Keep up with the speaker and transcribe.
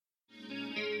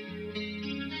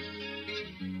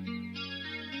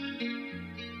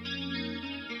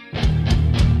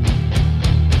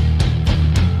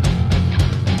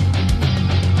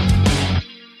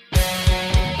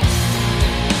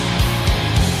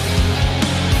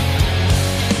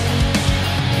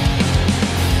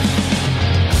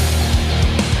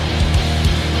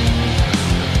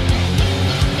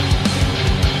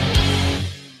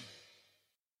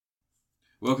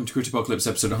welcome to Cryptopocalypse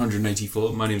episode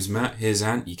 184. My name's Matt, here's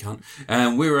Ant, you can't.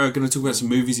 And we're going to talk about some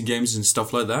movies and games and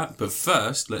stuff like that. But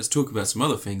first, let's talk about some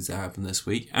other things that happened this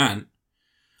week. And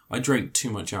I drank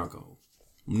too much alcohol.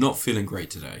 I'm not feeling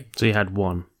great today. So you had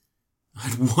one? I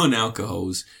had one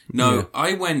alcohols. No, yeah.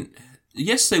 I went...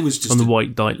 Yesterday was just... On the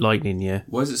White Lightning, yeah.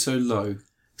 Why is it so low?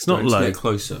 It's not low. Get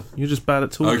closer. You're just bad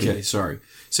at talking. Okay, sorry.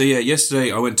 So yeah,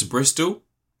 yesterday I went to Bristol.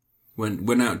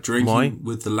 Went out drinking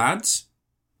with the lads.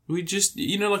 We just,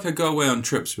 like I go away on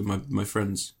trips with my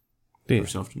friends. Yeah.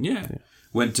 So often. Yeah.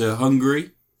 Went to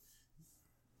Hungary.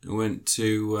 I went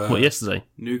to... what, yesterday?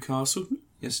 Newcastle?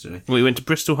 Yesterday. Well, you went to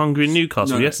Bristol, Hungary and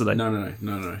Newcastle yesterday? No.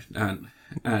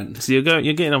 And so you're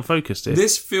getting unfocused here.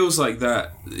 This feels like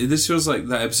that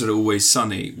episode of Always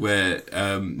Sunny where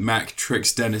Mac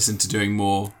tricks Dennis into doing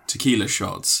more tequila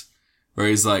shots. Where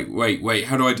he's like, wait,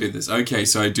 how do I do this? Okay,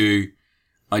 so I do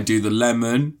the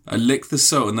lemon, I lick the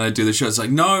salt, and then I do the shot. It's like,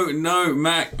 no,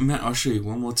 Mac, I'll show you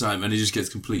one more time. And he just gets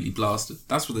completely blasted.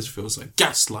 That's what this feels like.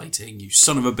 Gaslighting, you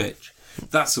son of a bitch.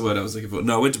 That's the word I was looking for.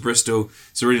 No, I went to Bristol.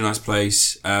 It's a really nice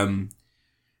place. I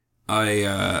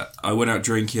went out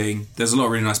drinking. There's a lot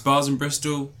of really nice bars in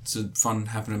Bristol. It's a fun,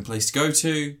 happening place to go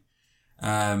to.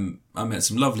 I met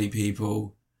some lovely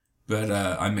people, but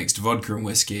I mixed vodka and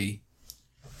whiskey,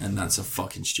 and that's a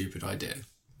fucking stupid idea.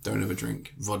 Don't ever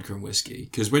drink vodka and whiskey.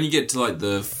 Because when you get to like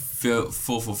the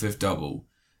fourth or fifth double,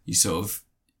 you sort of...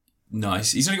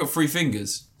 Nice. He's only got 3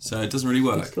 fingers, so it doesn't really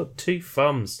work. He's got 2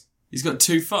 thumbs. He's got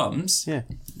 2 thumbs? Yeah.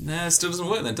 Nah, it still doesn't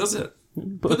work then, does it?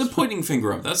 Put the pointing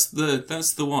finger up. That's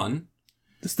the one.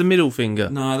 That's the middle finger.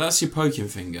 No, that's your poking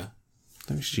finger.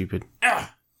 Don't be stupid. No.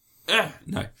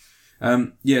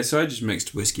 Yeah, so I just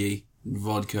mixed whiskey and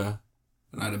vodka,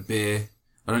 and I had a beer.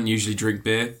 I don't usually drink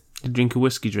beer. You drink a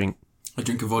whiskey drink. I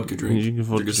drink a vodka drink. You drink a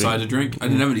vodka drink a cider drink. I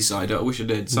didn't have any cider. I wish I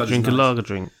did. You drink a lager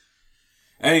drink.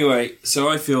 Anyway, so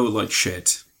I feel like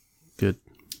shit. Good.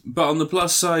 But on the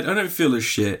plus side, I don't feel as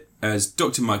shit as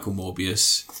Dr. Michael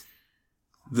Morbius,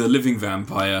 the living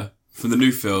vampire from the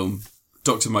new film,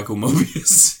 Dr. Michael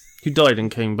Morbius. Who died and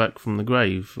came back from the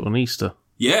grave on Easter.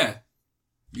 Yeah.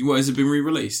 What, has it been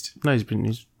re-released? No,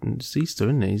 it's Easter,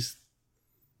 isn't he?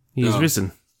 He's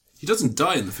risen. He doesn't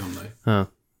die in the film, though. Oh.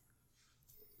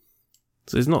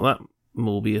 So he's not that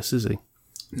Morbius, is he?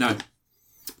 No.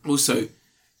 Also,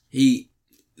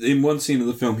 in one scene of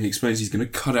the film, he explains he's going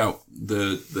to cut out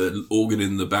the organ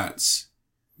in the bats,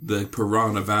 the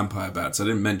piranha vampire bats. I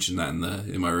didn't mention that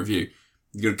in my review.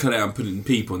 He's going to cut it out and put it in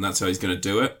people, and that's how he's going to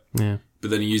do it. Yeah.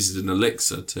 But then he uses an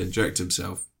elixir to inject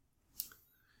himself.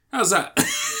 How's that?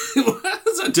 How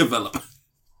does that develop?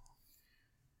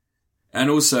 And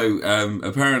also,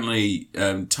 apparently,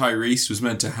 Tyrese was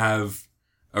meant to have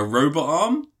a robot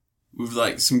arm with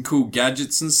like some cool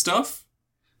gadgets and stuff.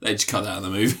 They just cut that out of the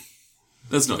movie.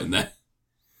 That's not in there.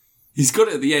 He's got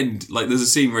it at the end. Like, there's a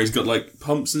scene where he's got like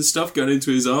pumps and stuff going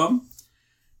into his arm.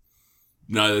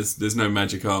 No, there's no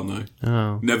magic arm though.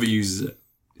 Oh. Never uses it.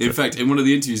 In fact, in one of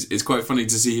the interviews, it's quite funny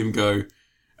to see him go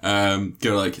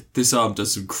like, this arm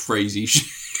does some crazy shit.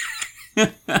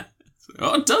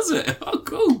 Oh, does it? Oh,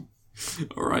 cool.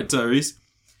 All right, Tyrese.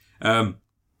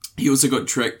 He also got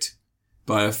tricked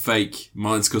by a fake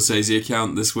Martin Scorsese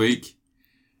account this week.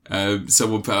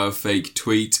 Someone put out a fake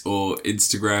tweet or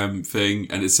Instagram thing,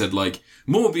 and it said like,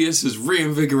 Morbius has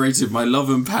reinvigorated my love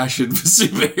and passion for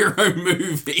superhero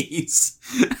movies.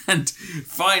 And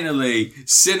finally,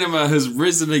 cinema has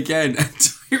risen again. And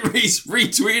Tyrese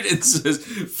retweeted and says,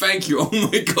 thank you. Oh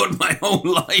my God, my whole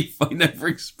life I never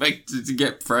expected to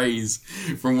get praise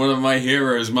from one of my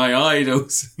heroes, my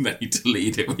idols. And then he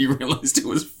deleted it when he realised it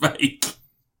was fake.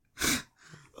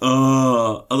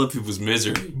 Oh, other people's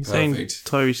misery. You're saying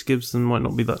Tyrese Gibson might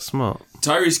not be that smart?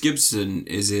 Tyrese Gibson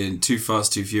is in Too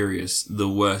Fast, Too Furious, the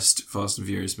worst Fast and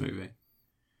Furious movie.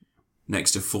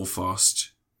 Next to Full Furious.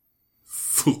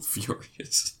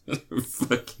 I don't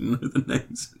fucking know the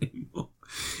names anymore.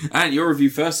 And your review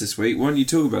first this week. Why don't you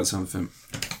talk about something?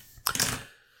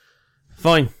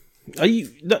 Fine. I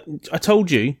told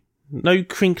you, no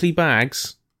crinkly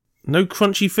bags. No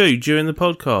crunchy food during the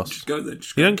podcast. Just go there.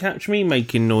 You don't catch me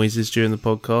making noises during the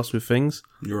podcast with things.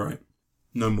 You're right.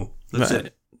 No more. That's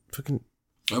it. Fucking.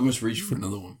 I almost reached for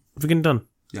another one. Fucking done.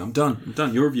 Yeah, I'm done.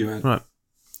 Your review, Ant. Right.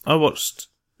 I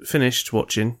finished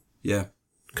watching. Yeah.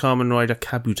 Kamen Rider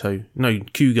Kabuto. No,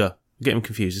 Kuga. I get them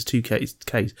confused. There's 2 Ks.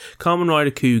 Kamen Rider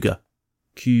Kuga.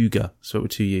 So it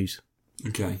with 2 U's.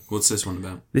 Okay. What's this one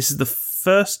about? This is the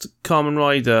first Kamen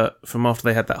Rider from after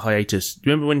they had that hiatus. Do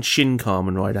you remember when Shin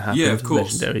Kamen Rider happened? Yeah, of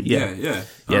course. Legendary? Yeah.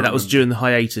 Yeah, that was during the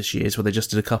hiatus years where they just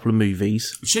did a couple of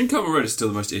movies. Shin Kamen Rider is still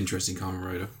the most interesting Kamen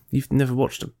Rider. You've never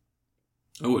watched them?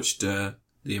 I watched the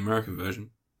American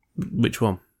version. Which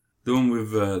one? The one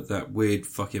with that weird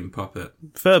fucking puppet.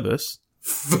 Phoebus?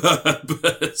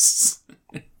 Phoebus.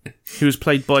 He was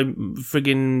played by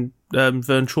friggin'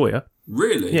 Vern Troyer.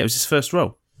 Really? Yeah, it was his first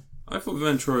role. I thought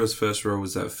Vern Troyer's first role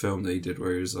was that film that he did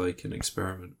where he was like an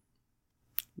experiment.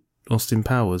 Austin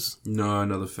Powers. No,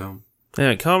 another film.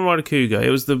 Anyway, Kamen Rider Cougar. It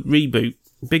was the reboot,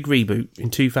 big reboot in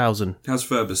 2000. How's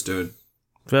Phoebus doing?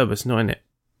 Phoebus, not in it.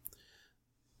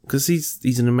 Because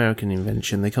he's an American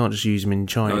invention. They can't just use him in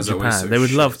China and Japan. They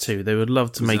would love to. They would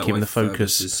love to make him the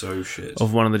focus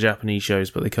of one of the Japanese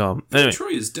shows, but they can't. Anyway,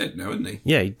 Troyer's dead now, isn't he?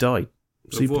 Yeah, he died.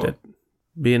 Super dead.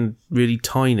 Being really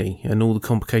tiny and all the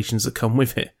complications that come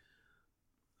with it.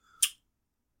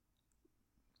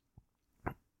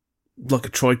 Like a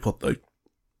tripod, though.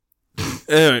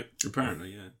 Anyway.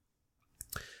 Apparently, yeah.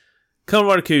 Kamen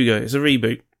Rider Cougar is a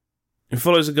reboot. It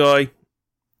follows a guy,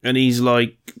 and he's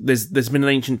like, there's been an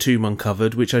ancient tomb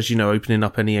uncovered, which, as you know, opening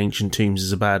up any ancient tombs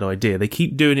is a bad idea. They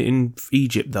keep doing it in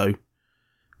Egypt, though.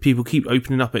 People keep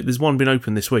opening up it. There's one been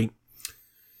opened this week.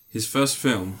 His first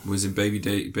film was in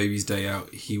Baby's Day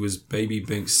Out. He was Baby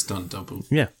Bink's stunt double.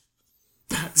 Yeah.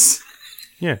 That's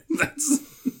a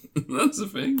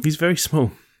thing. He's very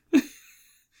small.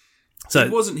 So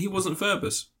he wasn't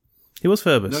Phoebus. He was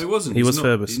Phoebus. No, he wasn't. He was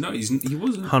Phoebus. He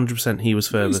wasn't. 100% he was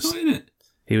Phoebus. He's not in it.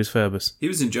 He was Phoebus. He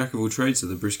was in Jack of All Trades at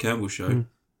the Bruce Campbell show.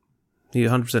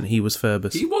 100% he was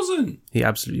Phoebus. He wasn't. He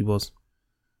absolutely was.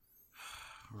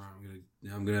 Right,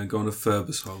 I'm gonna go on a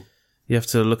Phoebus hole. You have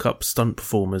to look up stunt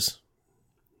performers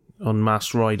on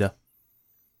Masked Rider.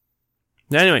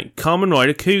 Anyway, Kamen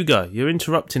Rider Cougar. You're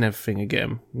interrupting everything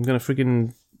again. I'm going to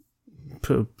friggin'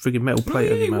 put a friggin' metal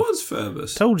plate over your mouth. It was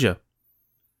Phoebus. Told you.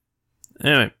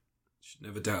 Anyway. Should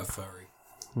never doubt a furry.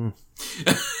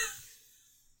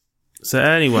 So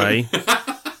anyway,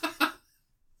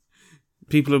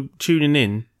 people are tuning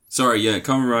in. Sorry, yeah,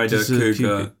 Kamen Rider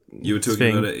Cougar. You were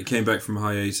talking about it. It came back from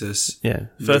hiatus. Yeah,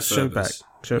 first show back.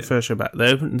 First show back.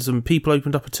 Some people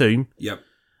opened up a tomb. Yep.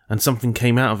 And something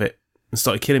came out of it and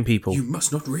started killing people. You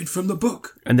must not read from the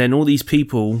book. And then all these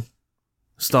people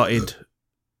just started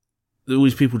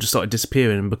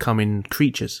disappearing and becoming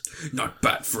creatures. Not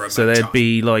bad for a So they'd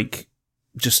be like,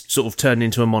 just sort of turned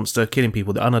into a monster, killing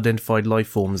people. The unidentified life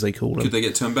forms, they call them. Could they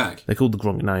get turned back? They're called the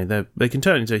Gronk. No, they can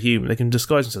turn into a human. They can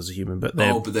disguise themselves as a human, but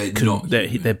they're not.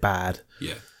 They're bad.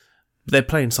 Yeah. They're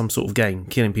playing some sort of game,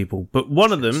 killing people. But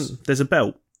one of them, there's a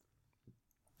belt,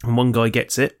 and one guy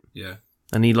gets it. Yeah.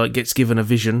 And he gets given a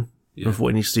vision of what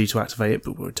he needs to do to activate it,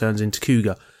 but it turns into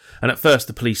Cougar. And at first,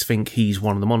 the police think he's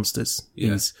one of the monsters.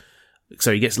 Yeah.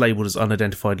 So he gets labelled as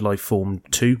unidentified life form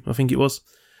 2, I think it was.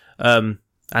 And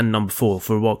number 4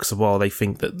 for a while they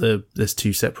think that there's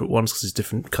 2 separate ones because it's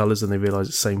different colours and they realise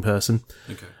it's the same person.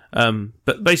 Okay.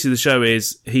 But basically the show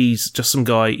is he's just some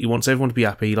guy, he wants everyone to be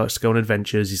happy, he likes to go on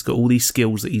adventures, he's got all these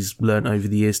skills that he's learnt over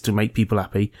the years to make people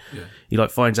happy. Yeah. He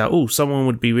finds out, someone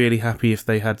would be really happy if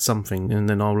they had something, and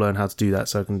then I'll learn how to do that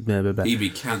so I can never bet. He'd be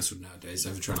cancelled nowadays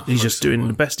over trying to He's just doing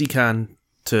the best he can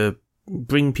to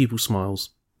bring people smiles.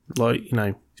 He's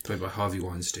played by Harvey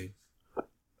Weinstein.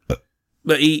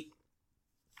 But he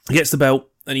gets the belt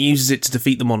and he uses it to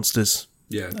defeat the monsters.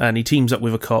 Yeah. And he teams up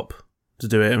with a cop to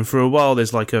do it. And for a while,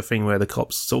 there's a thing where the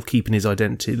cop's sort of keeping his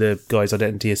identity, the guy's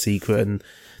identity, a secret, and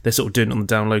they're sort of doing it on the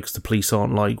down low because the police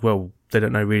aren't they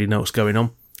don't really know what's going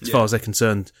on. As far as they're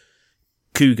concerned,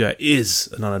 Cougar is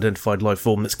an unidentified life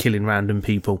form that's killing random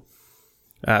people.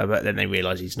 But then they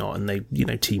realise he's not, and they,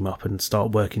 team up and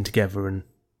start working together and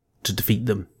to defeat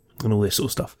them and all this sort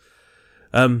of stuff.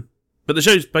 But the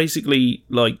show's basically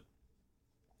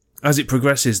as it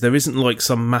progresses, there isn't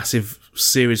some massive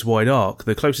series-wide arc.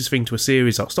 The closest thing to a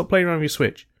series arc. Stop playing around with your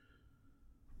Switch.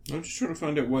 I'm just trying to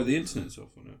find out why the internet's off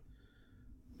on it.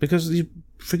 Because the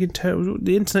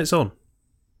internet's on.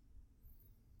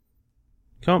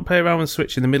 Can't play around with the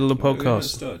Switch in the middle of the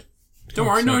podcast. Don't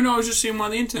worry, no, I was just seeing why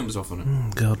the internet was off on it.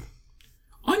 Oh, God.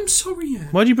 I'm sorry, yeah.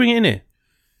 Why'd you bring it in here?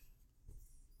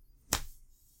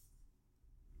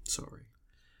 Sorry.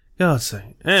 God's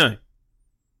sake. Anyway.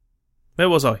 Where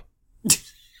was I?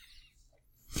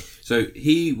 So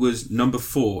he was number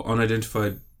 4,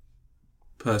 unidentified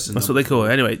person. That's what they call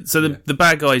it. Anyway, so the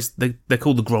bad guys, they're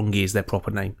called the Grongi is their proper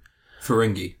name.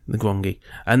 Ferengi. The Grongi.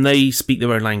 And they speak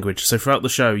their own language. So throughout the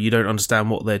show, you don't understand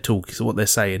what they're talking, what they're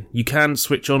saying. You can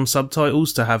switch on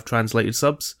subtitles to have translated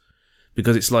subs,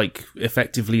 because it's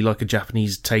effectively like a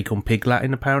Japanese take on Pig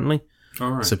Latin, apparently.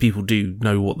 All right. So people do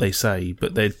know what they say,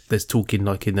 but they're talking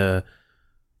in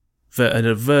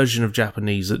a version of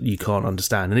Japanese that you can't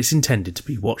understand, and it's intended to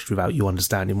be watched without you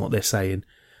understanding what they're saying.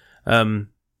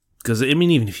 Because, I mean,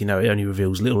 even if you know, it only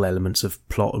reveals little elements of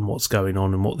plot and what's going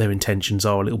on and what their intentions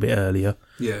are a little bit earlier.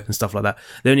 Yeah. And stuff like that.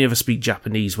 They only ever speak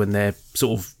Japanese when they're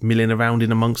sort of milling around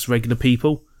in amongst regular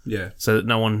people. Yeah. So that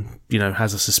no one,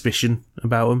 has a suspicion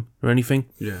about them or anything.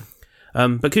 Yeah.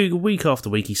 But Cougar, week after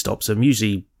week, he stops them.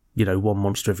 Usually, one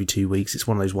monster every 2 weeks. It's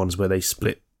one of those ones where they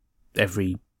split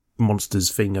every monster's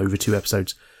thing over 2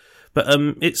 episodes. But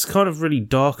it's kind of really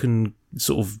dark and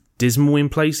sort of dismal in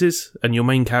places, and your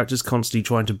main character's constantly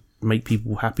trying to make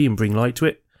people happy and bring light to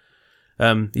it.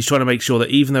 He's trying to make sure that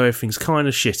even though everything's kind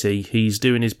of shitty, he's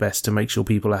doing his best to make sure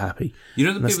people are happy. The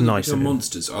That's people nice that become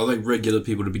monsters, are they regular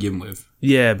people to begin with?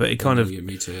 Yeah, but it kind of... Get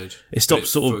me tired. It stops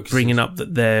sort of bringing up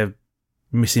that they're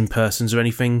missing persons or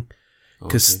anything,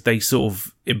 because they sort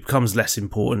of... It becomes less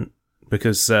important,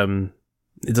 because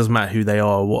it doesn't matter who they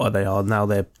are or what they are. Now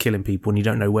they're killing people, and you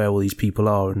don't know where all these people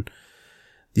are, and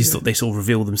they sort of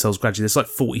reveal themselves gradually. There's like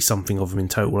 40-something of them in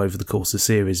total over the course of the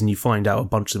series, and you find out a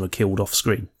bunch of them are killed off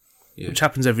screen. Yeah. Which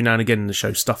happens every now and again in the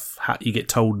show. Stuff you get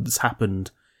told that's happened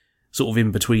sort of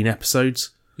in between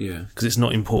episodes. Yeah. Because it's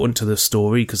not important to the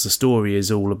story, because the story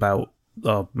is all about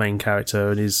our main character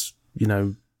and his,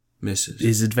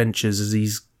 his adventures as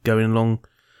he's going along.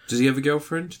 Does he have a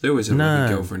girlfriend? They always have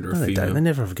a girlfriend or a female. They don't. They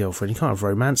never have a girlfriend. You can't have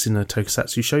romance in a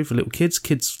tokusatsu show for little kids.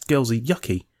 Girls are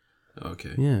yucky.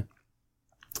 Okay. Yeah.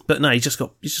 But no, he's just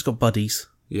got buddies.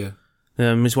 Yeah.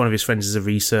 One of his friends is a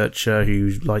researcher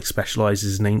who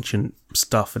specialises in ancient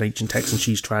stuff and ancient texts, and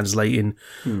she's translating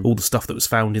all the stuff that was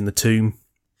found in the tomb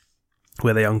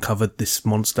where they uncovered this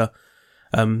monster.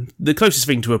 The closest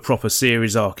thing to a proper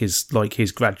series arc is like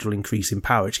his gradual increase in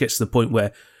power, which gets to the point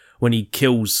where when he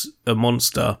kills a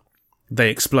monster, they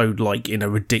explode like in a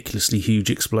ridiculously huge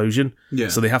explosion. Yeah.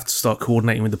 So they have to start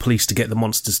coordinating with the police to get the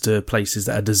monsters to places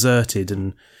that are deserted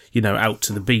and, out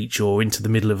to the beach or into the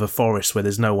middle of a forest where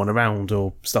there's no one around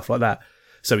or stuff like that.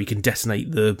 So he can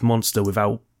detonate the monster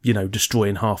without,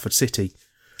 destroying half a city.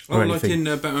 Or anything.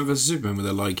 Like in Batman vs Superman, where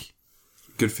they're like,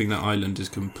 good thing that island is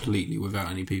completely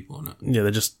without any people on it. Yeah,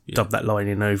 they just dub that line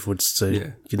in overwards so,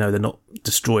 they're not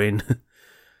destroying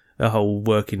a whole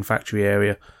working factory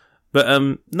area. But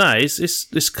no,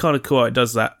 it's kind of cool how it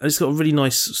does that. And it's got a really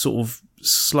nice sort of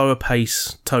slower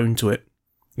pace tone to it.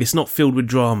 It's not filled with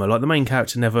drama. Like the main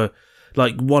character never,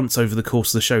 once over the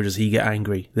course of the show does he get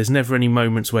angry. There's never any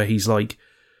moments where he's sort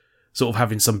of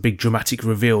having some big dramatic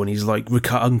reveal and he's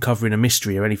uncovering a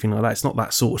mystery or anything like that. It's not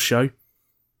that sort of show.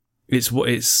 It's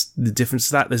the difference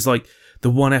to that. There's the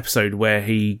one episode where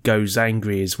he goes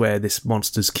angry is where this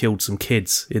monster's killed some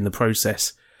kids in the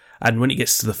process. And when it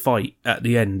gets to the fight at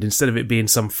the end, instead of it being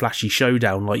some flashy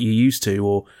showdown like you used to,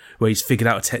 or where he's figured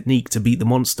out a technique to beat the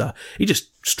monster, he just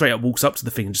straight up walks up to the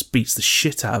thing and just beats the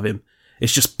shit out of him.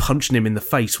 It's just punching him in the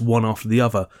face one after the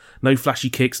other. No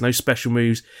flashy kicks, no special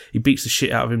moves. He beats the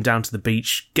shit out of him down to the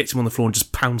beach, gets him on the floor and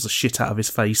just pounds the shit out of his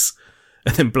face,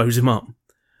 and then blows him up.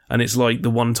 And it's like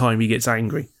the one time he gets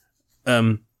angry.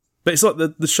 But it's like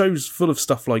the show's full of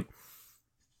stuff like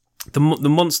the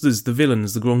monsters, the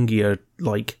villains, the Grongi are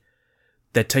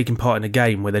they're taking part in a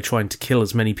game where they're trying to kill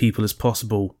as many people as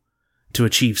possible to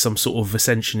achieve some sort of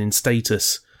ascension in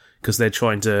status because they're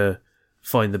trying to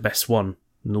find the best one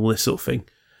and all this sort of thing.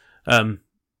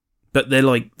 But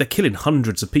they're killing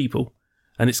hundreds of people,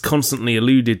 and it's constantly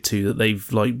alluded to that they've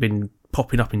been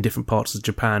popping up in different parts of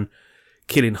Japan,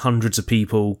 killing hundreds of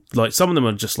people. Some of them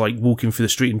are just walking through the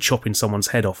street and chopping someone's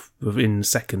head off in a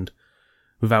second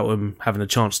without them having a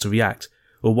chance to react.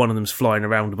 Or one of them's flying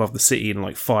around above the city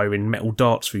and firing metal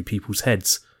darts through people's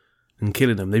heads and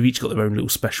killing them. They've each got their own little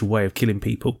special way of killing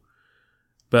people.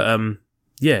 But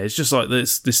it's just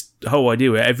this whole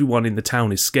idea where everyone in the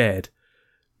town is scared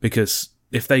because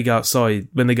if they go outside,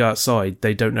 when they go outside,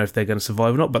 they don't know if they're going to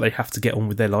survive or not, but they have to get on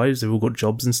with their lives. They've all got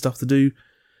jobs and stuff to do.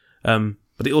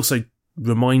 But it also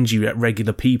reminds you that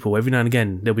regular people, every now and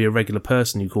again, there'll be a regular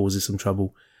person who causes some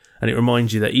trouble. And it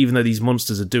reminds you that even though these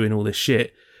monsters are doing all this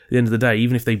shit, at the end of the day,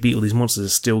 even if they beat all these monsters,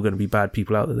 there's still going to be bad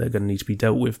people out there that are going to need to be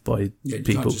dealt with by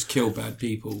people. You can't just kill bad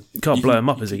people. You can't blow them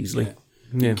up as easily.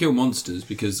 You can kill monsters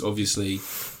because obviously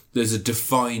there's a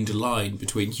defined line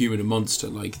between human and monster.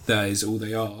 That is all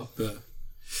they are. But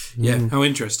how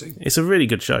interesting. It's a really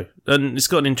good show. And it's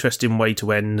got an interesting way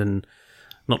to end, and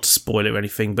not to spoil it or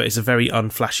anything, but it's a very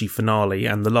unflashy finale.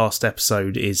 And the last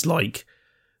episode is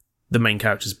the main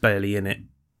character's barely in it.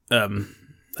 And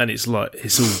it's all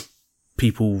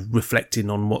people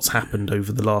reflecting on what's happened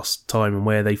over the last time and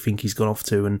where they think he's gone off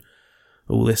to and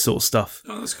all this sort of stuff.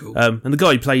 Oh, that's cool. And the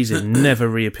guy who plays him never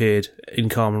reappeared in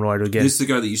Kamen Rider again. This is the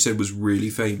guy that you said was really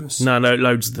famous. No,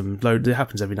 loads of them. It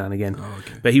happens every now and again. Oh,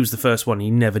 okay. But he was the first one.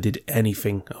 He never did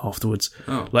anything afterwards.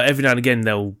 Oh. Like every now and again,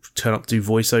 they'll turn up to do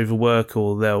voiceover work,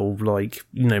 or they'll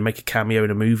make a cameo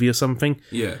in a movie or something.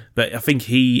 Yeah. But I think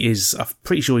I'm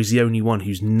pretty sure he's the only one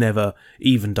who's never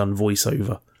even done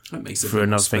voiceover. That makes it for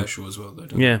another special as well, though.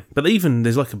 Yeah, but even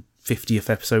there's like a 50th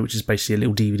episode, which is basically a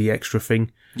little DVD extra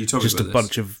thing. You told just me about a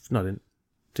bunch of. No, I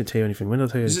didn't tell you anything. When did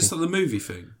I tell you Is anything? this like the movie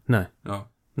thing? No. Oh.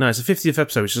 No, it's a 50th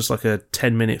episode. It's just like a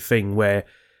 10-minute thing where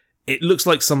it looks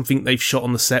like something they've shot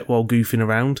on the set while goofing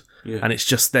around, and it's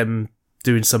just them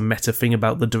doing some meta thing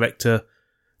about the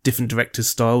different directors'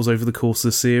 styles over the course of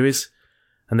the series.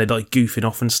 And they're like goofing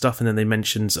off and stuff, and then they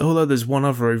mentioned, there's one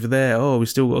other over there. Oh, we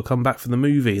still got to come back for the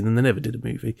movie. And then they never did a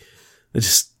movie. They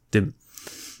just didn't.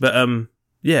 But,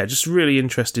 just really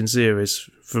interesting series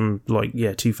from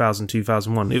 2000,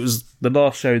 2001. It was the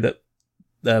last show that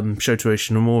Shotaro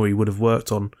Shinomori would have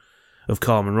worked on of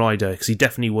Kamen Rider, because he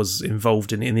definitely was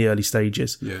involved in it in the early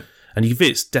stages. Yeah. And you can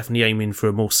it's definitely aiming for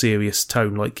a more serious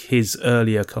tone like his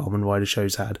earlier Kamen Rider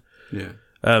shows had. Yeah.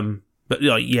 But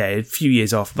a few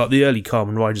years after, the early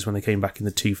Kamen Riders when they came back in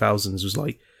the 2000s was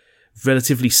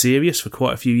relatively serious for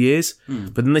quite a few years.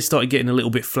 But then they started getting a little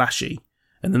bit flashy,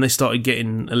 and then they started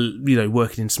getting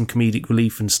working in some comedic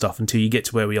relief and stuff until you get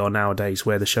to where we are nowadays,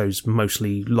 where the show's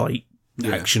mostly light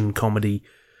action comedy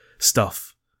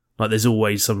stuff. Like there's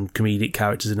always some comedic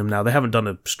characters in them now. They haven't done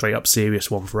a straight up serious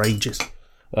one for ages.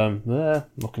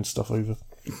 Knocking stuff over.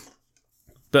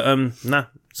 But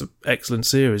it's an excellent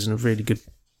series and a really good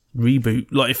reboot.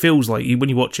 Like it feels like when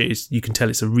you watch it, you can tell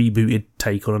it's a rebooted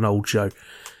take on an old show.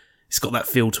 It's got that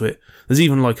feel to it. There's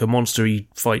even like a monster he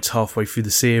fights halfway through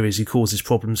the series who causes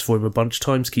problems for him a bunch of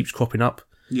times, keeps cropping up.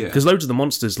 Yeah. Because loads of the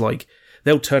monsters,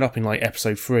 they'll turn up in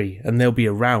episode 3 and they'll be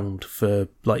around for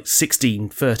 16,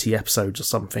 30 episodes or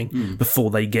something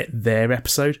before they get their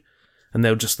episode. And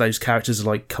those characters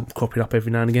are cropping up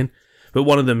every now and again. But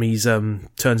one of them, he's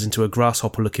turns into a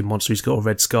grasshopper looking monster. He's got a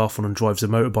red scarf on and drives a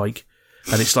motorbike.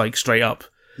 And it's straight up.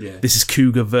 Yeah. This is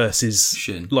Cougar versus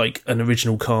Shin. An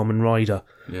original Kamen Rider.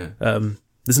 Yeah.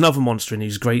 There's another monster in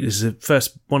who's great. This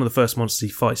is one of the first monsters he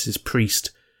fights is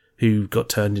Priest, who got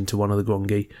turned into one of the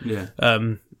Grongi. Yeah.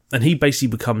 And he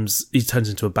basically turns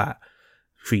into a bat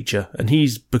creature, and he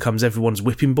becomes everyone's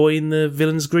whipping boy in the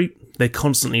villains group. They're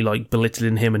constantly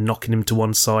belittling him and knocking him to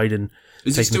one side and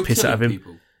taking the piss out of him.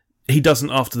 People? He doesn't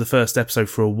after the first episode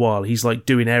for a while. He's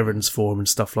doing errands for him and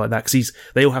stuff like that, because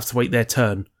they all have to wait their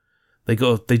turn. They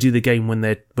do the game when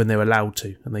they're allowed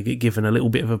to, and they get given a little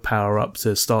bit of a power up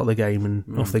to start the game,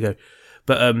 and off they go.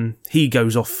 But he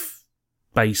goes off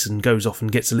base and goes off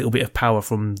and gets a little bit of power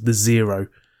from the Zero,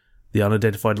 the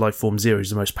unidentified life form Zero is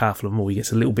the most powerful of them all. He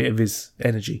gets a little bit of his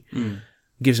energy,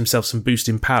 gives himself some boost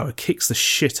in power, kicks the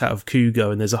shit out of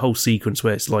Kugo, and there's a whole sequence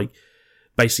where it's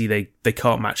basically they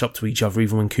can't match up to each other.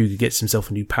 Even when Kuga gets himself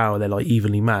a new power, they're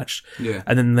evenly matched. Yeah.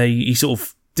 And then he sort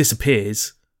of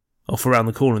disappears off around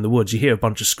the corner in the woods. You hear a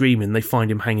bunch of screaming. They find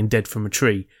him hanging dead from a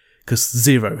tree because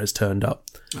Zero has turned up,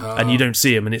 and you don't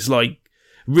see him. And it's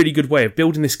really good way of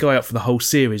building this guy up for the whole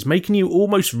series, making you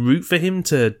almost root for him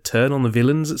to turn on the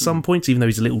villains at some points, even though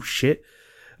he's a little shit.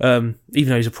 Even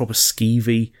though he's a proper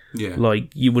skeevy,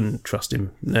 you wouldn't trust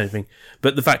him, anything.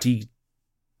 But the fact he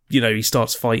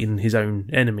starts fighting his own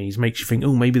enemies makes you think,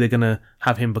 maybe they're going to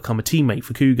have him become a teammate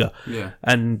for Kuga. Yeah.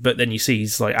 But then you see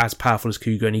he's as powerful as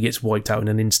Kuga, and he gets wiped out in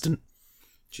an instant.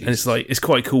 Jesus. And it's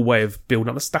quite a cool way of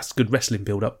building up. That's good wrestling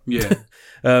build up. Yeah.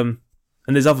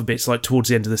 And there's other bits towards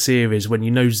the end of the series when you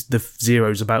know the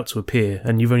Zero's about to appear,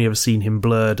 and you've only ever seen him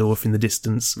blurred or off in the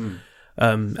distance.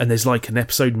 And there's an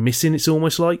episode missing. It's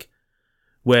almost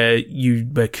where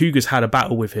Kuga's had a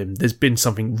battle with him. There's been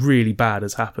something really bad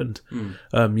has happened.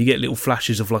 You get little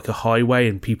flashes of a highway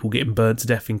and people getting burnt to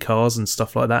death in cars and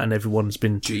stuff like that, and everyone's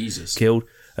been killed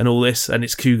and all this. And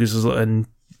it's Kuga's, and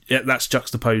that's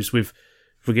juxtaposed with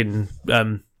friggin'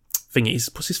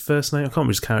 what's his first name? I can't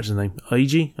remember his character's name.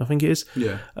 Eiji, I think it is.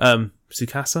 Yeah.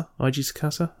 Tsukasa, Eiji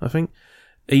Tsukasa, I think.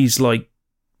 He's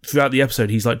throughout the episode,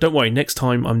 he's don't worry, next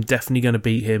time I'm definitely going to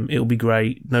beat him. It'll be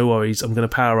great. No worries. I'm going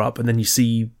to power up. And then you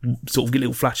see, sort of get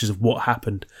little flashes of what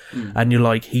happened. And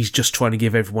you're he's just trying to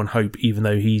give everyone hope, even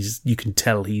though you can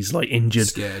tell he's injured,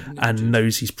 scared and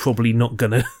knows he's probably not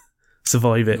going to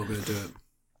survive it. Not going to do it.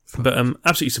 But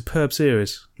absolutely superb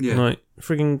series. Yeah.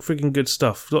 Frigging good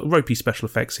stuff. Ropey special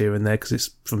effects here and there because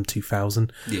it's from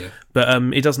 2000. Yeah. But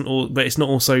it doesn't. But it's not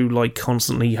also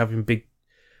constantly having big,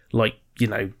 like in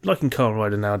Kamen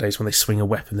Rider nowadays when they swing a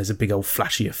weapon, there's a big old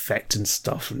flashy effect and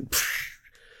stuff, and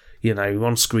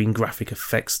on-screen graphic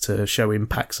effects to show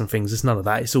impacts and things. There's none of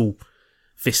that. It's all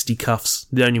fisticuffs.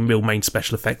 The only real main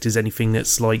special effect is anything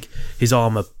that's like his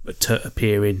armour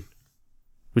appearing,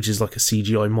 which is like a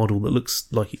CGI model that looks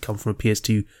like it come from a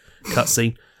PS2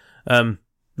 cutscene.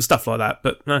 Stuff like that.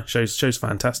 But no, show's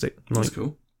fantastic. That's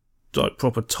cool. Like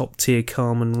proper top-tier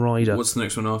Kamen Rider. What's the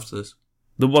next one after this?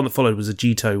 The one that followed was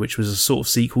Agito, which was a sort of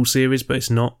sequel series, but it's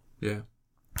not. Yeah.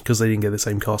 Because they didn't get the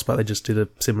same cast back, they just did a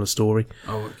similar story.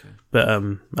 Oh, okay. But I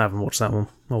haven't watched that one.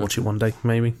 I'll watch it one day,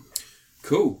 maybe.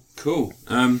 Cool.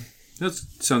 That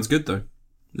sounds good, though.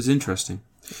 It's interesting.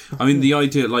 I mean, the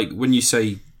idea, like, when you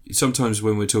say... Sometimes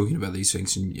when we're talking about these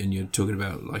things and you're talking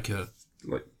about, like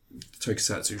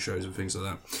tokusatsu shows and things like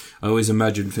that, I always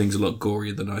imagine things a lot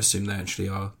gorier than I assume they actually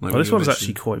are. Like this one's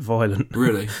actually quite violent.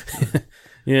 Really?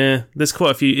 Yeah, there's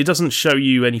quite a few. It doesn't show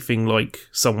you anything like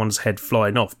someone's head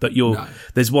flying off, but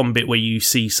there's one bit where you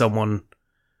see someone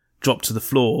drop to the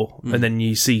floor and then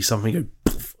you see something go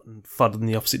poof and thud in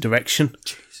the opposite direction,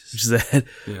 which is their head.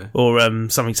 Yeah. Or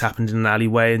something's happened in an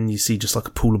alleyway and you see just like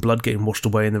a pool of blood getting washed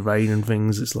away in the rain and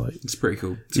things. It's pretty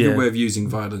cool. It's a good way of using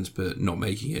violence, but not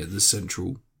making it the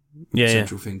central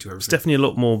thing to everything. It's definitely a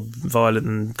lot more violent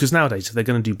than... Because nowadays, if they're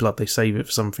going to do blood, they save it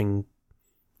for something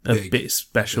a bit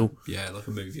special. Yeah, like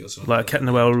a movie or something.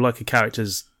 Like a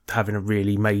character's having a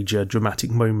really major dramatic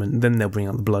moment, then they'll bring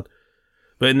out the blood.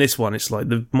 But in this one, it's like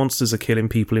the monsters are killing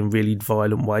people in really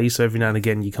violent ways, so every now and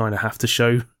again you kind of have to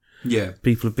show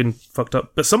people have been fucked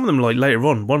up. But some of them, like later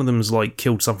on, one of them's like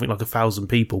killed something like 1,000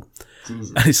 people.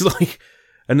 Jesus. And it's like...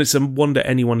 And it's a wonder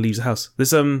anyone leaves the house. There's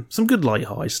some good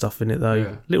light-hearted stuff in it, though.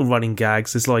 Yeah. Little running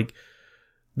gags. There's like...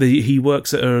 he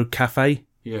works at a cafe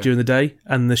during the day,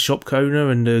 and the shop owner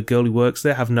and the girl who works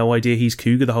there have no idea he's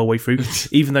Cougar the whole way through,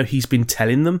 even though he's been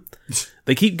telling them.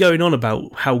 They keep going on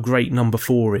about how great number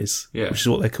 4 is, which is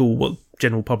what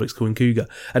general public's calling Cougar.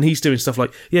 And he's doing stuff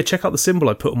like, check out the symbol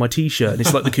I put on my T-shirt, and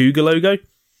it's like the Cougar logo.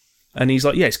 And he's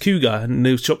like, it's Cougar. And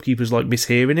the shopkeeper's like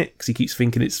mishearing it because he keeps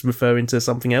thinking it's referring to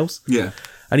something else. Yeah.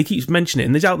 And he keeps mentioning it.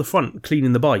 And they're out the front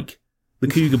cleaning the bike, the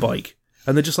Cougar bike.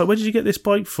 And they're just like, where did you get this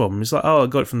bike from? It's like, I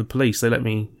got it from the police. They let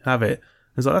me have it.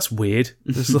 And it's like, that's weird.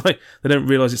 It's like, they don't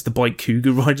realise it's the bike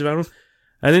Cougar rides around on.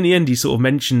 And in the end, he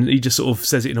just sort of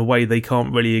says it in a way they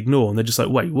can't really ignore. And they're just like,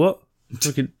 wait, what?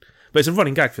 But it's a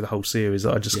running gag for the whole series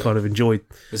that I just kind of enjoyed.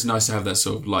 It's nice to have that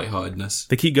sort of lightheartedness.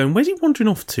 They keep going, where's he wandering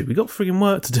off to? We got frigging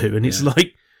work to do. And it's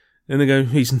like, and they go,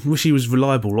 wish he was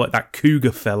reliable like that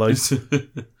Cougar fellow.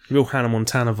 Real Hannah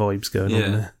Montana vibes going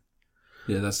on there.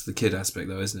 Yeah, that's the kid aspect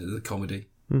though, isn't it? The comedy.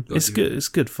 It's good. It's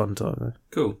good fun time though.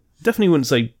 Cool. Definitely wouldn't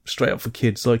say straight up for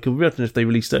kids. Like, I reckon if they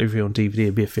released it over here on DVD,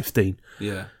 it'd be a 15.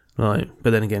 Yeah. Right. But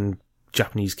then again,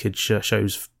 Japanese kids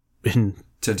shows in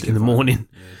the morning.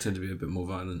 Yeah, tend to be a bit more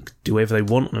violent. Do whatever they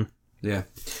want on them. Yeah.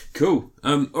 Cool.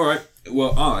 All right.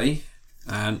 Well, I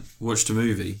watched a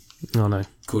movie. Oh, no.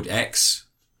 Called X.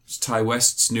 It's Ty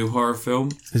West's new horror film.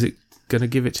 Is it going to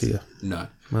give it to you? No.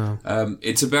 Wow.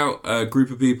 It's about a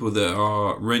group of people that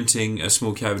are renting a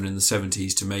small cabin in the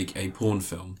 70s to make a porn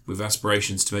film with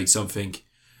aspirations to make something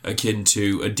akin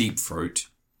to a Deep Throat.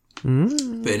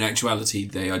 But in actuality,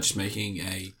 they are just making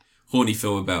a horny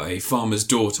film about a farmer's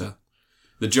daughter.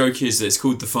 The joke is that it's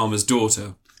called The Farmer's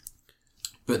Daughter,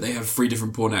 but they have 3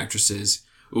 different porn actresses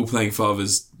all playing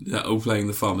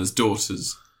the farmer's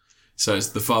daughters. So it's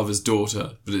The Father's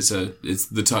Daughter, but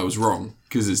the title's wrong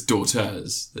because it's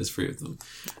daughters. There's 3 of them.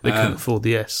 They couldn't afford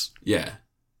the S. Yeah.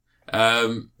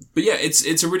 But yeah,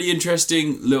 it's a really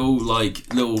interesting little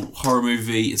horror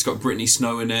movie. It's got Brittany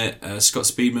Snow in it. Scott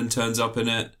Speedman turns up in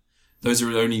it. Those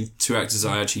are the only 2 actors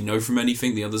I actually know from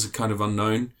anything. The others are kind of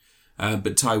unknown.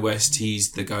 But Ty West,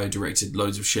 he's the guy who directed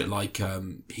loads of shit like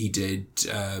he did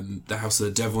The House of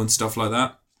the Devil and stuff like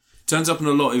that. Turns up in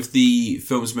a lot of the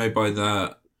films made by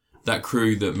that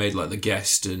crew that made like The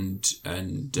Guest and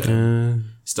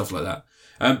stuff like that.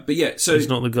 But yeah, so he's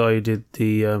not the guy who did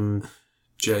the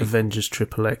Avengers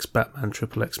XXX, Batman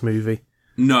XXX movie.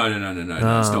 No,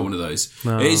 it's not one of those.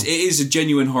 No. It is a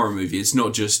genuine horror movie. It's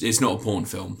not a porn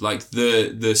film. Like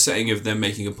the setting of them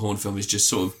making a porn film is just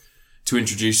sort of to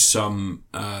introduce some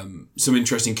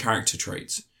interesting character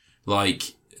traits.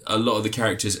 Like a lot of the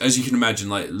characters, as you can imagine,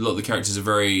 like a lot of the characters are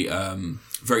very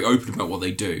very open about what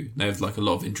they do. They have like a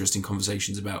lot of interesting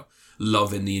conversations about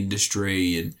love in the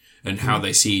industry and how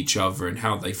they see each other and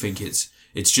how they think it's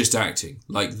just acting.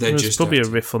 Like There's probably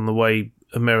acting. A riff on the way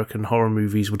American horror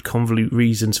movies would convolute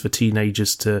reasons for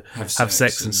teenagers to have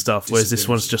sex and stuff, whereas this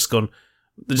one's just gone,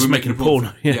 they're just making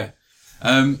porn. Yeah.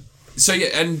 So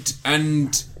yeah,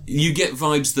 and you get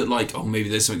vibes that like, oh, maybe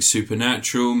there's something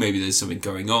supernatural, maybe there's something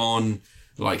going on.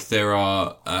 Like there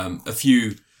are a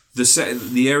few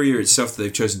the area itself that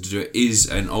they've chosen to do it is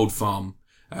an old farm.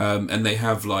 And they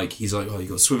have he's like, oh, you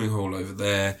got a swimming hole over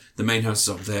there. The main house is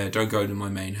up there. Don't go to my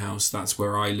main house. That's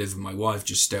where I live with my wife.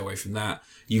 Just stay away from that.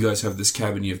 You guys have this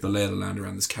cabin. You have the lay of the land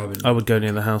around this cabin. I would go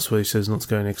near the house where he says not to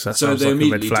go near because that so sounds they like a red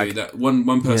immediately flag. do that.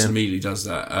 One person immediately does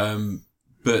that.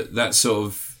 But that's sort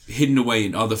of hidden away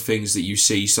in other things that you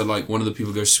see. So one of the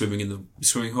people goes swimming in the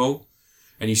swimming hole,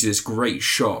 and you see this great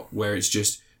shot where it's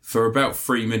just for about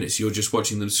 3 minutes you're just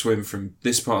watching them swim from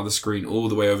this part of the screen all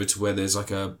the way over to where there's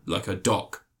like a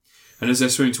dock. And as they're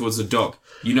swimming towards the dock,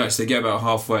 you notice they get about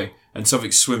halfway and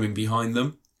something's swimming behind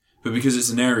them. But because it's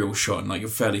an aerial shot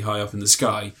and fairly high up in the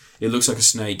sky, it looks like a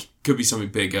snake. Could be something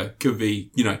bigger. Could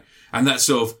be, and that's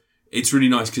sort of, it's really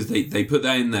nice because they put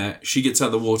that in there. She gets out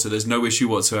of the water. There's no issue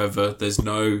whatsoever. There's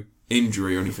no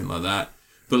injury or anything like that.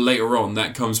 But later on,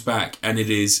 that comes back and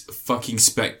it is fucking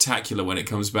spectacular when it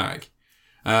comes back.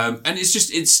 And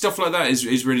it's stuff like that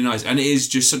is really nice. And it is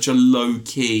just such a low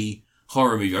key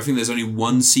horror movie. I think there's only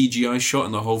one CGI shot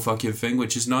in the whole fucking thing,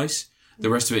 which is nice. The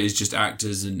rest of it is just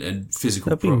actors and physical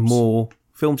There'd props. be more.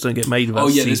 Films don't get made without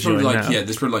CGI there's probably now.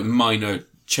 there's probably minor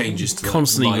changes to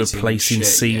Constantly lighting replacing and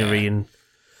shit, scenery and...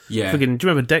 Yeah. Fucking, do you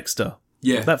remember Dexter?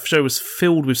 Yeah. That show was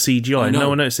filled with CGI. I know. No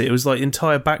one noticed it. It was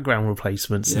entire background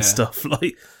replacements and stuff. But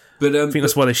I think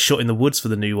that's why they shot in the woods for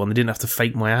the new one. They didn't have to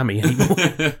fake Miami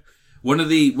anymore. One of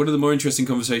the more interesting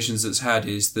conversations that's had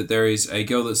is that there is a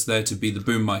girl that's there to be the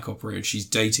boom mic operator. She's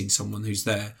dating someone who's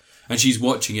there, and she's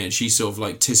watching it, and she's sort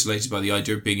of titillated by the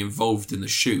idea of being involved in the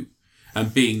shoot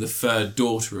and being the third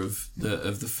daughter of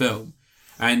the film.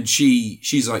 And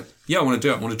she's like, yeah, I want to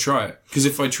do it. I want to try it, because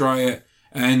if I try it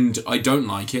and I don't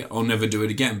like it, I'll never do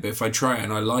it again. But if I try it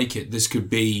and I like it, this could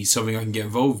be something I can get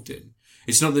involved in.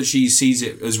 It's not that she sees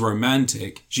it as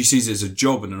romantic. She sees it as a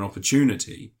job and an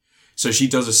opportunity. So she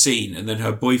does a scene, and then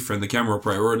her boyfriend, the camera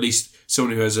operator, or at least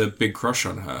someone who has a big crush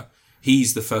on her,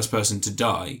 he's the first person to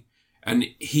die. And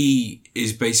he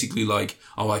is basically like,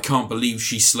 oh, I can't believe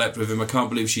she slept with him. I can't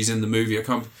believe she's in the movie.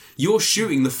 You're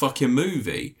shooting the fucking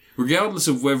movie. Regardless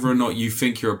of whether or not you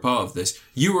think you're a part of this,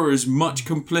 you are as much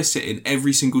complicit in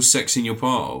every single sex scene you're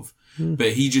part of.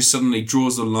 But he just suddenly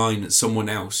draws the line at someone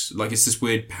else. It's this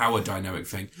weird power dynamic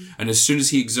thing. And as soon as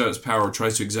he exerts power or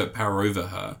tries to exert power over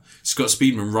her, Scott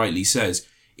Speedman rightly says,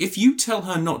 if you tell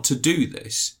her not to do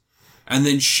this, and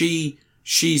then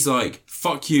she's like,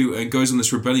 fuck you, and goes on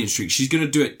this rebellion streak, she's going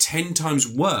to do it 10 times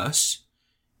worse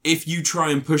if you try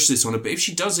and push this on her. But if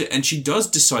she does it, and she does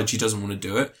decide she doesn't want to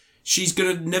do it, she's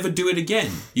going to never do it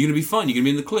again. You're going to be fine. You're going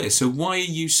to be in the clear. So why are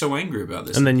you so angry about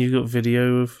this? And then you got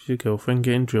video of your girlfriend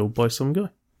getting drilled by some guy.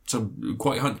 Some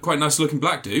quite nice looking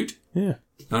black dude. Yeah.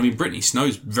 I mean, Brittany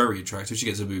Snow's very attractive. She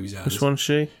gets her boobies out. Which one's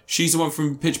she? She's the one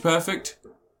from Pitch Perfect.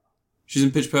 She's in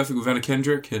Pitch Perfect with Anna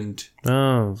Kendrick, and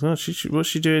what's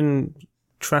she doing?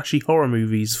 Trashy horror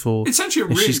movies for? It's actually a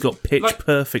really, she's got pitch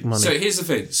perfect money. So here's the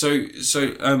thing.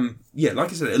 Yeah,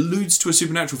 like I said, it alludes to a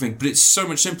supernatural thing, but it's so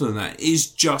much simpler than that. It is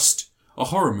just a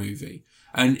horror movie,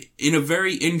 and in a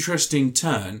very interesting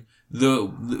turn,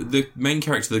 the main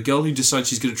character, the girl who decides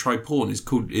she's going to try porn, is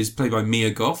played by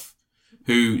Mia Goth,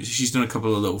 who she's done a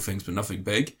couple of little things, but nothing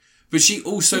big. But she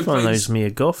also Everyone knows Mia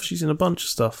Goth. She's in a bunch of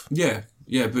stuff. Yeah,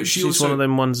 but she's also one of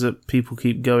them ones that people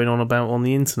keep going on about on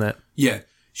the internet. Yeah.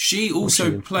 She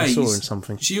also plays. I saw her in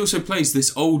something. She also plays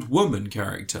this old woman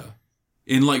character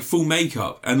in full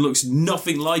makeup and looks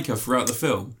nothing like her throughout the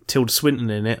film. Tilda Swinton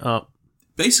in it up.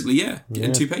 Basically, yeah,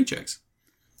 getting 2 paychecks.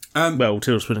 Well,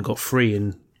 Tilda Swinton got 3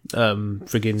 in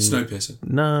friggin' Snowpiercer.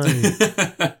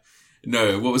 No.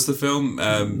 No, what was the film?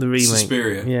 The remake.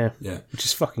 Suspiria. Yeah, which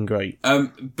is fucking great.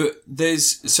 But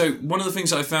one of the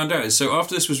things that I found out is,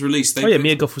 after this was released,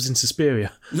 Mia Goth was in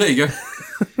Suspiria. There you go.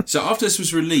 So after this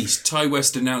was released, Ty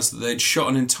West announced that they'd shot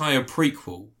an entire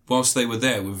prequel whilst they were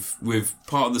there with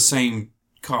part of the same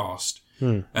cast,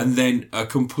 and then a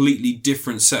completely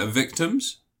different set of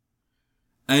victims.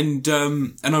 And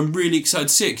I'm really excited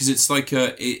to see it, because it's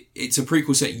it's a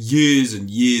prequel set years and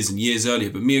years and years earlier,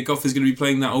 but Mia Goth is going to be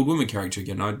playing that old woman character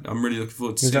again. I'm really looking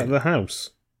forward to seeing it. Is that the house?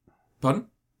 Pardon?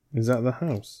 Is that the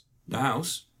house? The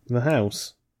house? The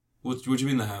house. What do you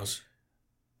mean, the house?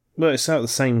 Well, it's out at the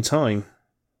same time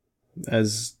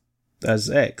as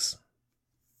X.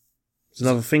 There's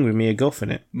another thing with Mia Goth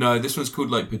in it. No, this one's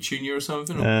called Petunia or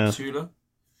something, or Petula.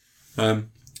 I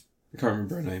can't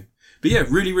remember her name. But yeah,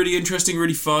 really, really interesting,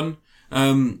 really fun.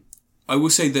 I will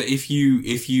say that if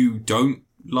you don't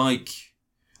like,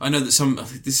 I know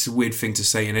that this is a weird thing to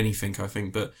say in anything, I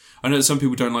think, but I know that some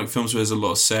people don't like films where there's a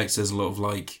lot of sex, there's a lot of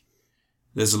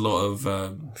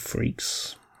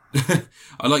freaks.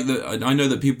 I know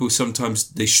that people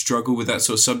sometimes they struggle with that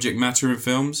sort of subject matter in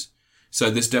films. So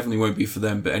this definitely won't be for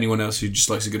them, but anyone else who just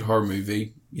likes a good horror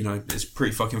movie, you know, it's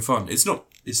pretty fucking fun. It's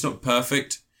not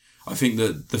perfect. I think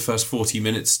that the first 40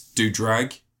 minutes do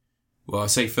drag. Well, I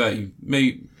say 30,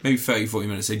 maybe 30, 40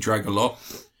 minutes, they drag a lot.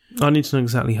 I need to know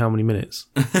exactly how many minutes.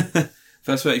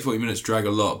 First 30, 40 minutes drag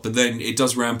a lot, but then it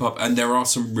does ramp up, and there are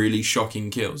some really shocking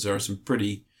kills. There are some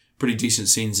pretty decent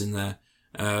scenes in there.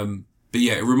 But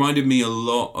yeah, it reminded me a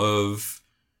lot of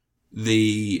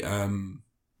the,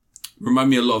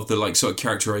 like sort of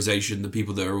characterization, the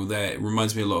people that are all there. It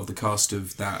reminds me a lot of the cast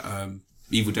of that,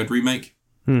 Evil Dead remake.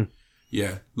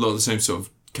 Yeah, a lot of the same sort of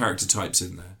character types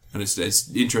in there. And it's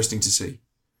interesting to see.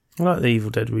 I like the Evil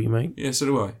Dead remake. Yeah, so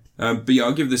do I. But yeah,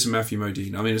 I'll give this a Matthew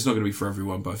Modine. I mean, it's not going to be for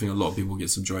everyone, but I think a lot of people get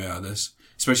some joy out of this.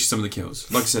 Especially some of the kills.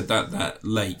 Like I said, that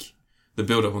lake, the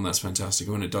build-up on that's fantastic.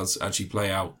 And when it does actually play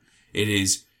out, it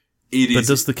is... But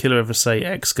does the killer ever say,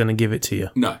 X going to give it to you?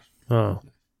 No. Oh.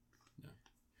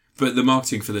 But the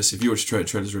marketing for this, if you watch the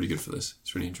trailer is really good for this.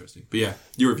 It's really interesting. But yeah,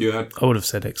 your review, Ad. I would have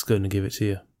said X going to give it to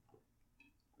you.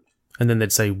 And then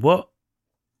they'd say, what?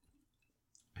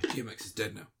 DMX is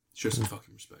dead now. Show some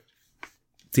fucking respect.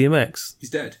 DMX? He's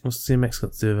dead. What's DMX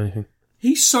got to do with anything?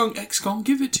 He sung X Gon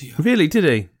Give It To You. Really? Did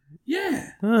he?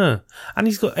 Yeah. And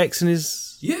he's got X in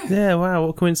his... Yeah. Yeah, wow, what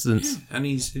a coincidence. Yeah. And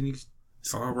he's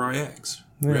R.I.X.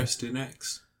 Yeah. Rest in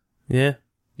X. Yeah.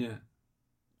 Yeah.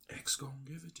 X gon'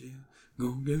 give it to you.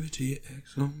 Gon' give it to you.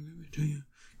 X gon' give it to you.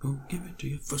 Gon' give it to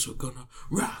you. First we're gonna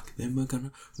rock, then we're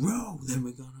gonna roll, then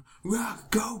we're gonna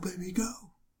rock. Go, baby, go.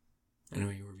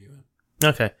 Anyway, you review it.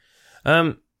 Okay.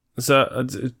 So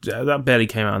that barely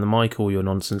came out on the mic, all your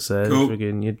nonsense there. Cool.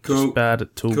 Friggin', you're just bad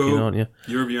at talking, aren't you?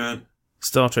 Your review, Ant.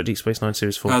 Star Trek Deep Space Nine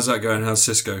Series 4. How's that going? How's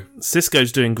Cisco?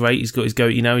 Cisco's doing great. He's got his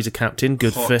goatee now. He's a captain.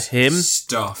 Good Hot for him.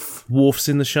 Stuff. Worf's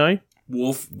in the show.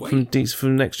 Worf, wait.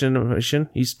 From Next Generation.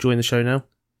 He's joined the show now.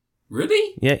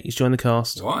 Really? Yeah, he's joined the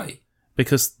cast. Why?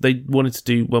 Because they wanted to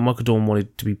do... Well, Michael Dorn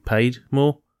wanted to be paid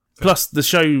more. Plus, the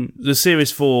show, the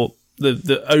Series 4,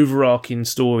 the overarching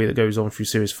story that goes on through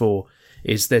Series 4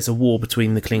 is there's a war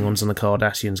between the Klingons and the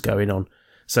Cardassians going on.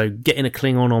 So getting a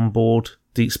Klingon on board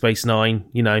Deep Space Nine,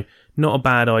 you know, not a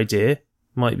bad idea.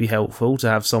 Might be helpful to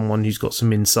have someone who's got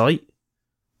some insight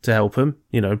to help him.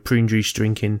 You know, prune juice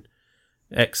drinking,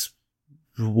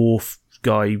 ex-Worf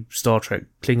guy, Star Trek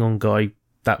Klingon guy,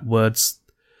 that words.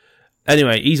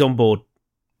 Anyway, he's on board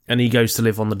and he goes to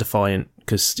live on the Defiant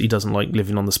because he doesn't like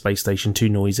living on the space station, too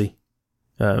noisy.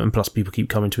 And plus people keep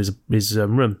coming to his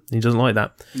room. He doesn't like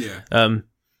that. Yeah.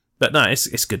 But no,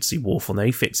 it's good to see Worf on there.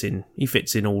 He fits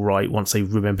in all right once they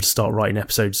remember to start writing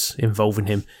episodes involving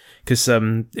him. Because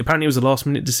apparently it was a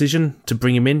last-minute decision to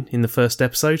bring him in the first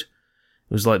episode. It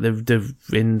was like the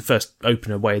in first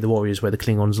opener Way of the Warriors, where the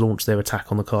Klingons launched their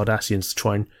attack on the Cardassians to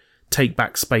try and take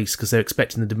back space because they're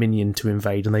expecting the Dominion to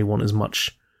invade and they want as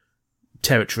much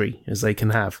territory as they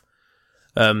can have.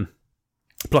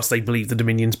 Plus, they believe the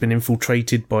Dominion's been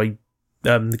infiltrated by...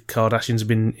 the Cardassians have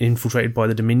been infiltrated by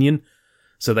the Dominion.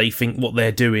 So they think what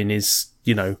they're doing is,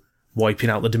 you know, wiping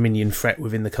out the Dominion threat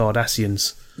within the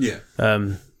Cardassians. Yeah.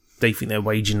 They think they're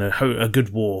waging a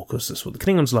good war, because that's what the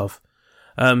Klingons love.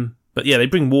 But yeah, they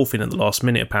bring Worf in at the last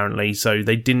minute, apparently, so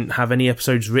they didn't have any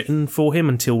episodes written for him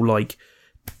until,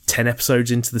 10 episodes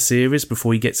into the series,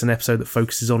 before he gets an episode that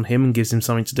focuses on him and gives him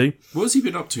something to do. What has he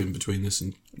been up to in between this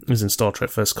and... He was in Star Trek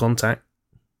First Contact.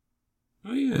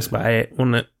 Oh, yeah. That's about it,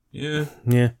 wasn't it? Yeah.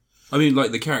 Yeah. I mean,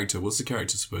 the character. What's the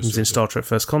character supposed to be? He was in Star Trek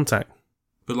First Contact.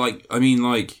 But,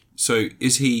 so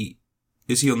is he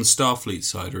on the Starfleet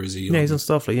side, or is he on... Yeah, he's on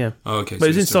Starfleet, yeah. Oh, okay. But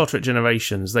he's in Star Trek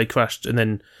Generations. They crashed, and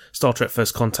then Star Trek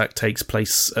First Contact takes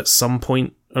place at some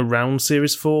point around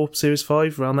Series 4, Series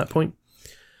 5, around that point.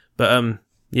 But,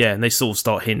 yeah, and they sort of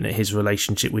start hinting at his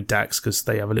relationship with Dax, because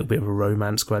they have a little bit of a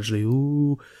romance gradually.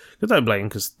 Ooh. But don't blame him,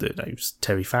 because it's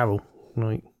Terry Farrell.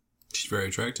 She's very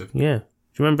attractive. Yeah.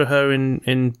 Do you remember her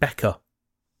in Becca?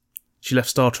 She left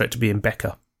Star Trek to be in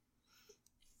Becca.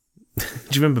 Do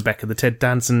you remember Becca, the Ted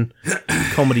Danson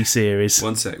comedy series?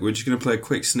 One sec. We're just going to play a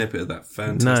quick snippet of that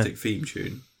fantastic theme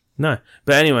tune. No.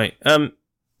 But anyway,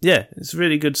 yeah, it's a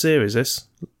really good series, this.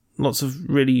 Lots of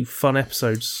really fun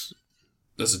episodes.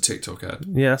 That's a TikTok ad.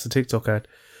 Yeah, that's a TikTok ad.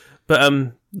 But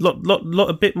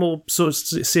a bit more sort of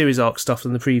series arc stuff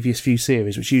than the previous few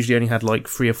series, which usually only had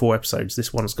 3 or 4 episodes.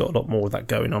 This one's got a lot more of that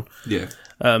going on. Yeah.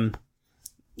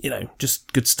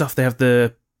 Just good stuff. They have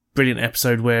the brilliant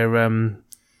episode where,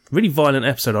 really violent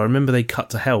episode. I remember they cut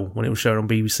to hell when it was shown on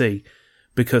BBC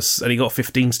and he got a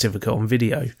 15 certificate on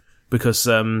video because,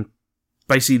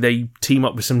 basically they team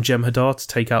up with some Jem'Hadar to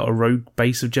take out a rogue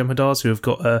base of Jem'Hadars who have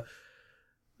got a,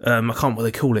 I can't remember what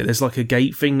they call it. There's a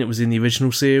gate thing that was in the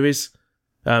original series,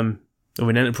 or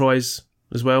in Enterprise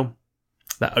as well.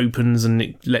 that opens and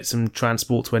it lets them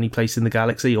transport to any place in the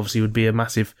galaxy. Obviously, would be a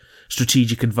massive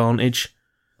strategic advantage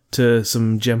to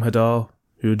some Jem'Hadar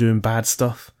who are doing bad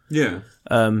stuff. Yeah.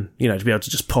 To be able to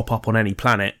just pop up on any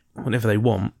planet whenever they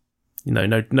want. You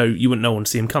wouldn't know one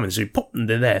see them coming. So you pop and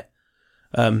they're there.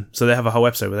 So they have a whole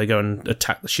episode where they go and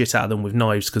attack the shit out of them with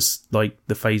knives because, like,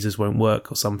 the phasers won't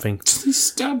work or something. They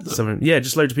stab them? Yeah,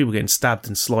 just loads of people getting stabbed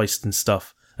and sliced and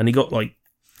stuff. And he got, like,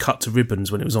 cut to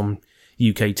ribbons when it was on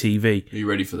UK TV. Are you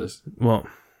ready for this? What?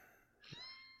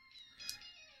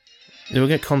 We'll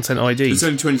get content ID. It's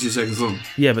only 22 seconds long.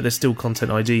 Yeah, but there's still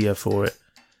content ID for it.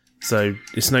 So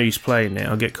it's no use playing it.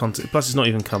 I'll get content. Plus, it's not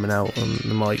even coming out on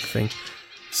the mic thing.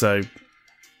 So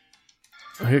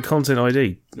I get content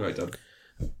ID. Right, done.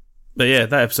 But yeah,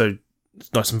 that episode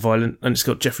is nice and violent, and it's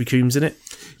got Jeffrey Combs in it.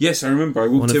 Yes, I remember. I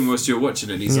walked in whilst you were watching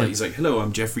it. And he's like, "Hello,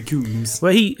 I'm Jeffrey Combs."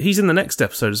 Well, he's in the next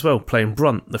episode as well, playing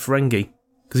Brunt, the Ferengi,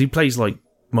 because he plays like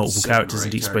multiple characters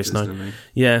in Deep Space Nine.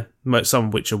 Yeah, some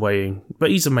of which are weighing, but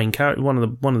he's a main character, one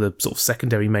of the sort of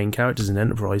secondary main characters in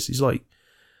Enterprise. He's like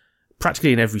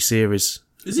practically in every series.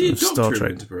 Is he a Star doctor Trek.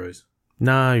 in Enterprise?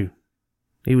 No,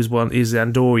 he's the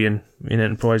Andorian in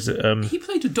Enterprise. He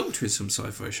played a doctor in some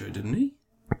sci-fi show, didn't he?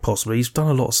 Possibly. He's done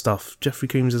a lot of stuff. Jeffrey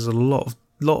Combs has a lot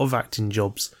of acting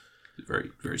jobs.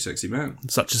 Very, very sexy man.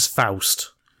 Such as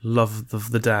Faust, Love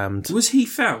of the Damned. Was he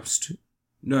Faust?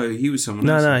 No, he was someone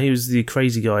else. No, he was the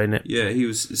crazy guy in it. Yeah, he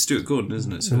was Stuart Gordon,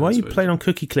 isn't it? So why are you playing on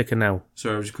Cookie Clicker now?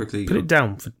 Sorry, I was quickly... Put it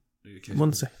down for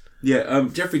 1 second. Yeah,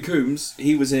 Jeffrey Combs,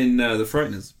 he was in The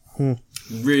Frighteners.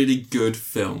 Really good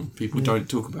film. People don't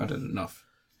talk about it enough.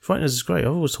 Frighteners is great.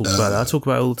 I've always talked about that. I talk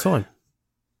about it all the time.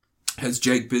 Has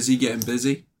Jake Busy getting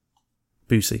busy?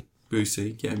 Boosie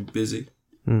getting busy.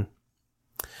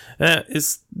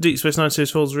 It's Deep Space Nine Series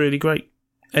 4 is really great.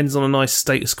 Ends on a nice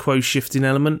status quo shifting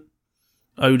element.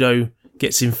 Odo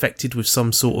gets infected with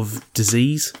some sort of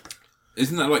disease.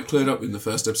 Isn't that like cleared up in the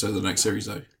first episode of the next series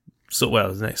though?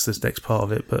 This next part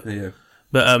of it, but yeah.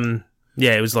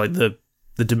 It was like the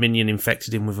Dominion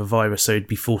infected him with a virus, so he'd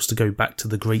be forced to go back to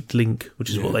the Great Link, which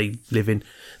is what they live in.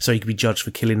 So he could be judged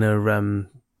for killing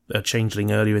a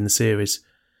changeling earlier in the series,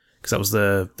 because that was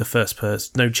the first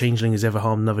person. No changeling has ever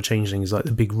harmed another changeling is like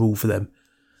the big rule for them,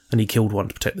 and he killed one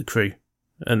to protect the crew,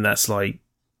 and that's like,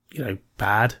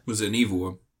 bad. Was it an evil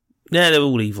one? Yeah, they're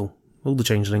all evil. All the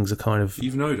changelings are kind of...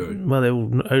 Even Odo? Well, they're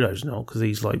all... Odo's not, because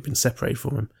he's like been separated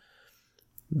from him.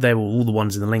 They're all the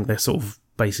ones in the link. They're sort of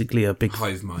basically a big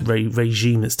hive mind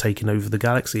regime that's taken over the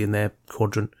galaxy in their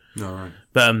quadrant. All right.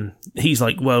 But he's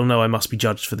like, well, no, I must be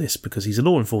judged for this because he's a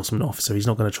law enforcement officer. He's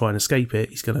not going to try and escape it.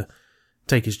 He's going to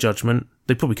take his judgment.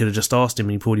 They probably could have just asked him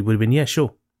and he probably would have been, yeah,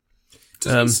 sure.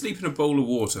 Doesn't he sleep in a bowl of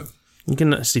water? You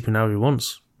can sleep in however he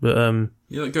wants. But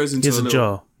it goes into a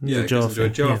jar. Yeah, it goes into a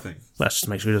jar thing. That's just to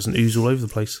make sure he doesn't ooze all over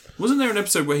the place. Wasn't there an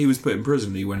episode where he was put in prison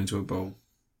and he went into a bowl?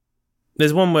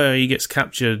 There's one where he gets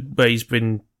captured, where he's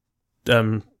been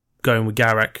going with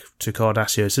Garak to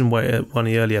Cardassia. It's in one of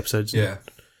the early episodes. Yeah.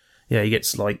 Yeah, he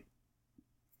gets, like,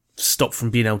 stopped from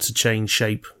being able to change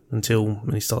shape until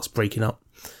when he starts breaking up.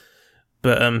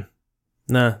 But,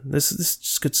 this is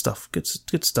just good stuff. Good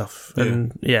stuff.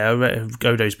 Yeah. And,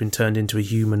 Odo's been turned into a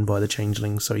human by the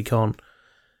changelings, so he can't...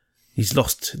 He's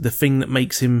lost the thing that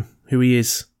makes him who he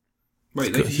is.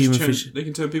 Wait, they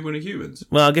can turn people into humans?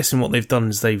 Well, I guess in what they've done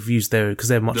is they've used because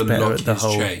they're much better at the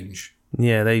whole... change.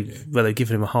 Yeah, they've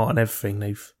given him a heart and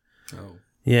everything. Oh.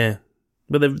 Yeah.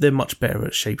 But they're much better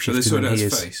at shapeshifting so than he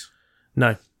is. Face?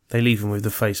 No, they leave him with the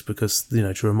face because,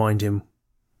 to remind him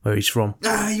where he's from.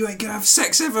 You ain't gonna have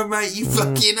sex ever, mate, you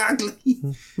fucking ugly.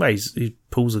 Well,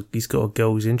 he's got a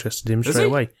girl who's interested in him straight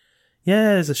away.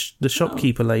 Yeah, there's the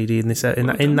shopkeeper lady in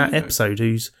that episode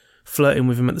who's flirting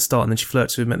with him at the start and then she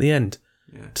flirts with him at the end.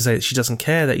 Yeah. To say that she doesn't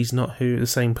care that he's not the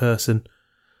same person.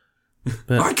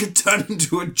 But I could turn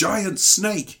into a giant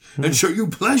snake and show you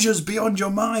pleasures beyond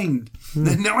your mind.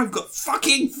 And now I've got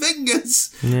fucking fingers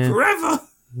forever.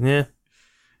 Yeah.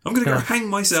 I'm going to go hang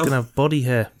myself. He's going to have body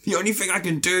hair. The only thing I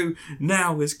can do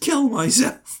now is kill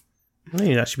myself. Well,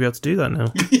 you'd actually be able to do that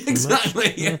now.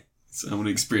 Exactly. Yeah. So I'm going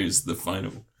to experience the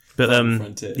final. But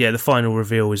frontier. The final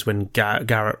reveal is when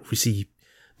Garrett, we see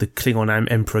the Klingon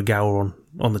Emperor Gowron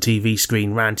on the TV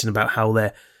screen ranting about how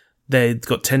they've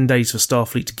got 10 days for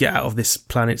Starfleet to get out of this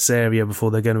planet's area before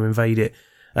they're going to invade it.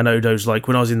 And Odo's like,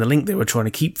 when I was in the link, they were trying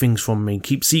to keep things from me,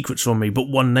 keep secrets from me, but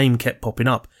one name kept popping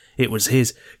up. It was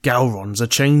his. Gowron's a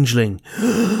changeling.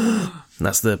 And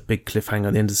that's the big cliffhanger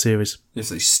at the end of the series. If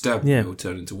they stab them, it'll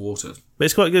turn into water. But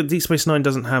it's quite good. Deep Space Nine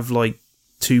doesn't have, like,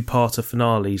 two-parter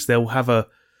finales. They'll have a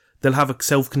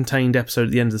self-contained episode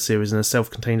at the end of the series and a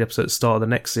self-contained episode at the start of the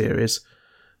next series.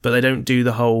 But they don't do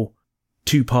the whole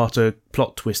two-parter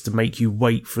plot twist to make you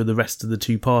wait for the rest of the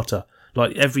two-parter.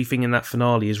 Like, everything in that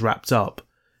finale is wrapped up.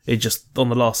 It just, on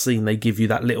the last scene, they give you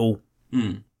that little,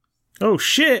 oh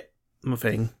shit,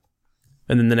 thing.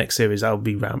 And then the next series, that'll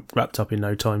be wrapped up in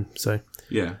no time. So,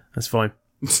 yeah, that's fine.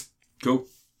 Cool.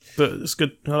 But it's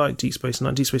good. I like Deep Space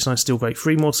Nine. Deep Space Nine's still great.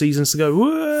 3 more seasons to go.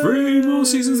 Whoa! 3 more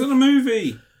seasons and a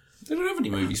movie. They don't have any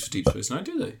movies for Deep Space Nine,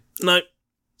 do they? No.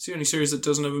 It's the only series that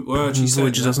doesn't have... Well, actually,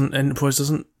 Voyager doesn't. Enterprise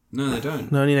doesn't. No, they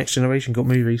don't. No, only Next Generation got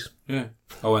movies. Yeah.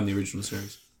 Oh, and the original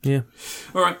series. Yeah.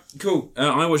 All right, cool.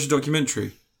 I watched a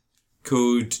documentary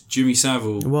called Jimmy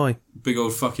Savile. Why? Big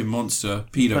old fucking monster,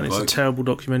 pedo And it's bloke. a terrible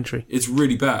documentary. It's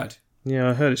really bad. Yeah,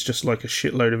 I heard it's just like a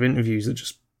shitload of interviews that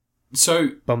just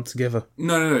bump together.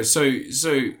 No. So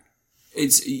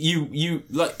it's you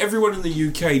like everyone in the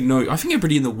UK know. I think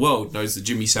everybody in the world knows that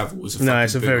Jimmy Savile was a fucking No,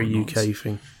 it's a big very old UK nonce.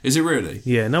 thing. Is it really?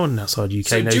 Yeah, no one outside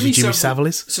UK knows who Jimmy Savile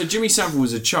is. So Jimmy Savile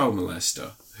was a child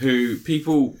molester who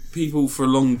people for a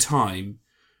long time.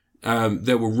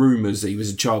 There were rumours that he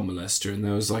was a child molester, and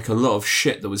there was like a lot of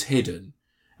shit that was hidden,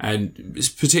 and it's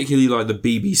particularly like the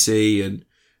BBC and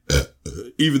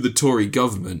even the Tory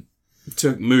government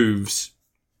took moves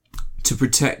to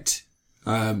protect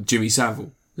Jimmy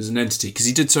Savile as an entity because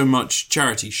he did so much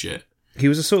charity shit. He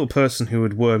was the sort of person who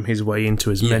would worm his way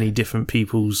into as many different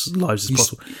people's lives as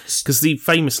possible. Because he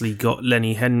famously got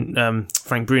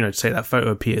Frank Bruno to take that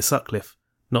photo of Peter Sutcliffe,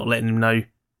 not letting him know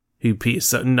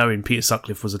knowing Peter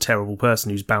Sutcliffe was a terrible person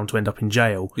who's bound to end up in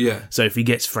jail. Yeah. So if he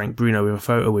gets Frank Bruno in a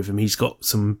photo with him, he's got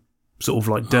some sort of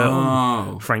like dirt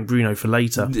on Frank Bruno for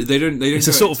later. They don't. It's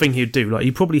the sort of thing he'd do. Like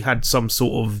he probably had some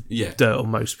sort of dirt on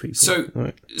most people.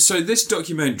 So this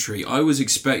documentary, I was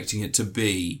expecting it to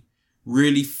be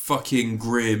really fucking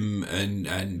grim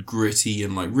and gritty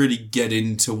and like really get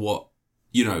into what,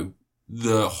 you know,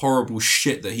 the horrible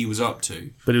shit that he was up to.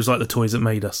 But it was like The Toys That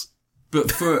Made Us.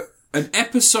 But for an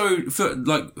episode,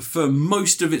 for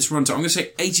most of its runtime, I'm going to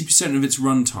say 80% of its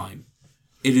runtime,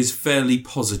 it is fairly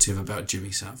positive about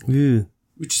Jimmy Savile. Yeah.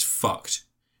 Which is fucked.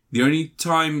 The only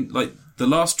time, like, the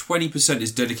last 20%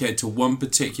 is dedicated to one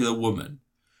particular woman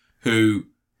who,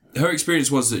 her experience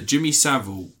was that Jimmy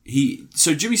Savile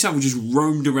just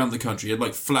roamed around the country. He had,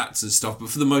 like, flats and stuff, but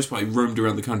for the most part, he roamed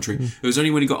around the country. It was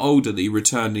only when he got older that he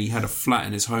returned and he had a flat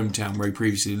in his hometown where he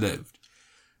previously lived.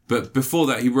 But before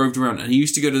that, he roved around and he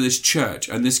used to go to this church,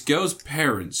 and this girl's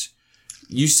parents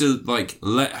used to, like,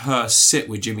 let her sit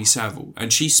with Jimmy Savile.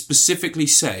 And she specifically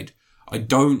said, I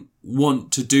don't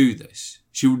want to do this.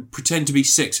 She would pretend to be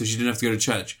sick so she didn't have to go to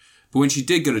church. But when she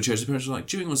did go to church, the parents were like,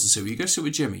 Jimmy wants to sit with you. Go sit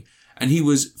with Jimmy. And he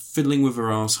was fiddling with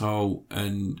her asshole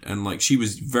and like, she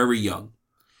was very young.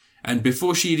 And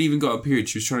before she had even got a period,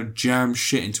 she was trying to jam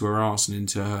shit into her ass and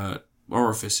into her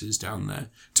orifices down there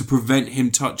to prevent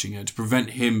him touching her, to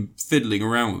prevent him fiddling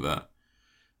around with her.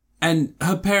 And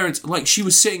her parents, like, she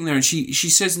was sitting there and she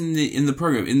says in the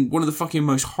program, in one of the fucking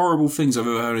most horrible things I've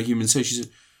ever heard a human say, she said,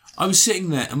 I was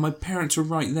sitting there and my parents were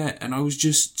right there and I was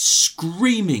just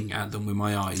screaming at them with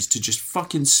my eyes to just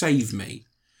fucking save me,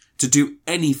 to do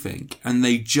anything. And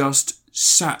they just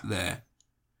sat there.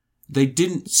 They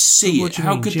didn't see it.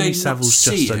 How could they not see it? Jimmy Savile's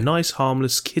just a nice,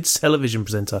 harmless kids television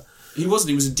presenter. He wasn't.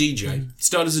 He was a DJ. He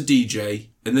started as a DJ,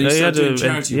 and then he started doing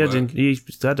charity work. He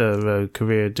had a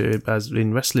career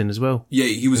in wrestling as well. Yeah,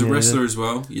 he was a wrestler as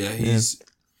well. Yeah, he's...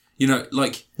 You know,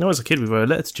 like... No, as a kid, we wrote a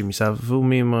letter to Jimmy Savile,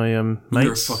 me and my mates.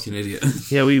 You're a fucking idiot.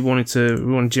 Yeah, we wanted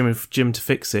Jim to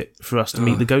fix it for us to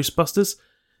meet the Ghostbusters.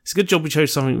 It's a good job we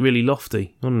chose something really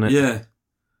lofty, wasn't it? Yeah.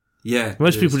 Yeah.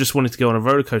 Most people just wanted to go on a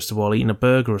roller coaster while eating a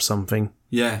burger or something.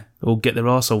 Yeah. Or get their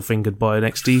arsehole fingered by an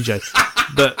ex-DJ.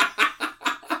 But...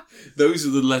 Those are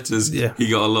the letters he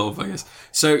got a lot of, I guess.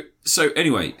 So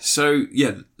anyway,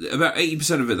 about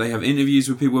 80% of it, they have interviews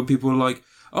with people where people are like,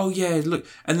 oh yeah, look.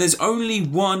 And there's only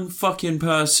one fucking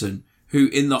person who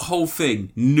in the whole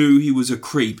thing knew he was a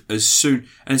creep as soon,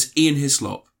 and it's Ian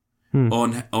Hislop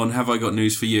on Have I Got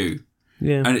News For You.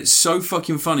 Yeah. And it's so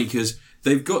fucking funny because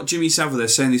they've got Jimmy Savile there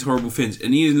saying these horrible things,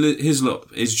 and Ian Hislop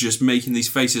is just making these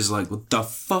faces like, what the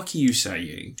fuck are you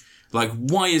saying? Like,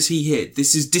 why is he here?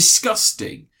 This is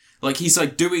disgusting. Like, he's,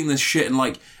 like, doing this shit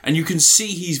and you can see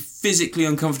he's physically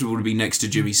uncomfortable to be next to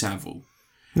Jimmy Savile.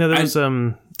 No, there was,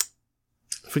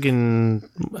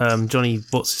 friggin' Johnny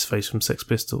What's-His-Face from Sex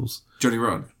Pistols. Johnny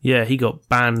Rod? Yeah, he got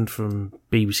banned from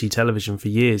BBC television for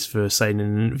years for saying in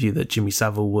an interview that Jimmy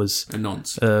Savile was... a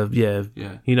nonce. Yeah.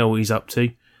 You know what he's up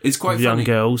to. It's quite funny. Young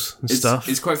girls and stuff.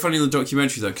 It's quite funny in the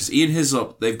documentary, though, because Ian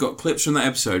Hislop, they've got clips from that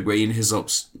episode where Ian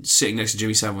Hislop's sitting next to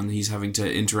Jimmy Savile and he's having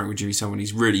to interact with Jimmy Savile and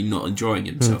he's really not enjoying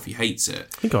himself. He hates it.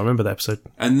 I think I remember that episode.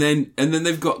 And then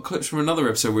they've got clips from another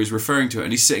episode where he's referring to it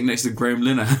and he's sitting next to Graham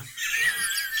Linehan.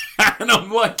 And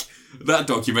I'm like, that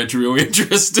documentary will be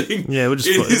interesting. Yeah, they're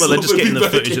just getting the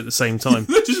footage at the same time.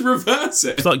 They just reverse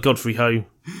it. It's like Godfrey Ho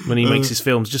when he makes his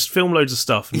films. Just film loads of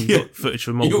stuff and you've got footage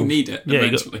from multiple. You'll need it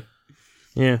eventually.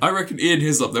 Yeah. I reckon Ian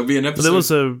Hislop, there'll be an episode. But there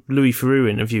was a Louis Theroux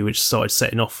interview which started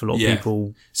setting off a lot of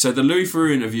people. So the Louis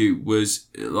Theroux interview was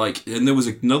like, and there was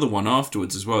another one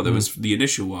afterwards as well. There was the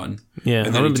initial one. Yeah,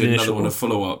 and then he did another one, a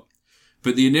follow-up.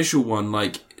 But the initial one,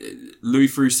 like, Louis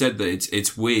Theroux said that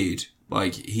it's weird.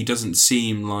 Like, he doesn't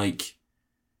seem like,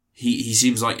 he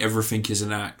seems like everything is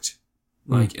an act.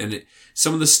 Like, and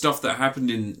some of the stuff that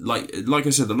happened in, like I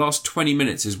said, the last 20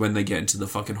 minutes is when they get into the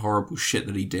fucking horrible shit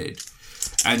that he did.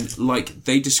 And, like,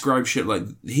 they describe shit like,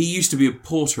 he used to be a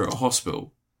porter at a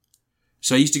hospital.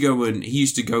 So he used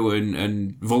to go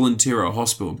and volunteer at a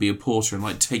hospital and be a porter and,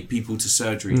 like, take people to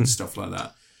surgery and stuff like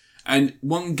that. And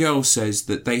one girl says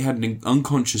that they had an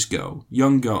unconscious girl,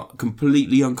 young girl,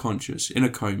 completely unconscious, in a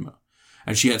coma.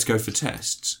 And she had to go for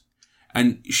tests.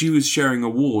 And she was sharing a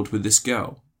ward with this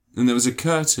girl. And there was a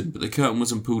curtain, but the curtain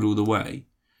wasn't pulled all the way.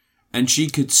 And she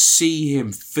could see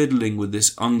him fiddling with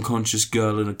this unconscious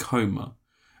girl in a coma.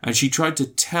 And she tried to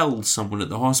tell someone at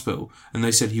the hospital, and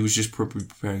they said he was just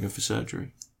preparing her for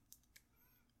surgery.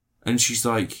 And she's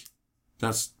like,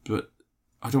 but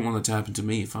I don't want that to happen to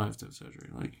me if I have to have surgery.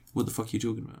 Like, what the fuck are you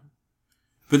talking about?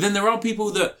 But then there are people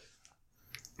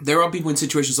in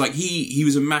situations like he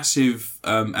was a massive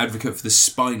advocate for the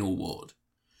spinal ward.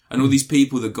 And all these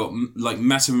people that got like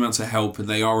massive amounts of help and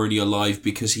they are only alive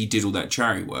because he did all that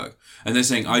charity work. And they're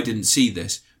saying, I didn't see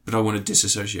this, but I want to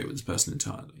disassociate with this person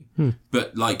entirely.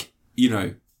 But like, you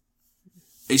know,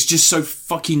 it's just so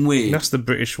fucking weird. That's the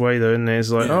British way though, isn't it?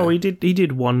 It's like, oh, he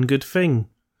did one good thing.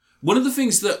 One of the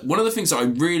things that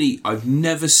I've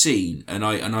never seen, and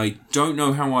I don't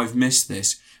know how I've missed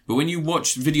this, but when you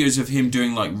watch videos of him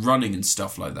doing like running and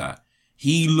stuff like that,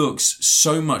 he looks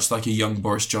so much like a young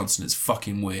Boris Johnson. It's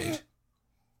fucking weird.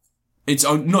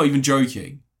 I'm not even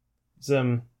joking. It's,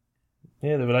 yeah,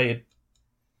 they're related.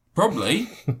 Probably.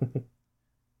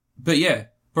 But yeah,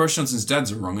 Boris Johnson's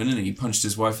dad's a wrong one, isn't he? He punched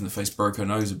his wife in the face, broke her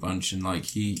nose a bunch, and like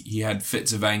he had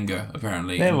fits of anger,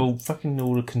 apparently. They're all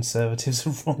the Conservatives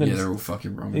are wrong. Yeah, they're all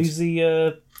fucking wrong. Who's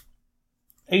the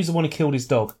one who killed his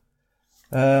dog?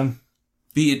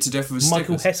 Beat it to death with a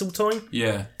Michael Heseltine?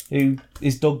 Yeah. Who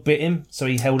his dog bit him, so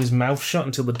he held his mouth shut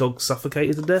until the dog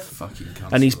suffocated to death. Fucking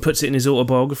cunt. And he puts it in his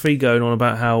autobiography, going on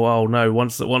about how, oh no,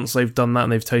 once they've done that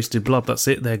and they've tasted blood, that's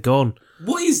it, they're gone.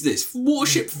 What is this?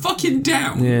 Watership fucking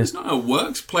down. Yeah. That's not how it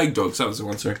works. Plague dogs, that was the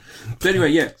one, sorry. But anyway,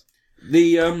 yeah.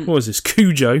 What is this,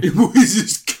 Cujo? What is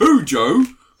this, Cujo?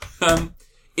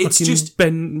 It's fucking just...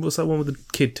 Ben, what's that one where the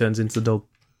kid turns into the dog?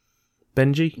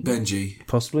 Benji?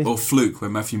 Possibly. Or Fluke, where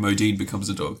Matthew Modine becomes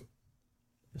a dog.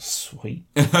 Sweet.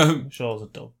 I'm sure I was a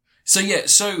dog. So yeah,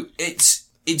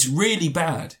 it's really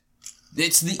bad.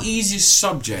 It's the easiest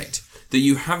subject that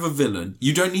you have a villain.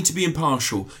 You don't need to be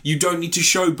impartial. You don't need to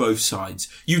show both sides.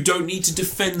 You don't need to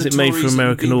defend the Tories. Is it made for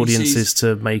American audiences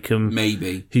to make them...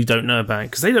 Maybe. Who don't know about it?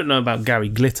 Because they don't know about Gary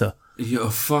Glitter. Oh,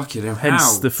 fuck it.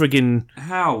 Hence the friggin'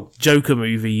 Joker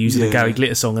movie using a Gary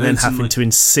Glitter song and then having to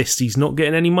insist he's not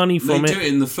getting any money from it. They do it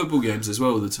in the football games as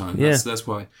well all the time. That's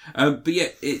why. But yeah,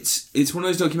 it's one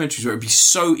of those documentaries where it'd be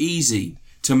so easy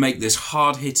to make this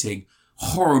hard-hitting,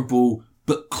 horrible,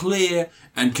 but clear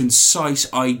and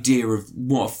concise idea of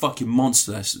what a fucking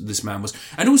monster this man was.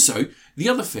 And also, the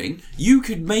other thing, you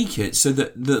could make it so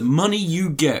that the money you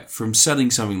get from selling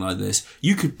something like this,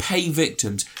 you could pay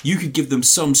victims, you could give them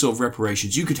some sort of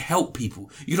reparations, you could help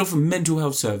people, you could offer mental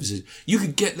health services, you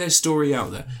could get their story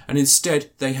out there. And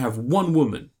instead, they have one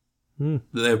woman that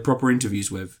they have proper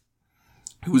interviews with,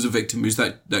 who was a victim, who's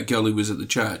that girl who was at the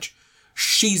church.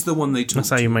 She's the one they took. That's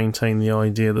how you maintain the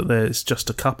idea that there's just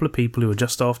a couple of people who are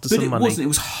just after some money. But it wasn't. It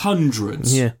was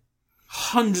hundreds. Yeah.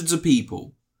 Hundreds of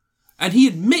people. And he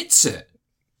admits it.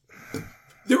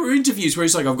 There were interviews where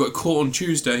he's like, I've got a court on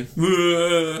Tuesday.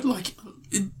 Like,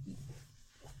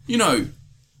 you know.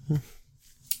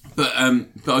 But I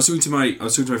was talking to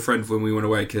my friend when we went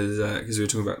away because we were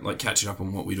talking about like catching up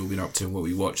on what we'd all been up to and what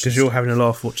we watched. Because you're having a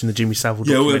laugh watching the Jimmy Savile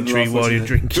documentary while you're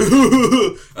drinking.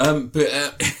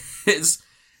 It's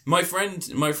my friend.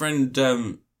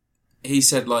 He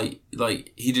said like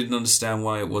he didn't understand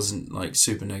why it wasn't like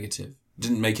super negative. It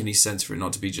didn't make any sense for it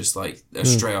not to be just like a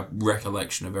straight up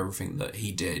recollection of everything that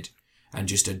he did and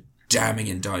just a damning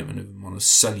indictment of him on a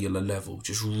cellular level,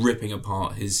 just ripping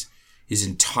apart his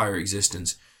entire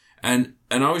existence. And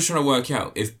I was trying to work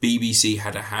out if BBC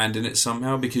had a hand in it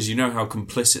somehow, because you know how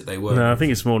complicit they were. No, I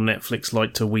think it's more Netflix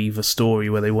like to weave a story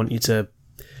where they want you to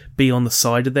be on the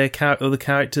side of the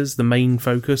characters, the main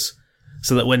focus.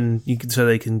 so that so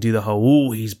they can do the whole,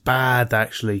 oh, he's bad,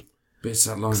 actually. But it's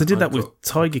that line. Because they did that with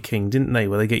Tiger King, didn't they?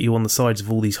 Where they get you on the sides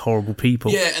of all these horrible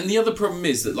people. Yeah, and the other problem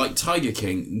is that, like Tiger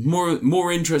King,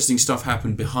 more interesting stuff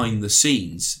happened behind the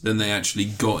scenes than they actually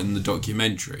got in the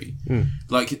documentary.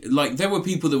 Like there were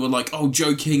people that were like, "Oh,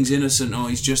 Joe King's innocent. Oh,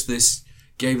 he's just this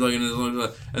gay bloke," and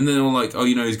then they were like, "Oh,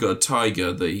 he's got a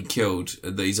tiger that he killed,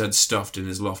 that he's had stuffed in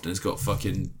his loft, and it's got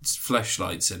fucking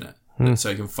fleshlights in it,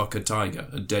 so he can fuck a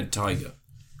dead tiger."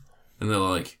 And they're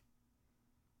like,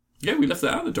 "Yeah, we left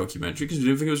that out of the documentary because we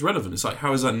didn't think it was relevant." It's like,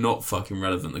 how is that not fucking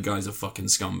relevant? The guy's a fucking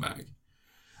scumbag.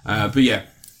 But yeah,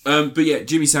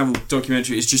 Jimmy Savile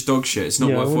documentary is just dog shit. It's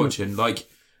not worth watching. Like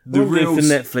the real for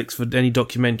Netflix for any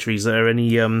documentaries that are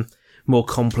any more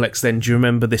complex. Then do you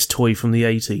remember this toy from the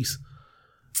 80s?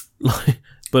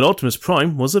 But Optimus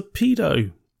Prime was a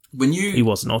pedo. He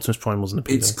wasn't. Optimus Prime wasn't a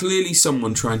pedo. It's clearly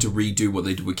someone trying to redo what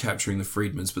they did with Capturing the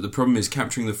Freedmans, but the problem is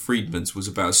Capturing the Freedmans was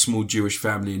about a small Jewish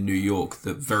family in New York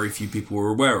that very few people were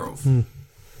aware of.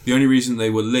 The only reason they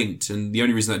were linked, and the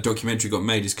only reason that documentary got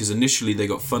made, is because initially they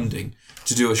got funding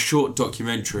to do a short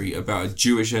documentary about a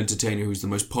Jewish entertainer who's the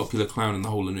most popular clown in the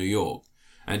whole of New York.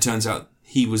 And it turns out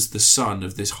he was the son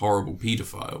of this horrible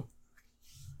paedophile.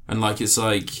 And it's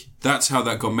like, that's how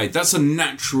that got made. That's a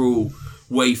natural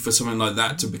way for something like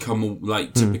that to become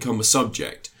become a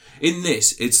subject. In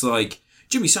this, it's like,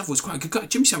 Jimmy Savile was quite a good guy.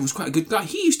 Jimmy Savile was quite a good guy.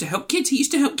 He used to help kids.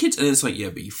 And it's like, yeah,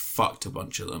 but you fucked a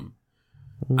bunch of them.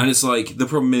 And it's like, the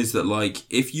problem is that, like,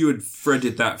 if you had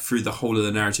threaded that through the whole of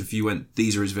the narrative, you went,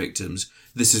 these are his victims,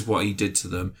 this is what he did to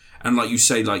them, and like you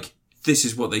say, like, this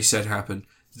is what they said happened,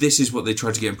 this is what they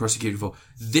tried to get him prosecuted for,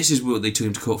 this is what they took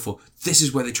him to court for, this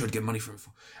is where they tried to get money from it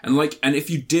for. And like, and if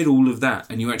you did all of that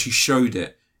and you actually showed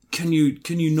it, can you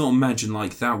not imagine,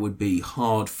 like, that would be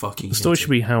hard fucking The story should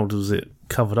be, how does it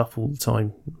covered up all the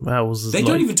time? They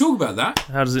don't even talk about that.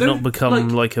 How does it not become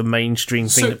like a mainstream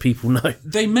thing that people know?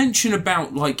 They mention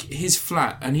about, like, his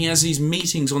flat, and he has these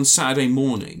meetings on Saturday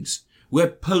mornings where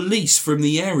police from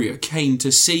the area came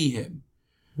to see him.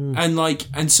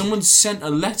 And someone sent a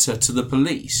letter to the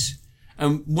police.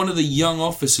 And one of the young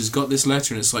officers got this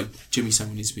letter, and it's like, Jimmy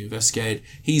Savile needs to be investigated.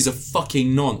 He's a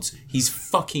fucking nonce. He's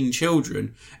fucking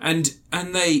children. And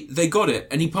they got it,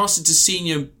 and he passed it to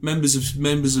senior members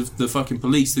of the fucking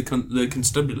police, the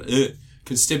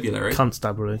constabulary.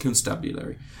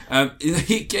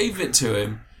 He gave it to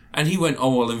him, and he went,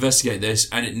 "Oh, I'll investigate this,"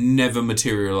 and it never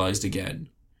materialised again.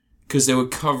 Because they were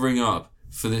covering up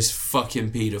for this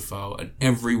fucking paedophile, and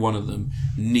every one of them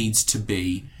needs to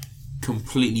be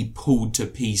completely pulled to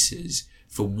pieces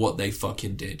for what they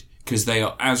fucking did, because they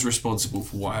are as responsible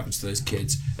for what happens to those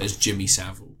kids as Jimmy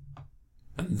Savile.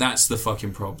 And that's the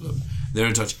fucking problem. They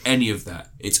don't touch any of that.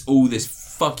 It's all this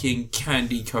fucking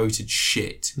candy-coated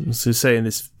shit. So saying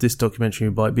this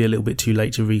documentary might be a little bit too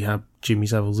late to rehab Jimmy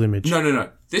Savile's image. No.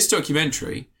 This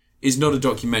documentary is not a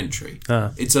documentary.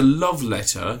 It's a love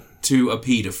letter to a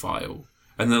paedophile.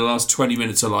 And then the last 20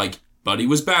 minutes are like, but he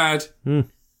was bad.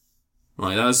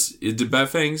 Like, it did bad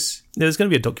things. There's going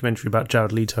to be a documentary about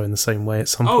Jared Leto in the same way at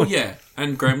some point. Oh, yeah.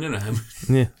 And Graham Linehan.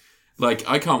 Yeah. Like,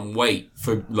 I can't wait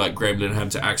for, like, Graham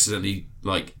Linehan to accidentally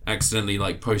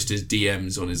post his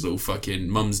DMs on his little fucking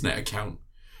Mumsnet account.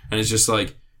 And it's just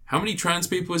like, how many trans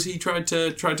people has he tried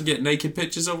to get naked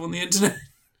pictures of on the internet?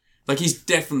 Like, he's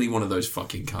definitely one of those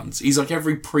fucking cunts. He's like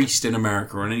every priest in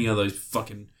America or any of those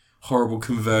fucking horrible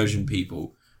conversion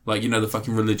people. Like, the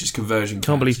fucking religious conversion.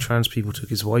 Can't believe trans people took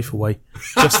his wife away.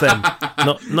 Just them.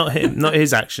 Not him. Not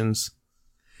his actions.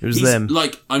 It was them.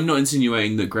 Like, I'm not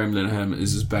insinuating that Graham Linehan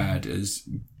is as bad as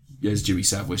Jimmy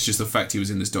Savile. It's just the fact he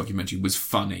was in this documentary was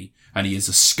funny, and he is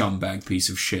a scumbag piece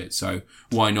of shit. So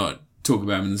why not talk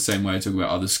about him in the same way I talk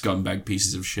about other scumbag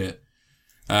pieces of shit?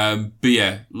 But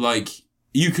yeah, like,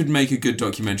 you could make a good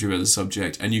documentary about the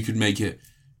subject, and you could make it.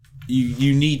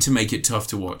 You need to make it tough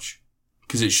to watch.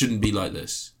 Because it shouldn't be like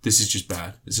this. This is just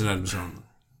bad. It's an Adam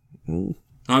Sandler.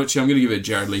 Actually, I'm going to give it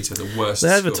Jared Leto the worst. They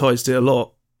advertised it a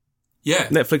lot. Yeah.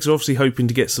 Netflix are obviously hoping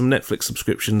to get some Netflix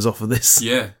subscriptions off of this.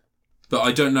 Yeah. But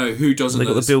I don't know who doesn't. They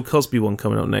got the Bill Cosby one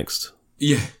coming up next.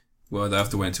 Yeah. Well, they have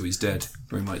to wait until he's dead.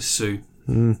 Or he might sue.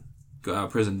 Got out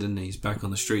of prison, didn't he? He's back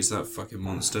on the streets, that fucking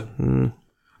monster.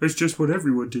 It's just what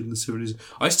everyone did in the 70s.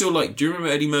 I still like... Do you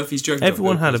remember Eddie Murphy's joke?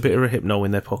 Everyone had a bit of a hypno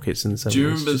in their pockets in the 70s. Do you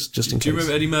remember, just in case. Do you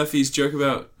remember Eddie Murphy's joke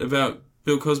about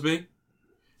Bill Cosby?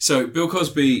 So Bill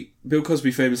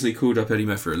Cosby famously called up Eddie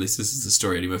Murphy, or at least this is the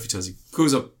story Eddie Murphy tells. He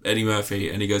calls up Eddie Murphy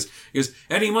and he goes,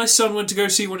 Eddie, my son went to go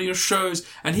see one of your shows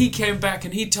and he came back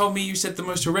and he told me you said the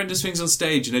most horrendous things on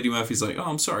stage. And Eddie Murphy's like, oh,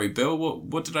 I'm sorry, Bill,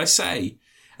 what did I say?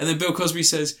 And then Bill Cosby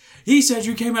says, he said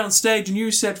you came out on stage and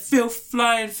you said filth,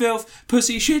 flying filth,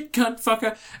 pussy, shit, cunt,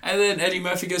 fucker. And then Eddie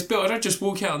Murphy goes, Bill, I don't just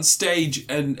walk out on stage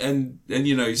and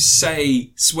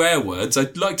say swear words.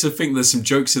 I'd like to think there's some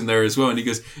jokes in there as well. And he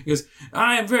goes,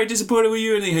 I am very disappointed with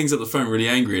you. And he hangs up the phone really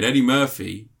angry. And Eddie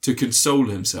Murphy, to console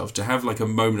himself, to have like a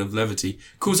moment of levity,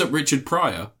 calls up Richard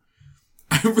Pryor.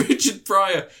 And Richard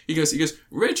Pryor, he goes,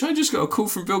 Rich, I just got a call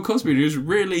from Bill Cosby and he was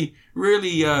really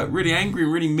angry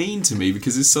and really mean to me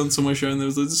because his son's on my show and there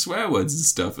was loads of swear words and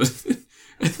stuff.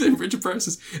 And then Richard Pryor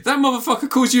says, that motherfucker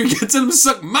calls you again, tell him to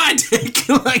suck my dick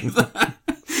like that.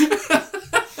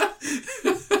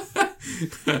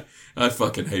 I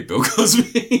fucking hate Bill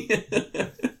Cosby.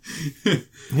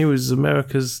 He was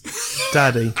America's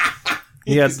daddy.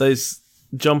 He had those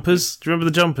jumpers. Do you remember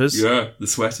the jumpers? Yeah, the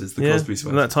sweaters, the Cosby sweaters.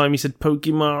 And that time he said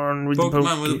Pokemon with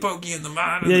the pokey and the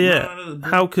man. Yeah.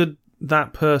 How could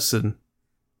that person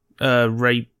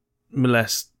rape,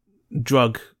 molest,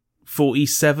 drug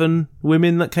 47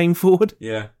 women that came forward?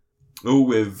 Yeah. All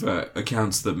with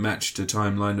accounts that matched a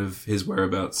timeline of his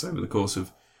whereabouts over the course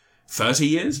of 30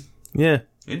 years? Yeah.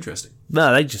 Interesting.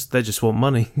 No, they just want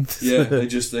money. Yeah, they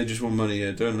just want money.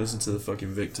 Yeah, don't listen to the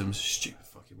fucking victims. Stupid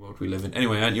fucking world we live in.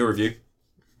 Anyway, Ant, your review.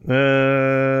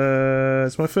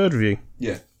 It's my third review.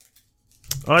 Yeah.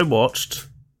 I watched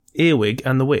Earwig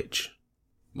and the Witch.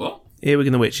 What? Earwig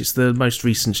and the Witch. It's the most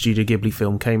recent Studio Ghibli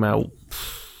film. Came out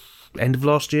end of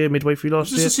last year, midway through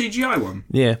last year. Is this a CGI one?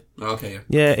 Yeah. Oh, okay, yeah.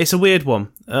 Yeah, it's a weird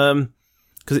one.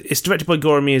 Because it's directed by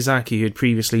Goro Miyazaki, who had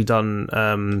previously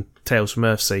done Tales from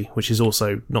Earthsea, which is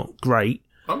also not great.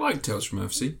 I like Tales from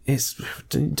Earthsea.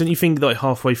 Don't you think that like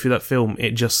halfway through that film,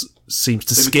 it just seems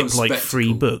to skip like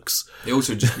 3 books? It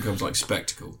also just becomes like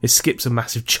spectacle. It skips a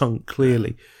massive chunk,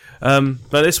 clearly. But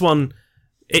this one,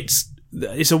 it's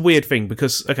a weird thing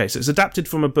because, okay, so it's adapted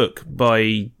from a book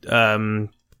by Diane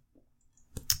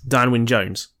Wynne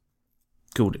Jones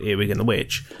called Earwig and the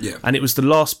Witch. Yeah. And it was the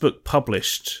last book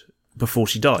published before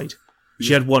she died.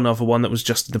 She had one other one that was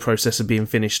just in the process of being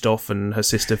finished off, and her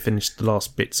sister finished the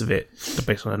last bits of it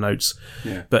based on her notes.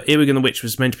 Yeah. But Earwig and the Witch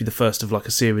was meant to be the first of like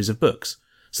a series of books.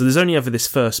 So there's only ever this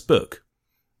first book.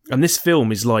 And this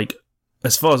film is like,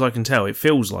 as far as I can tell, it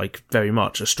feels like very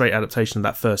much a straight adaptation of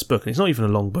that first book. And it's not even a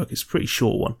long book, it's a pretty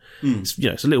short one. It's,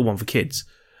 it's a little one for kids.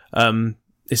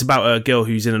 It's about a girl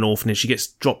who's in an orphanage. She gets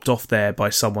dropped off there by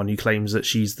someone who claims that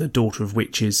she's the daughter of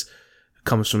witches.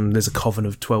 There's a coven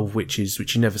of 12 witches,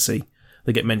 which you never see.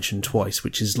 They get mentioned twice,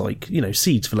 which is like,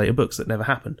 seeds for later books that never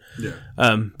happen. Yeah.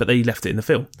 But they left it in the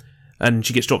film. And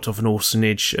she gets dropped off an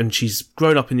orphanage, and she's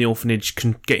grown up in the orphanage,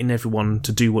 getting everyone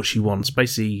to do what she wants.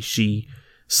 Basically, she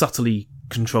subtly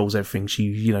controls everything.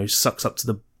 She, sucks up to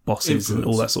the bosses and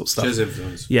all that sort of stuff. She has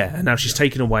influence. Yeah, and now she's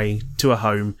taken away to a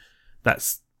home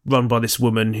that's run by this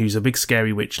woman who's a big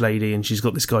scary witch lady, and she's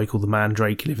got this guy called the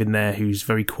Mandrake living there who's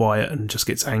very quiet and just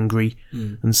gets angry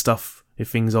and stuff if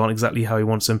things aren't exactly how he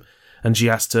wants them. And she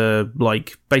has to,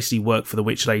 basically work for the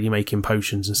witch lady making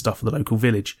potions and stuff for the local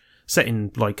village, set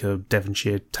in, a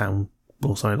Devonshire town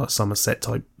or something like Somerset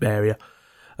type area.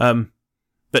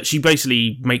 But she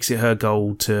basically makes it her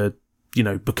goal to,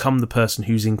 become the person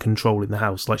who's in control in the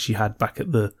house, like she had back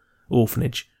at the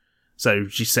orphanage. So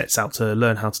she sets out to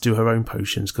learn how to do her own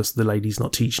potions because the lady's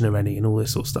not teaching her any and all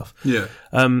this sort of stuff. Yeah.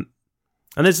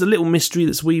 And there's a little mystery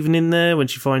that's weaving in there when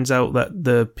she finds out that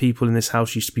the people in this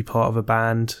house used to be part of a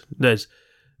band. There's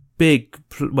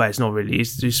it's not really.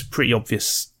 It's pretty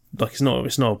obvious. Like it's not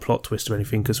a plot twist or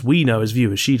anything because we know as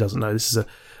viewers. She doesn't know. This is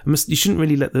you shouldn't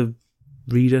really let the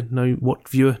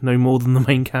viewer know more than the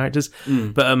main characters.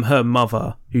 But her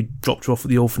mother, who dropped her off at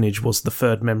the orphanage, was the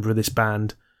third member of this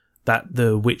band that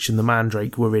the witch and the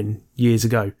Mandrake were in years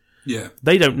ago. Yeah.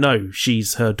 They don't know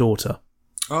she's her daughter.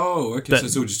 Oh, okay, so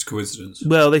it's all just a coincidence.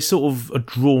 Well, they sort of are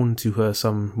drawn to her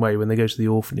some way when they go to the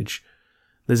orphanage.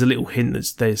 There's a little hint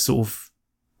that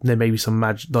there may be some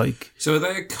magic, So are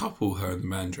they a couple, her and the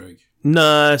Mandrake?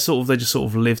 No, they just sort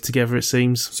of live together, it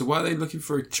seems. So why are they looking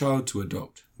for a child to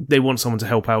adopt? They want someone to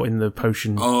help out in the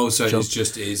potion. Oh, so job,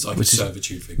 it's like a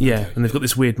servitude thing. Yeah, okay. And they've got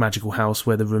this weird magical house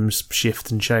where the rooms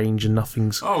shift and change and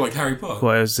nothing's... Oh, like Harry Potter.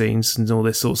 Choir scenes and all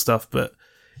this sort of stuff, but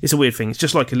it's a weird thing. It's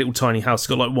just like a little tiny house. It's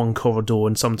got like one corridor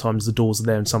and sometimes the doors are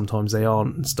there and sometimes they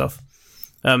aren't and stuff.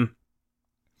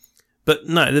 But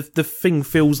no, the thing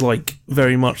feels like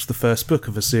very much the first book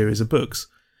of a series of books.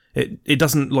 It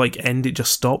doesn't end, it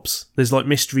just stops. There's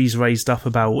mysteries raised up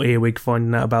about Earwig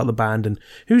finding out about the band and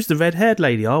who's the red-haired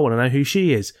lady? I want to know who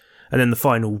she is. And then the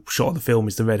final shot of the film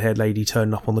is the red-haired lady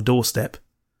turning up on the doorstep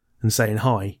and saying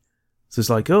hi. So it's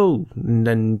and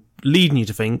then leading you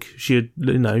to think she'd,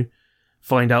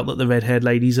 find out that the red-haired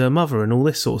lady's her mother and all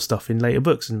this sort of stuff in later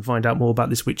books, and find out more about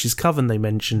this witch's coven they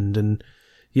mentioned, and,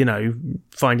 you know,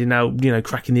 finding out, you know,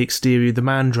 cracking the exterior of the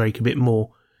Mandrake a bit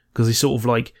more, because he's sort of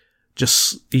like,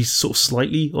 he's sort of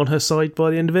slightly on her side by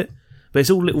the end of it. But it's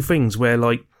all little things where,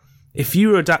 like, if you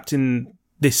were adapting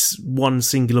this one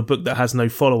singular book that has no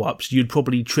follow-ups, you'd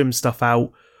probably trim stuff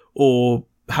out, or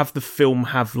have the film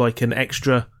have, like, an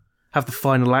extra, have the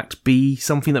final act be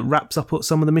something that wraps up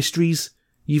some of the mysteries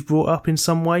you've brought up in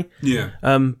some way. Yeah.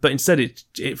 But instead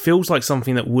it feels like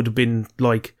something that would have been,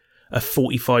 like, a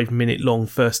 45-minute long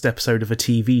first episode of a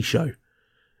TV show.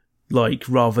 Like,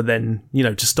 rather than, you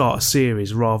know, to start a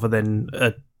series, rather than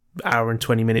a hour and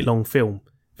 20-minute long film.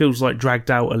 Feels like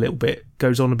dragged out a little bit,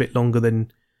 goes on a bit longer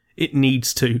than it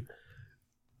needs to.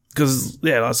 Because,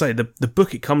 yeah, like I say, the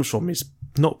book it comes from is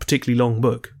not a particularly long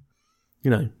book. You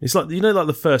know, it's like, you know, like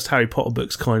the first Harry Potter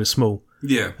book's kind of small.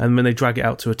 Yeah. And when they drag it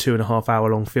out to a 2.5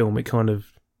 hour long film, it kind of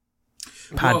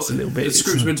pads a little bit. The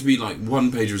script's meant to be like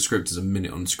 1 page of a script is a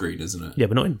minute on screen, isn't it? Yeah,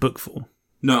 but not in book form.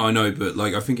 No, I know, but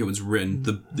like I think it was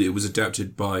written, it was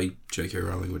adapted by J.K.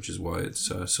 Rowling, which is why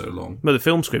it's so long. Well, the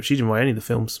film script, she didn't write any of the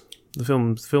films. The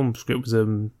film script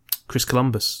was Chris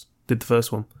Columbus did the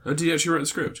first one. Oh, did he actually write the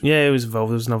script? Yeah, it was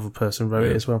involved. There was another person who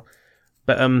wrote it as well.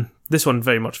 But this one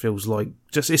very much feels like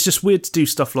it's just weird to do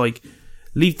stuff like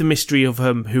leave the mystery of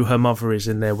who her mother is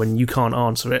in there when you can't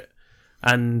answer it,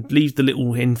 and leave the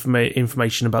little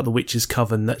information about the witch's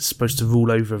coven that's supposed to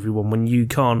rule over everyone when you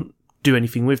can't do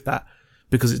anything with that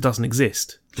because it doesn't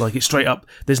exist. Like, it's straight up.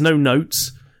 There's no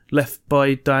notes left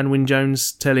by Diane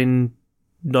Wynne-Jones telling,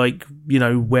 like, you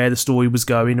know, where the story was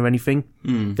going or anything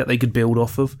that they could build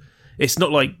off of. It's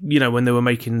not like, you know, when they were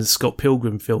making the Scott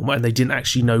Pilgrim film and they didn't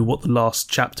actually know what the last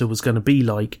chapter was going to be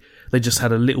like. They just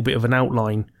had a little bit of an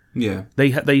outline. Yeah.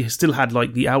 They still had,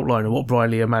 like, the outline of what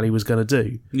Brian Lee O'Malley was going to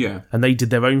do. Yeah. And they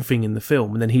did their own thing in the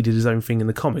film, and then he did his own thing in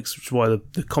the comics, which is why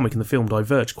the comic and the film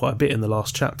diverge quite a bit in the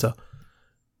last chapter.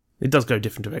 It does go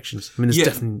different directions. I mean, there's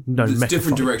definitely no there's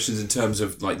different fight. directions in terms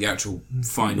of, like, the actual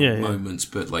final moments,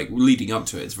 but, like, leading up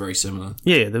to it, it's very similar.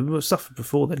 Yeah, the stuff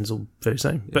before then is all very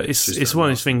same. Yeah, but it's one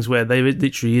of those things where there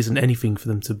literally isn't anything for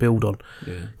them to build on.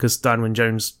 Because Diane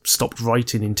Wynne-Jones stopped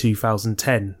writing in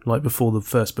 2010, like before the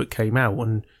first book came out,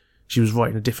 and she was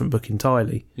writing a different book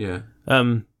entirely. Yeah.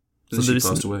 So she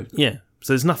passed away. Yeah.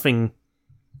 So there's nothing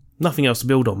else to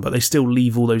build on, but they still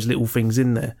leave all those little things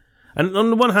in there. And on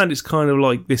the one hand, it's kind of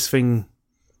like this thing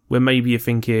where maybe you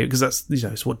think here, because that's, you know,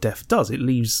 it's what death does. It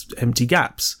leaves empty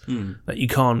gaps that you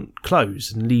can't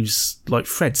close and leaves, like,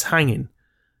 threads hanging.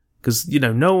 Because, you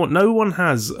know, no one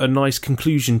has a nice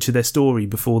conclusion to their story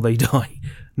before they die,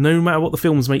 no matter what the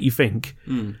films make you think.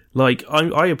 Like,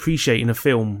 I appreciate in a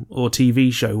film or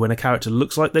TV show when a character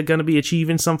looks like they're going to be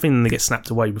achieving something and they get snapped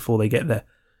away before they get there.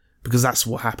 Because that's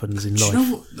what happens in life. Do you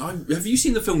know what? Have you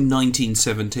seen the film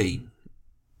 1917?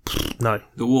 No.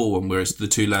 The war one where it's the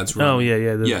two lads running. Oh,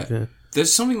 yeah.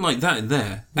 There's something like that in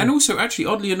there. Yeah. And also, actually,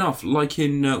 oddly enough, like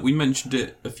in, we mentioned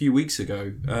it a few weeks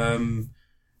ago,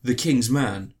 The King's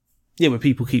Man. Yeah, where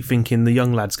people keep thinking the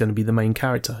young lad's going to be the main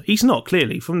character. He's not,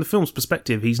 clearly. From the film's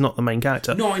perspective, he's not the main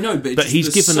character. No, I know, but he's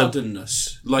given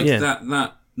suddenness.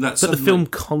 That but the film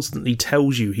constantly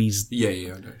tells you he's...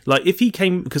 Yeah, I know. Like, if he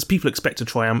came... Because people expect a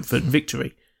triumphant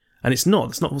victory. And it's not.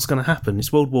 That's not what's going to happen.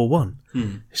 It's World War One.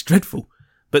 It's dreadful.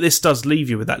 But this does leave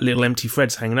you with that little empty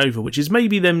threads hanging over, which is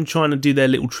maybe them trying to do their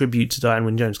little tribute to Diane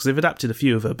Wynne-Jones, because they've adapted a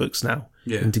few of her books now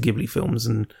into Ghibli films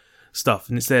and stuff,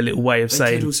 and it's their little way of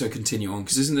saying... They could also continue on,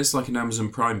 because isn't this like an Amazon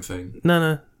Prime thing?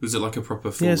 No. Was it like a proper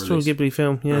full release? Yeah, it's a Ghibli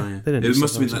film, They it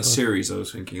must have been that series I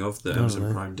was thinking of that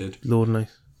Amazon Prime did. Lord knows.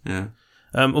 Yeah.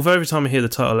 Although every time I hear the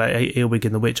title Earwig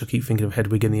and the Witch, I keep thinking of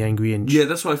Hedwig and the Angry Inch. Yeah,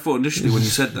 that's what I thought initially when you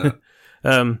said that.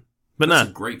 But that's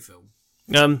a great film.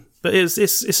 But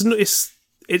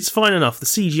it's fine enough. The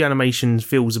CG animation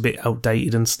feels a bit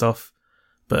outdated and stuff.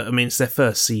 But, I mean, it's their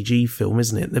first CG film,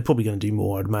 isn't it? They're probably going to do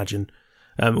more, I'd imagine.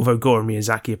 Although Goro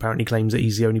Miyazaki apparently claims that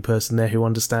he's the only person there who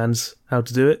understands how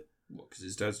to do it. What, because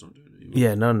his dad's not doing it anymore?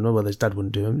 Yeah, no, well, his dad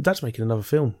wouldn't do it. Dad's making another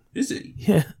film. Is he?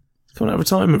 Yeah. He's coming out of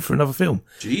retirement for another film.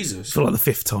 Jesus. For like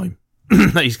the 5th time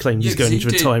that he's claimed he's going into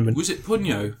retirement. Was it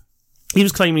Punyo? He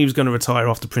was claiming he was going to retire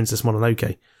after Princess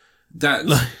Mononoke.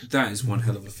 That is one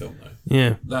hell of a film, though.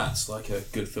 Yeah. That's like a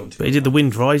good film to But he did The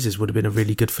Wind Rises would have been a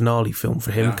really good finale film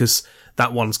for him, because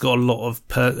that one's got a lot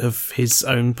of his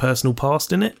own personal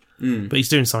past in it. But he's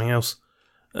doing something else.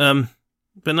 But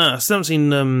no, I still haven't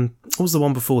seen... what was the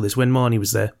one before this, when Marnie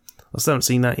was there? I still haven't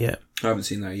seen that yet. I haven't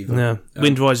seen that either. No.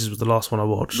 Wind Rises was the last one I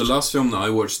watched. The last film that I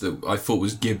watched that I thought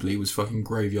was Ghibli was fucking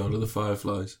Graveyard of the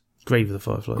Fireflies. Grave of the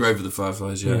Fireflies. Grave of the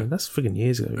Fireflies, yeah. That's friggin'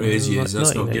 years ago. It is years. Like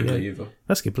That's not 1988. Ghibli either.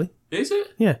 That's Ghibli. Is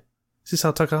it? Yeah. This is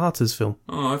Hayao Takahata's film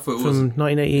Oh, I thought it was. from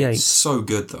 1988. It's so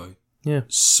good, though. Yeah.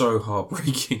 So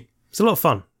heartbreaking. It's a lot of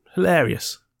fun.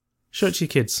 Hilarious. Show it to your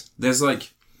kids. There's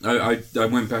like... I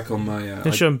went back on my...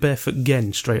 Then show them Barefoot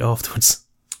Gen straight afterwards.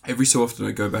 every so often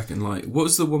I go back and like... What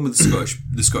was the one with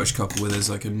the Scottish couple where there's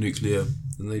like a nuclear...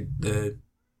 And they're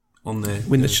on their...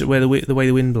 When the way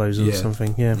the wind blows or Yeah.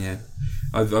 something, yeah. Yeah.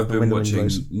 I've been When the wind watching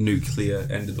blows. nuclear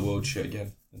end of the world shit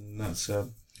again. And that's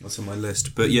on my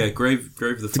list. But yeah, Grave of the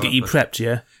Fireflies. To get you prepped,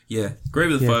 yeah? Yeah.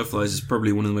 Grave of the Yeah. Fireflies is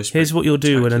probably one of the most... Here's what you'll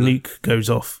do when a spectacular- nuke goes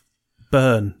off.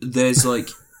 Burn. There's like...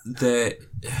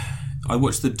 I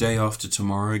watched The Day After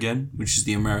Tomorrow again, which is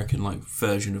the American like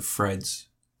version of Fred's.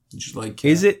 Which is like...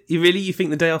 Is it? You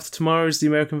think The Day After Tomorrow is the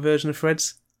American version of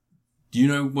Fred's? Do you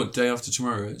know what Day After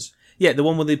Tomorrow is? Yeah, the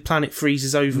one where the planet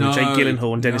freezes over with Jake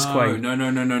Gyllenhaal and Dennis Quaid.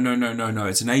 No.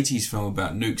 It's an 80s film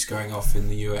about nukes going off in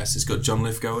the US. It's got John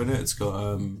Lithgow in it. It's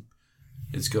got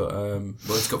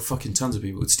fucking tons of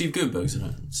people. It's Steve Guttenberg's in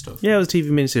it and stuff. Yeah, it was a TV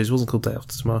miniseries. It wasn't called Day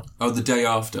After Tomorrow. Oh, The Day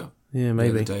After. Yeah,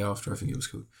 maybe. Yeah, The Day After, I think it was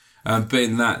called. But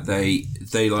in that,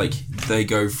 they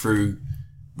go through...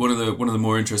 One of the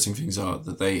more interesting things are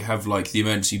that they have like the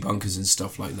emergency bunkers and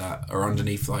stuff like that are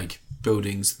underneath like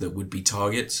buildings that would be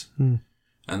targets.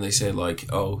 And they say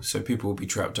like, oh, so people will be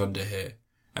trapped under here.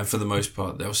 And for the most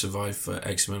part, they'll survive for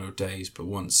X amount of days. But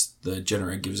once the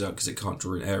generator gives out because it can't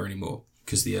draw in air anymore,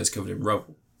 because the air's covered in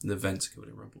rubble, and the vents are covered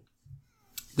in rubble,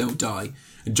 they'll die.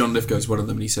 And John Lithgow's one of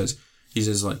them, and he says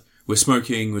like, we're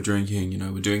smoking, we're drinking,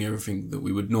 we're doing everything that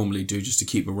we would normally do just to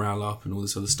keep morale up and all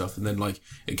this other stuff. And then like,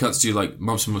 it cuts to like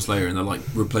months and months later and they're like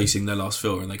replacing their last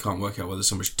filter and they can't work out why there's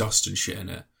so much dust and shit in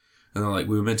it. And they're like,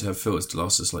 we were meant to have filters to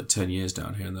last us like 10 years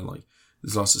down here. And they're like,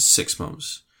 this lasts us 6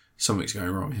 months. Something's going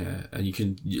wrong here. And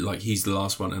he's the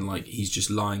last one and like, he's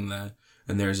just lying there.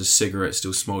 And there is a cigarette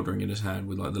still smouldering in his hand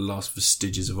with like the last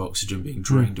vestiges of oxygen being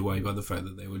drained away by the fact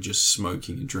that they were just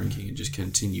smoking and drinking and just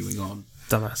continuing on.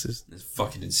 Dumbasses. It's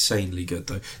fucking insanely good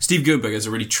though. Steve Guttenberg has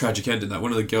a really tragic ending. That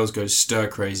one of the girls goes stir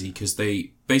crazy because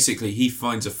he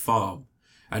finds a farm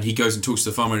and he goes and talks to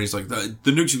the farmer and he's like, the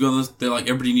nukes have gone. They're like,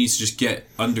 everybody needs to just get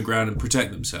underground and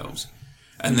protect themselves.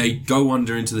 And they go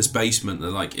under into this basement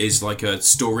that like is like a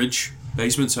storage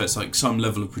basement, so it's like some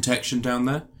level of protection down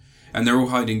there. And they're all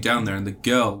hiding down there, and the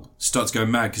girl starts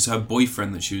going mad because her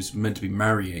boyfriend that she was meant to be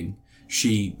marrying,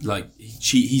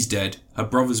 he's dead. Her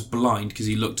brother's blind because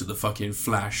he looked at the fucking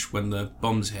flash when the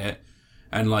bombs hit.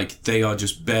 And like, they are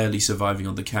just barely surviving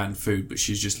on the canned food, but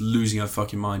she's just losing her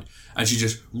fucking mind. And she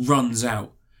just runs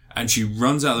out. And she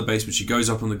runs out of the basement, she goes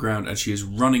up on the ground, and she is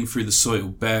running through the soil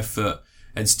barefoot.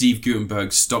 And Steve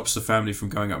Guttenberg stops the family from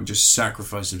going up and just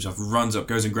sacrifices himself, runs up,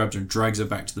 goes and grabs her and drags her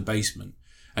back to the basement.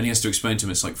 And he has to explain to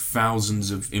him it's like thousands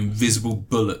of invisible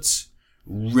bullets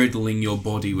riddling your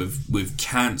body with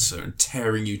cancer and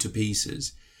tearing you to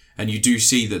pieces. And you do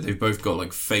see that they've both got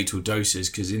like fatal doses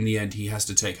because in the end he has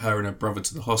to take her and her brother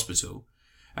to the hospital.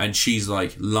 And she's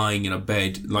like lying in a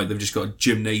bed, like they've just got a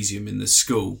gymnasium in the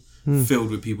school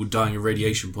filled with people dying of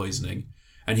radiation poisoning.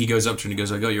 And he goes up to her and he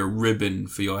goes, I got you a ribbon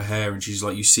for your hair. And she's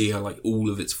like, you see her like all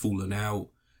of it's fallen out.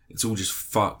 It's all just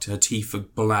fucked. Her teeth are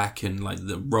black and like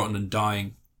they're rotten and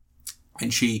dying.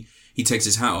 And he takes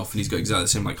his hat off and he's got exactly the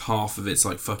same, like half of it's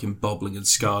like fucking bubbling and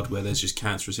scarred where there's just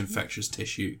cancerous infectious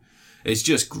tissue. It's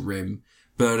just grim.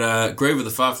 But Grave of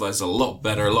the Fireflies is a lot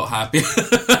better, a lot happier.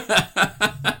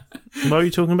 Why are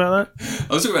you talking about that?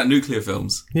 I was talking about nuclear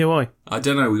films. Yeah, why? I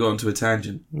don't know, we got onto a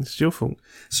tangent. It's your fault.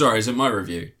 Sorry, is it my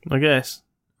review? I guess.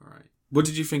 Alright. What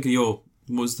did you think of what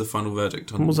was the final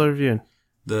verdict on What was I reviewing?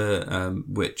 The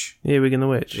Witch? Earwig and the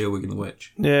Witch. Earwig and the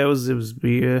Witch. Yeah, it was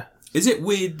Is it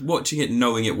weird watching it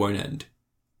knowing it won't end?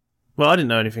 Well, I didn't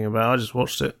know anything about it. I just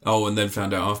watched it. Oh, and then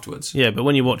found out afterwards. Yeah, but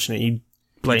when you're watching it, you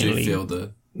blatantly... You do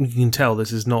feel You can tell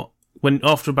this is not...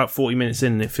 After about 40 minutes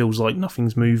in, it feels like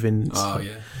nothing's moving.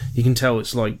 yeah. You can tell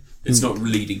it's like... It's not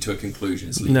leading to a conclusion.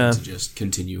 It's leading to just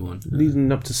continue on.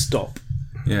 Leading up to stop.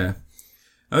 Yeah.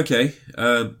 Okay.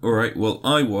 Alright, well,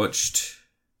 I watched...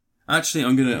 Actually,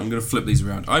 I'm gonna flip these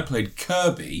around. I played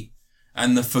Kirby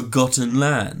and the Forgotten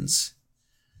Lands.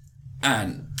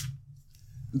 And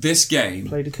this game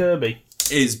Played a Kirby.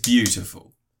 is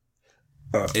beautiful.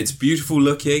 It's beautiful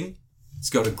looking. It's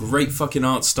got a great fucking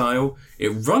art style. It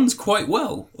runs quite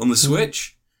well on the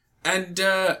Switch. And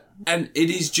it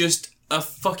is just a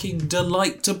fucking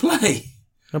delight to play.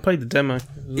 I played the demo.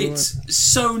 It's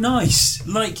so nice.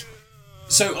 Like,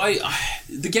 so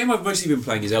the game I've mostly been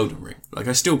playing is Elden Ring. Like,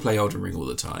 I still play Elden Ring all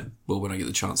the time. Well, when I get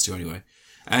the chance to anyway.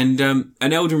 And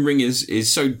Elden Ring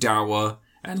is so dour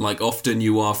And like often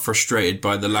you are frustrated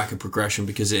by the lack of progression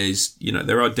because it is, you know,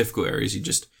 there are difficult areas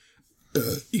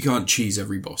you can't cheese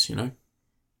every boss, you know?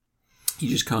 You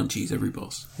just can't cheese every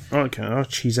boss. Okay, I'll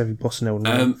cheese every boss in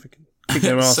Elden Ring. Kick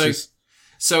their asses.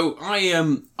 So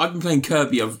I've been playing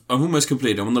Kirby. I've almost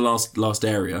completed. I'm on the last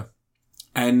area,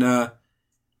 and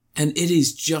it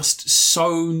is just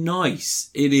so nice.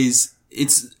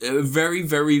 It's a very,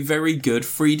 very, very good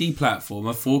 3D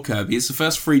platformer for Kirby. It's the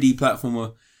first 3D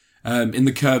platformer in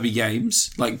the Kirby games,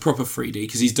 like proper 3D,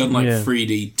 because he's done like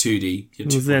 3D, 2D. It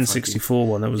was the N64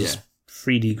 one. That was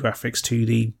 3D graphics,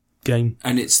 2D game.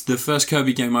 And it's the first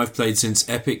Kirby game I've played since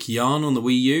Epic Yarn on the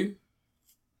Wii U.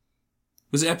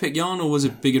 Was it Epic Yarn or was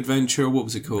it Big Adventure? What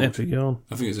was it called? Epic Yarn.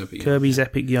 I think it was Epic Yarn. Kirby's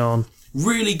Epic Yarn.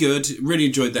 Really good. Really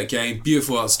enjoyed that game.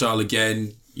 Beautiful art style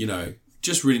again. You know,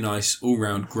 just really nice. All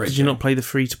round great. Did you not play the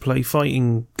free-to-play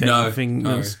fighting game?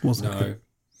 No, wasn't good?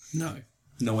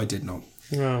 No, I did not.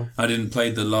 No. I didn't play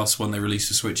the last one they released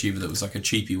for Switch either. That was like a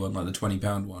cheapy one, like the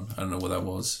 £20 one. I don't know what that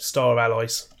was. Star of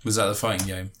Allies. Was that the fighting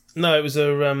game? No, it was a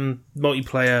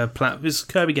multiplayer it was a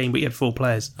Kirby game, but you had 4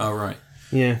 players. Oh, right.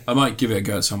 Yeah. I might give it a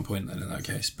go at some point then in that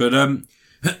case. But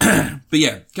but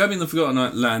yeah, Kirby and the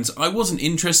Forgotten Lands, I wasn't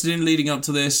interested in leading up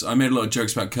to this. I made a lot of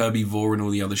jokes about Kirby Vor and all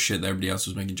the other shit that everybody else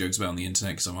was making jokes about on the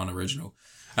internet because I'm unoriginal.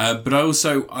 But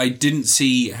I didn't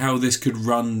see how this could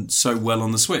run so well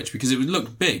on the Switch because it would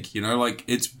look big, you know, like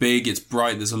it's big, it's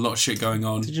bright, there's a lot of shit going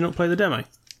on. Did you not play the demo?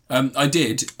 I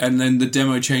did, and then the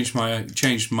demo changed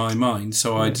my mind,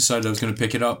 so I decided I was going to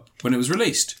pick it up when it was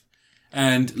released.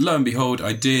 And lo and behold,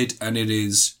 I did, and it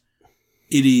is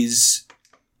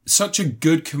such a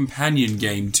good companion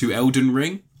game to Elden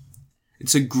Ring.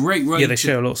 It's a great way. Yeah, they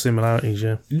share a lot of similarities,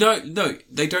 yeah. No,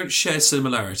 they don't share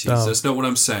similarities. Oh. That's not what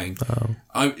I'm saying.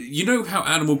 Oh. You know how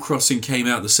Animal Crossing came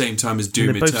out at the same time as Doom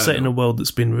Eternal? They're both set in a world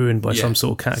that's been ruined by some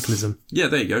sort of cataclysm. Yeah,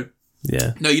 there you go.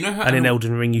 Yeah. No, you know how... And in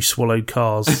Elden Ring, you swallowed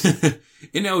cars.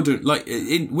 In Elden...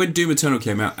 when Doom Eternal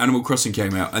came out, Animal Crossing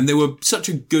came out, and they were such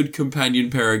a good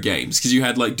companion pair of games, because you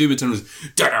had, like, Doom Eternal was...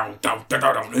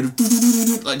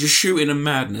 like, just shooting a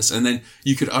madness, and then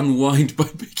you could unwind by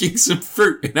picking some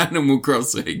fruit in Animal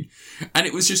Crossing. And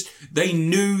it was just... They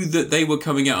knew that they were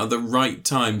coming out at the right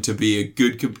time to be a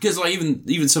good... Because, like,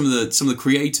 even some of the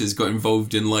creators got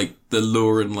involved in, like, the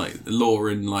lore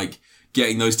and,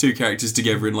 getting those two characters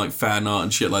together in like fan art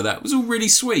and shit like that. It was all really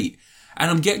sweet. And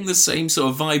I'm getting the same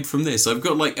sort of vibe from this. I've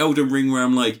got like Elden Ring where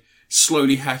I'm like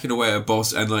slowly hacking away at a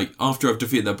boss, and like after I've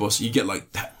defeated that boss, you get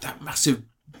like that massive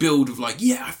build of like,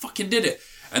 yeah, I fucking did it.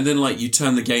 And then like you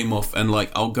turn the game off and like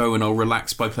I'll go and I'll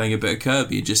relax by playing a bit of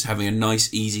Kirby and just having a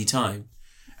nice easy time.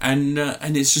 And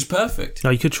it's just perfect.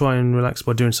 No, you could try and relax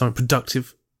by doing something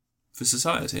productive. For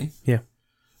society? Yeah.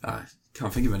 I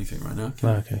can't think of anything right now.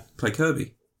 Okay. Play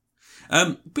Kirby.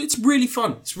 But it's really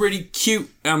fun. It's really cute.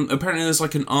 Apparently there's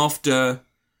like after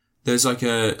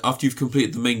you've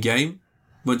completed the main game,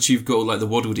 once you've got like the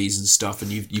Waddle Dees and stuff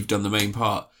and you've done the main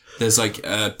part, there's like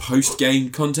post-game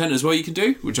content as well you can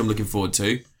do, which I'm looking forward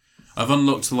to. I've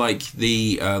unlocked like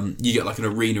you get like an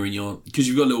arena because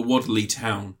you've got a little Waddly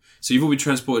town. So you've all been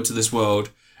transported to this world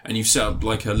and you've set up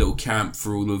like a little camp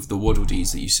for all of the Waddle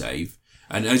Dees that you save.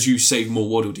 And as you save more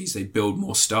Waddle Dees, they build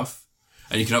more stuff.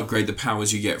 And you can upgrade the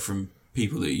powers you get from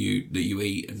people that you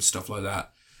eat and stuff like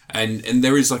that. And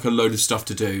there is like a load of stuff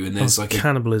to do, and there's like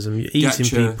cannibalism, you're eating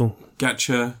people.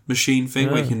 Gacha machine thing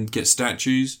where you can get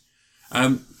statues.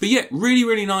 But yeah, really,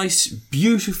 really nice,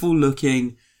 beautiful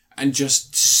looking, and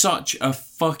just such a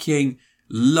fucking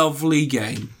lovely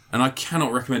game. And I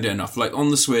cannot recommend it enough. Like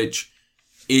on the Switch,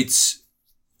 it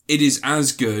is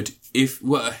as good it's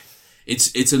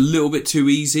a little bit too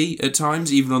easy at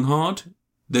times, even on hard.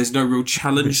 There's no real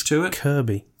challenge to it.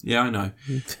 Kirby. Yeah, I know.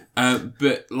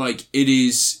 But like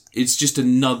it's just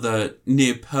another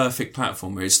near perfect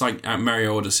platformer. It's like at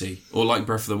Mario Odyssey or like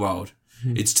Breath of the Wild.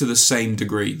 It's to the same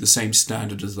degree, the same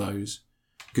standard as those.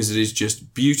 Because it is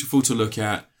just beautiful to look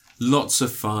at, lots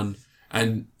of fun,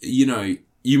 and you know,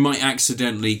 you might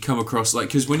accidentally come across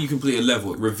because when you complete a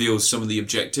level, it reveals some of the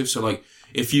objectives. So like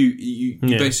if you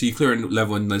basically clear a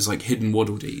level and there's like hidden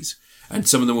Waddle Dees, and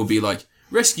some of them will be like,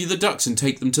 rescue the ducks and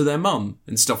take them to their mum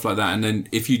and stuff like that. And then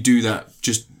if you do that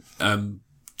just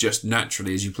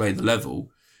naturally as you play the level,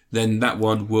 then that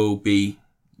one will be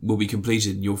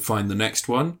completed and you'll find the next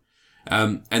one.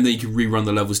 And then you can rerun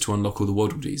the levels to unlock all the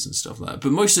Waddle Dees and stuff like that.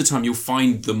 But most of the time you'll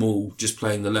find them all just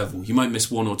playing the level. You might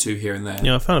miss one or two here and there.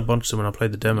 Yeah, I found a bunch of them when I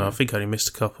played the demo. I think I only missed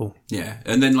a couple. Yeah.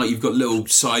 And then like you've got little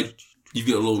side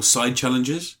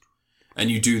challenges,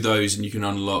 and you do those and you can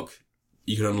unlock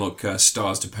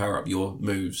stars to power up your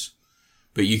moves.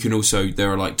 But you can also,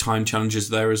 there are like time challenges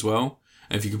there as well.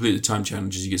 And if you complete the time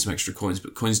challenges, you get some extra coins,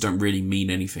 but coins don't really mean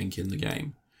anything in the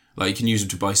game. Like, you can use them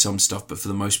to buy some stuff, but for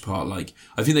the most part, like,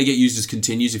 I think they get used as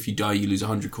continues. If you die, you lose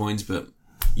 100 coins, but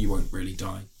you won't really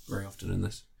die very often in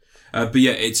this. But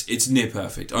yeah, it's near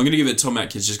perfect. I'm going to give it Tom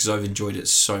Atkins just because I've enjoyed it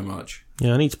so much.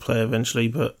 Yeah, I need to play eventually,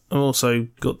 but I've also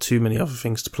got too many other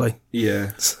things to play.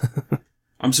 Yeah.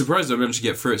 I'm surprised I managed to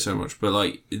get through it so much, but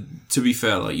like, to be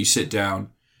fair, like, you sit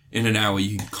down, in an hour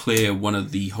you can clear one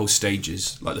of the whole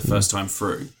stages, like the first time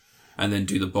through, and then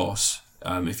do the boss,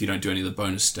 if you don't do any of the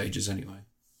bonus stages anyway.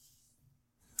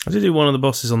 I did do one of the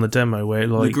bosses on the demo where,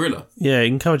 like... The gorilla? Yeah, it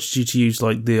encourages you to use,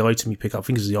 like, the item you pick up. I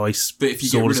think it's the ice. But if you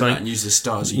get rid of that and use the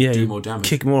stars, you do more damage.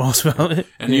 Kick more ass about it.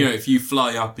 And, you know, if you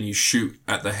fly up and you shoot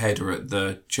at the head or at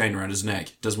the chain around his neck,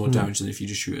 it does more damage than if you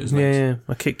just shoot at his legs. Yeah,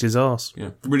 I kicked his ass. Yeah,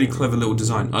 really clever little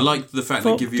design. I like the fact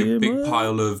they give you a big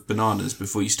pile of bananas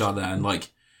before you start that, and,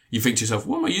 like, you think to yourself,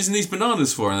 what am I using these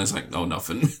bananas for? And it's like, oh,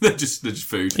 nothing. they're just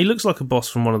food. He looks like a boss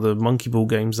from one of the Monkey Ball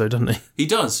games, though, doesn't he? He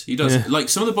does. Yeah. Like,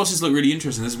 some of the bosses look really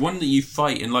interesting. There's one that you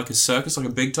fight in, like, a circus, like a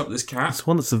big top, this cat. There's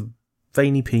one that's a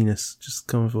veiny penis, just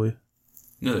coming for you.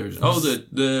 No, there isn't. Oh, the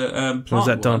plant or is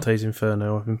that one? Dante's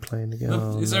Inferno I've been playing again?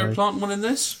 Is there a plant one in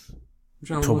this?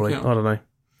 Probably. I don't know.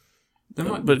 There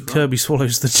might but Kirby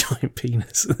swallows the giant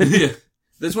penis. Yeah.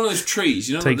 There's one of those trees.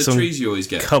 You know, like the trees you always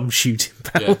get? Cum shooting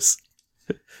powers.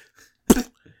 Yeah.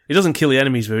 It doesn't kill the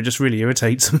enemies, but it just really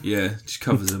irritates them. Yeah, just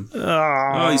covers them.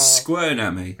 Oh, he's squirting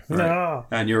at me. Right.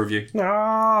 And your review.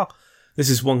 This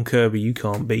is one Kirby you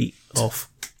can't beat off.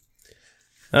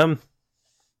 Yeah.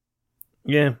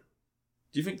 Do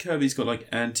you think Kirby's got, like,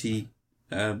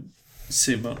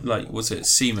 SEMA, like, what's it,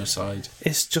 SEMA side?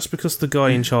 It's just because the guy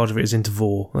in charge of it is into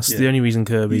Vor. That's the only reason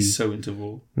Kirby... He's so into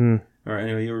Vor. Alright,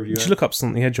 anyway, your review. You should look up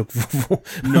Sonic the Hedgehog for Vor.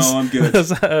 No, I'm good.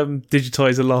 That's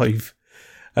Digitize Alive.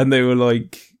 And they were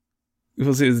like... What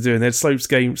was it doing? They had Slope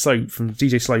from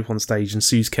DJ Slope on stage and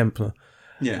Suze Kempner.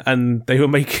 Yeah. And they were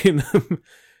making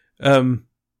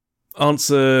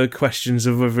answer questions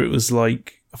of whether it was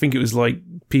like... I think it was like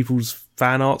people's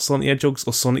fan art Sonic the Hedgehogs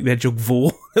or Sonic the Hedgehog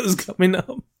Vor that was coming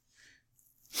up.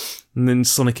 And then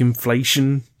Sonic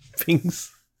inflation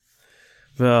things.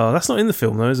 But that's not in the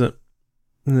film though, is it?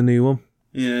 In the new one.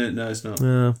 Yeah, no, it's not.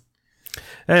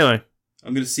 Anyway.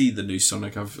 I'm going to see the new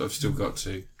Sonic. I've still got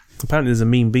to. Apparently there's a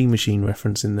Mean Bean Machine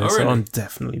reference in there, really? So I'm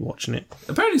definitely watching it.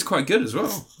 Apparently it's quite good as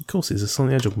well. Of course it's a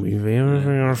Sonic the Hedgehog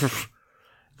movie.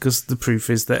 Because the proof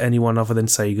is that anyone other than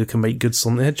Sega can make good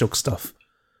Sonic the Hedgehog stuff.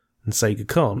 And Sega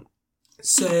can't.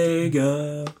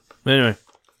 Sega. Anyway.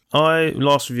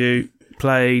 Last review,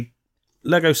 played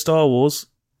Lego Star Wars,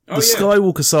 The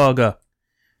Skywalker Saga.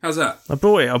 How's that? I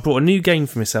brought a new game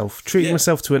for myself, treating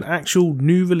myself to an actual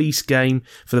new release game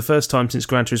for the first time since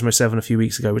Gran Turismo 7 a few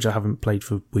weeks ago, which I haven't played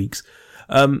for weeks.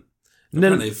 Apparently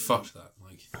they fucked that.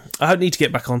 I need to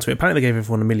get back onto it. Apparently they gave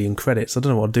everyone 1 million credits. I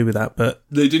don't know what I'll do with that, but...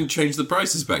 They didn't change the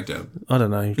prices back down? I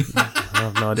don't know. I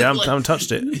have no idea. I haven't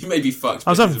touched it. You may be fucked. I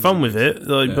was having fun with it,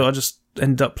 but I just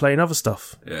ended up playing other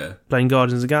stuff. Yeah. Playing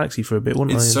Guardians of the Galaxy for a bit,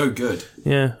 wasn't I? It's so good.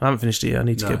 Yeah, I haven't finished it yet. I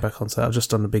need to get back onto that. I've just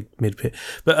done a big mid-pit.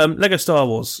 But Lego Star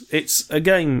Wars, it's a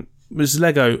game... It's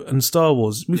Lego and Star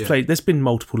Wars. We've played... There's been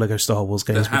multiple Lego Star Wars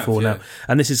games before now.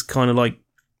 And this is kind of like...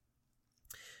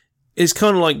 It's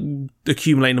kind of like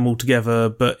accumulating them all together,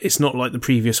 but it's not like the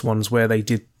previous ones where they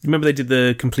did... Remember they did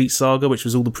the Complete Saga, which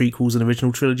was all the prequels and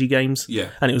original trilogy games? Yeah.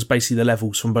 And it was basically the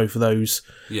levels from both of those.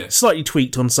 Yeah. Slightly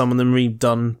tweaked on some of them,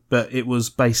 redone, but it was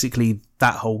basically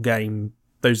that whole game,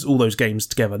 all those games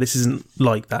together. This isn't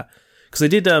like that. Because they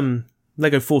did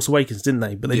Lego Force Awakens, didn't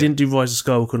they? But they didn't do Rise of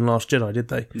Skywalker and Last Jedi, did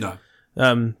they?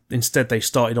 No. Instead, they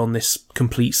started on this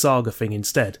Complete Saga thing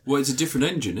instead. Well, it's a different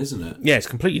engine, isn't it? Yeah, it's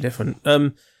completely different.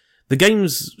 The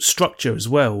game's structure as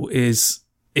well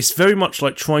it's very much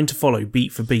like trying to follow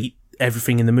beat for beat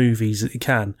everything in the movies that you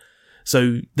can.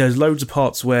 So there's loads of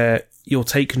parts where you'll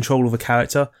take control of a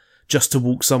character just to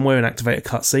walk somewhere and activate a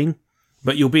cutscene,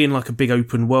 but you'll be in like a big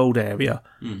open world area.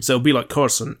 So it'll be like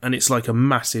Coruscant, and it's like a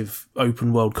massive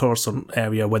open world Coruscant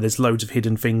area where there's loads of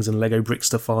hidden things and Lego bricks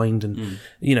to find and,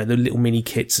 you know, the little mini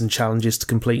kits and challenges to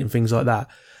complete and things like that.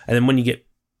 And then when you get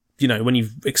when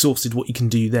you've exhausted what you can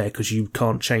do there, because you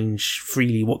can't change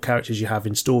freely what characters you have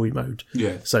in story mode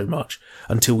so much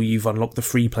until you've unlocked the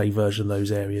free play version of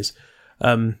those areas,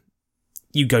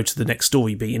 you go to the next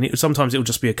story beat, and sometimes it'll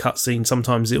just be a cutscene,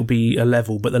 sometimes it'll be a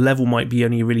level, but the level might be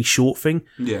only a really short thing.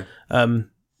 Yeah.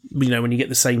 When you get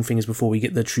the same thing as before, we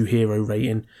get the true hero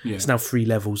rating. Yeah. It's now 3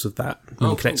 levels of that.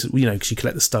 You collect, cool. Because you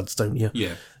collect the studs, don't you?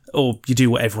 Yeah. Or you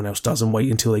do what everyone else does and wait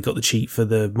until they got the cheat for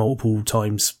the multiple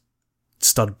times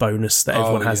stud bonus that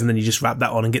everyone has, and then you just wrap that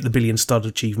on and get the billion stud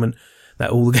achievement that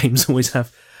all the games always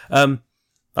have.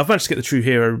 I've managed to get the True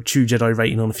Jedi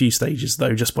rating on a few stages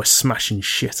though, just by smashing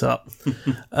shit up.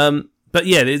 But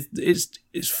yeah,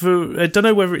 it's for, I don't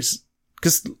know whether it's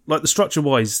because like the structure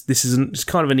wise, it's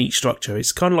kind of a neat structure.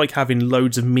 It's kind of like having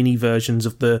loads of mini versions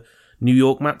of the New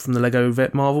York map from the Lego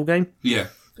Marvel game. Yeah.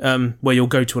 Where you'll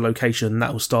go to a location and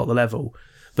that will start the level.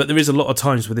 But there is a lot of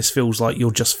times where this feels like you're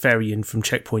just ferrying from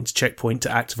checkpoint to checkpoint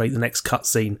to activate the next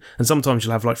cutscene. And sometimes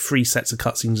you'll have like 3 sets of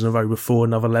cutscenes in a row before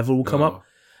another level will come up.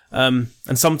 And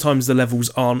sometimes the levels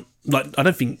aren't, like, I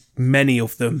don't think many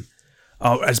of them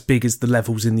are as big as the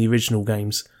levels in the original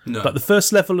games. No. But the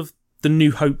first level of the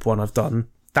New Hope one I've done,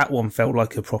 that one felt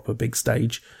like a proper big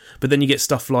stage. But then you get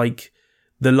stuff like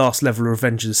the last level of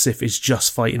Revenge of the Sith is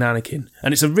just fighting Anakin.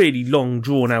 And it's a really long,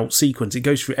 drawn-out sequence. It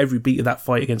goes through every beat of that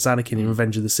fight against Anakin in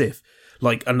Revenge of the Sith.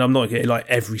 Like, and I'm not getting like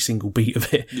every single beat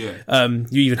of it. Yeah.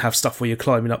 You even have stuff where you're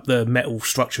climbing up the metal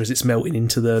structure as it's melting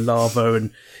into the lava,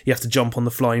 and you have to jump on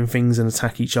the flying things and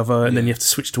attack each other, and then you have to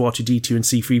switch to R2-D2 and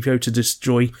C-3PO to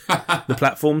destroy the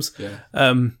platforms. Yeah.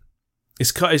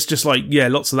 It's just like, yeah,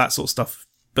 lots of that sort of stuff.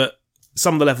 But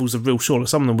some of the levels are real short.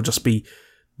 Some of them will just be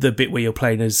the bit where you're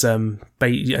playing as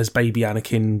baby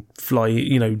Anakin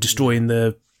destroying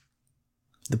the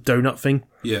donut thing.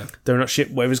 Yeah. Donut ship,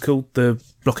 whatever it's called. The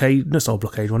blockade. No, it's not a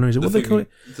blockade one, is it? What do they call it?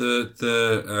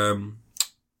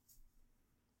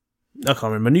 I can't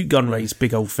remember. Newt Gunray's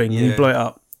big old thing. And you blow it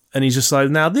up. And he's just like,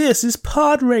 now this is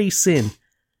pod racing.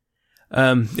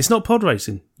 It's not pod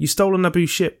racing. You stole a Naboo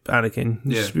ship, Anakin.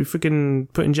 You should be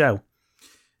freaking put in jail.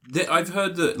 I've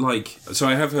heard that,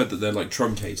 I have heard that they're, like,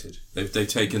 truncated. They've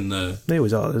taken the... They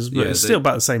always are. It's still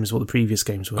about the same as what the previous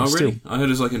games were. Oh, really? I heard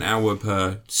it's like an hour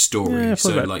per story. Yeah,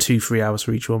 probably about 2-3 hours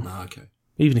for each one. Ah, okay.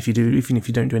 Even if you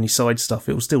don't do any side stuff,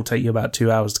 it will still take you about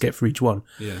 2 hours to get through each one.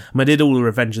 Yeah. I did all the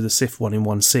Revenge of the Sith one in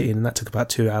one sitting, and that took about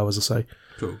 2 hours or so.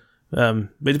 Cool.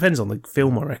 But it depends on the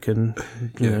film, I reckon.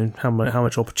 You know, how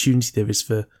much opportunity there is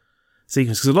for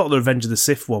sequence. Because a lot of the Revenge of the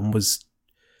Sith one was...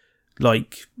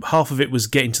 like, half of it was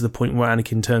getting to the point where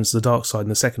Anakin turns to the dark side, and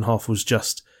the second half was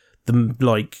just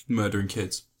murdering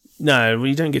kids. No, well,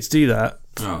 you don't get to do that.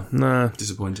 Oh, no,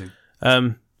 disappointing.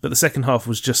 But the second half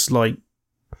was just like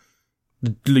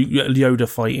Yoda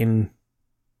fighting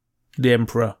the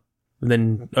Emperor, and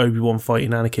then Obi-Wan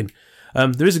fighting Anakin.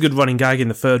 There is a good running gag in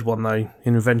the third one though,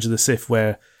 in Revenge of the Sith,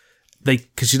 where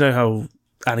because you know how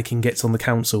Anakin gets on the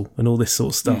council and all this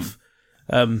sort of stuff,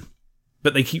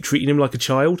 but they keep treating him like a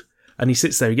child. And he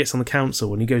sits there, he gets on the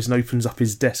council, and he goes and opens up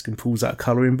his desk and pulls out a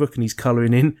colouring book, and he's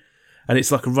colouring in. And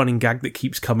it's like a running gag that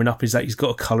keeps coming up, is that he's got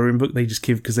a colouring book they just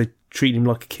give because they treat him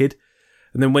like a kid.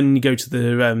 And then when you go to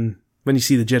the, when you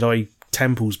see the Jedi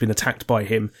temple's been attacked by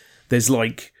him, there's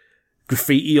like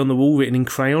graffiti on the wall written in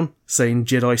crayon saying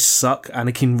Jedi suck,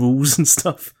 Anakin rules and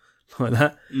stuff like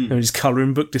that. And his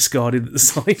colouring book discarded at the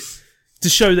side. To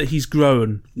show that he's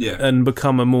grown and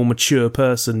become a more mature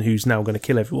person who's now going to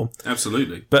kill everyone.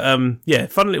 Absolutely. But,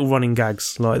 fun little running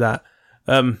gags like that.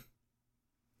 But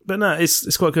no,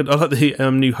 it's quite good. I like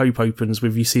the New Hope opens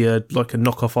with you see a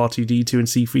knockoff R2-D2 and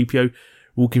C-3PO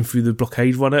walking through the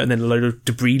blockade runner, and then a load of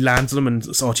debris lands on them, and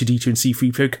R2-D2 and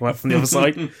C-3PO come out from the other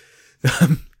side.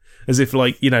 As if,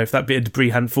 if that bit of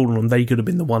debris hadn't fallen on them, they could have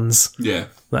been the ones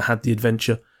that had the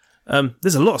adventure.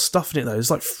 There's a lot of stuff in it though.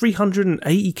 There's like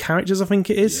 380 characters, I think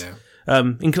it is. I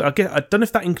don't know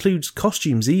if that includes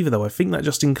costumes either, though. I think that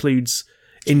just includes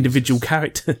individual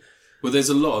character. Well, there's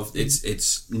a lot of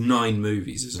it's 9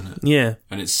 movies, isn't it? Yeah,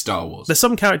 and it's Star Wars. There's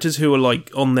some characters who are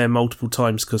on there multiple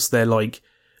times because they're like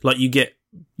you get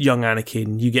young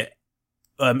Anakin, you get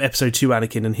episode 2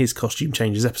 Anakin and his costume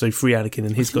changes, episode 3 Anakin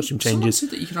and his costume changes. Someone said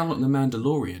that you can unlock the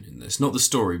Mandalorian in this, not the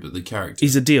story, but the character.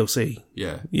 He's a DLC.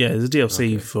 Yeah, there's a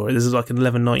DLC for it. There's like an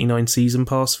 $11.99 season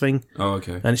pass thing. Oh,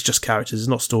 okay. And it's just characters, it's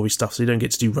not story stuff, so you don't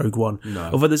get to do Rogue One. No.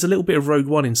 Although there's a little bit of Rogue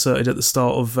One inserted at the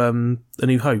start of A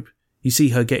New Hope. You see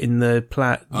her getting the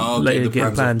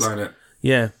getting plans.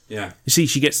 Yeah. You see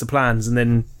she gets the plans and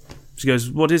then she goes,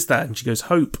 "What is that?" And she goes,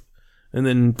 "Hope." And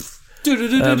then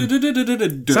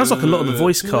sounds like a lot of the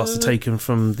voice cast are taken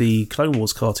from the Clone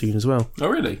Wars cartoon as well. Oh,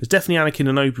 really? There's definitely Anakin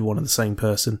and Obi-Wan are the same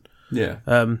person. Yeah.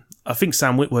 I think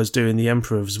Sam Witwer's doing the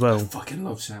Emperor as well. I fucking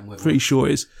love Sam Witwer. Pretty sure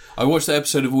it is. I watched the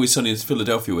episode of Always Sunny in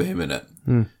Philadelphia with him in it.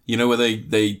 You know, where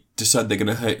they decide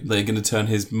they're gonna turn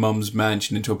his mum's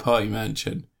mansion into a party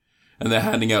mansion, and they're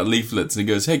handing out leaflets, and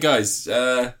he goes, "Hey guys,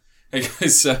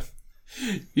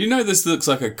 you know this looks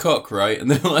like a cock, right?" And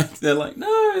they're like,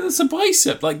 "No, that's a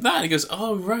bicep, like that." And he goes,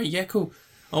 "Oh, right, yeah, cool,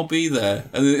 I'll be there."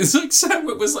 And it's like Sam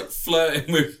was like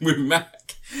flirting with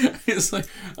Mac. It's like,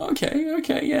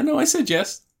 okay, yeah, no, I said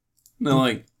yes. And they're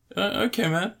like, "Okay,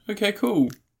 man, okay, cool,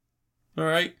 all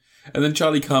right." And then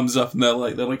Charlie comes up and they're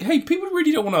like, hey, people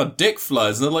really don't want our dick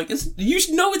flyers. And they're like, you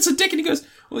should know it's a dick. And he goes,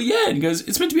 well, yeah. And he goes,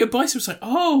 it's meant to be a bicep. It's like,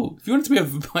 oh, if you want it to be a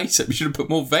bicep, you should have put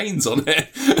more veins on it.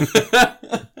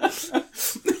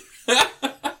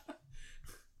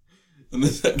 And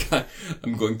there's that guy,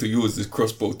 I'm going to use this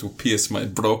crossbow to pierce my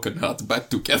broken heart back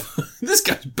together. This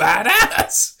guy's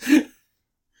badass.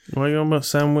 Why are you on about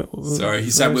Sam Witwer? Sorry,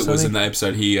 Sam Witwer was in that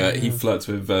episode. He flirts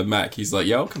with Mac. He's like,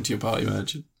 yeah, I'll come to your party,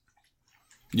 imagine.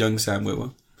 Young Sam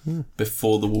Witwer.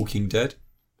 Before The Walking Dead.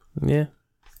 Yeah.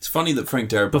 It's funny that Frank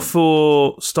Darabont...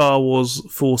 Before Star Wars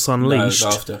Force Unleashed. No,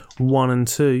 after. 1 and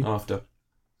 2. After.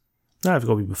 No, it's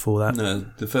got to be before that. No,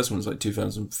 the first one's like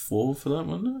 2004 for that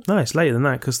one, no? No, it's later than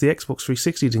that, because the Xbox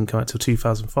 360 didn't come out till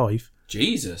 2005.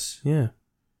 Jesus. Yeah.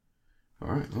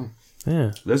 Alright, well.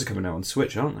 Yeah. Those are coming out on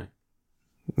Switch, aren't they?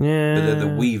 Yeah. But they're the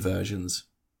Wii versions.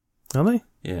 Are they?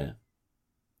 Yeah.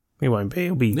 It won't be.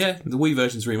 It'll be... Yeah, the Wii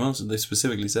version's remastered. They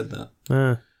specifically said that.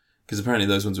 Because apparently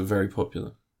those ones were very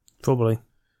popular. Probably.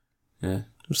 Yeah.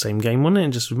 Same game, wasn't it?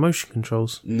 Just with motion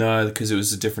controls. No, because it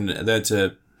was a different... They had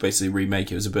to basically remake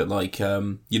it. It was a bit like... they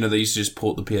used to just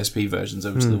port the PSP versions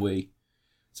over to the Wii.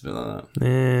 It's a bit like that.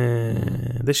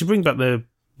 Yeah. They should bring back the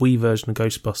Wii version of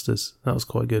Ghostbusters. That was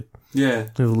quite good. Yeah.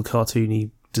 With all the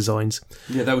cartoony designs.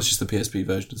 Yeah, that was just the PSP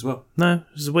version as well. No, it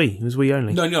was Wii. It was Wii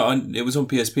only. No, it was on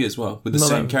PSP as well, with the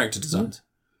same character designs.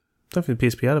 I don't think the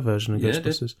PSP had a version of Yeah,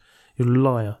 Ghostbusters. You're a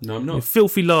liar. No, I'm not. You're a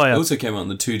filthy liar. It also came out on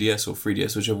the 2DS or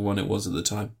 3DS, whichever one it was at the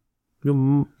time.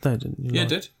 No, it didn't. Yeah, it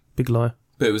did. Big liar.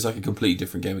 But it was like a completely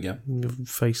different game again. Your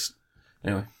face.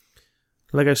 Anyway.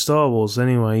 Lego Star Wars,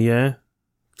 anyway, yeah.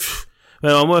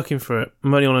 Well, I'm working for it.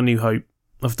 I'm only on A New Hope.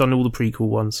 I've done all the prequel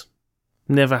ones.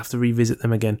 Never have to revisit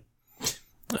them again.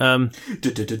 What are you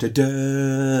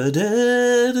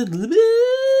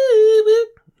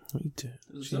doing?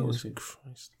 Jesus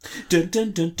Christ.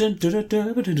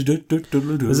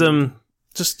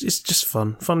 It's just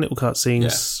fun little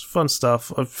cutscenes, fun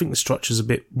stuff. I think the structure's a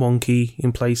bit wonky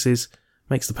in places,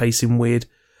 makes the pacing weird.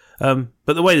 But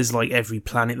the way there's like every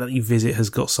planet that you visit has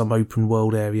got some open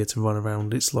world area to run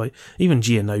around. It's like even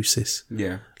Geonosis.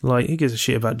 Yeah. Like who gives a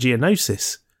shit about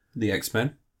Geonosis? The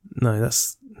X-Men? No.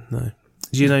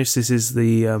 Geonosis is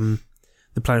the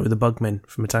planet with the Bugmen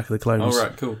from Attack of the Clones. Oh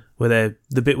right, cool. Where they're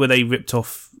the bit where they ripped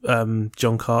off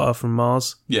John Carter from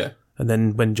Mars. Yeah. And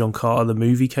then when John Carter the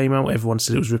movie came out, everyone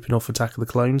said it was ripping off Attack of the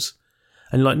Clones.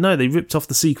 And no, they ripped off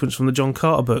the sequence from the John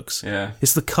Carter books. Yeah.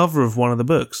 It's the cover of one of the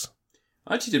books.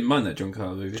 I actually didn't mind that John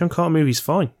Carter movie. John Carter movie's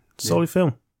fine. Solid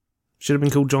film. Should have been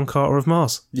called John Carter of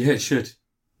Mars. Yeah, it should.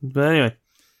 But anyway.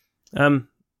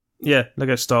 Yeah,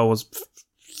 Lego Star Wars.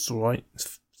 It's alright.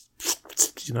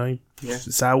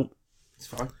 It's out. It's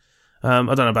fine. I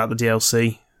don't know about the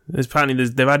DLC.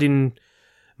 They're adding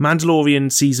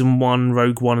Mandalorian Season 1,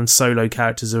 Rogue One and Solo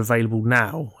characters are available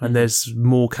now, and there's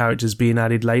more characters being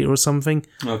added later or something.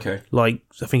 Okay. Like,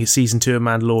 I think it's Season 2 of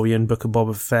Mandalorian, Book of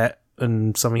Boba Fett,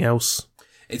 and something else.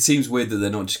 It seems weird that they're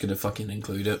not just going to fucking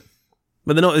include it.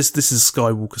 But they're not. This is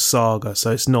Skywalker Saga,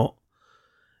 so it's not.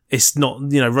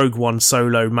 Rogue One,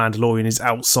 Solo, Mandalorian is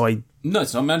outside. No,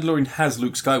 it's not. Mandalorian has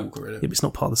Luke Skywalker in it. Yeah, but it's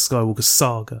not part of the Skywalker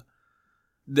Saga.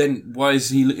 Then why is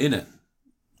he in it?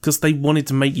 Because they wanted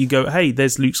to make you go, hey,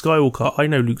 there's Luke Skywalker. I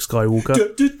know Luke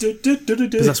Skywalker.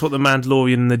 Because that's what the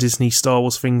Mandalorian and the Disney Star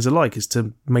Wars things are like, is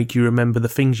to make you remember the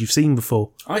things you've seen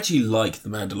before. I actually like the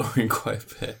Mandalorian quite a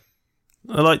bit.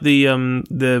 I like the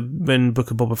when Book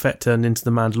of Boba Fett turned into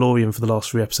the Mandalorian for the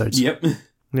last 3 episodes. Yep.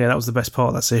 Yeah, that was the best part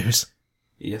of that series.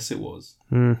 Yes, it was.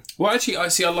 Well, actually,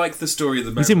 I like the story of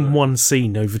the Mandalorian. He's in one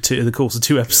scene over the course of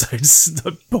 2 episodes.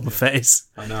 Boba Fett is.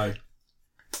 I know.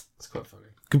 It's quite funny.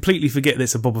 Completely forget that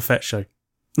it's a Boba Fett show.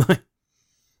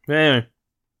 Anyway.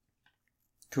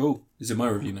 Cool. Is it my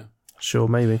review now? Sure,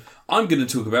 maybe. I'm going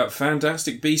to talk about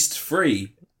Fantastic Beasts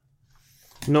 3.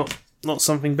 Not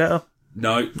something better?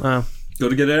 No. Oh. Got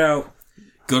to get it out.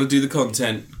 Got to do the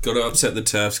content. Got to upset the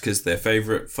turfs because their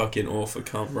favourite fucking author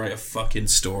can't write a fucking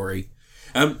story.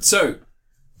 So,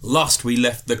 last we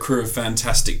left the crew of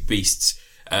Fantastic Beasts.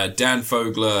 Dan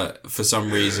Fogler, for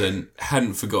some reason,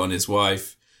 hadn't forgotten his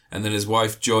wife. And then his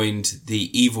wife joined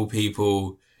the evil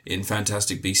people in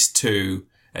Fantastic Beasts 2.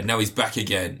 And now he's back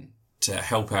again to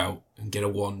help out and get a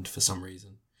wand for some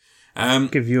reason.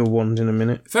 Give you a wand in a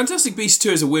minute. Fantastic Beasts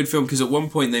 2 is a weird film because at one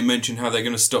point they mention how they're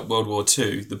going to stop World War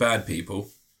II, the bad people.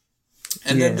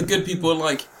 And then the good people are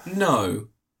like, no,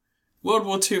 World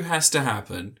War II has to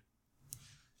happen.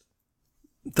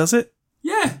 Does it?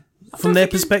 Yeah. From their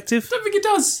perspective? I don't think it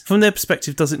does. From their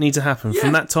perspective, does it need to happen? Yeah.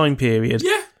 From that time period?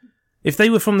 Yeah. If they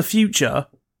were from the future,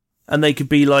 And they could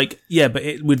be like, yeah, but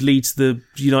it would lead to the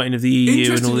uniting of the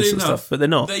EU and all this sort of stuff. But they're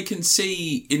not. They can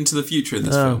see into the future in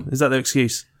this film. Is that their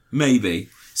excuse? Maybe.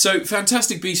 So,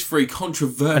 Fantastic Beasts 3,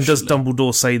 controversially... And does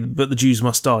Dumbledore say, but the Jews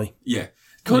must die? Yeah.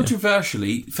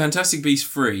 Controversially, Fantastic Beasts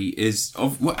 3 is...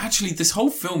 Well, actually, this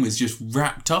whole film is just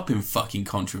wrapped up in fucking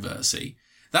controversy.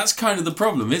 That's kind of the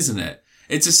problem, isn't it?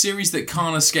 It's a series that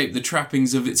can't escape the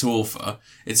trappings of its author.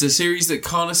 It's a series that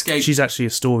can't escape... She's actually a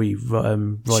story writer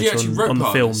on the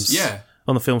films. Yeah.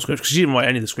 On the film scripts, because she didn't write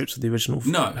any of the scripts of the original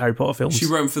Harry Potter films. She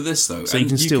wrote them for this, though. So you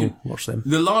can still watch them.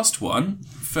 The last one,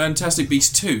 Fantastic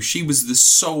Beasts 2, she was the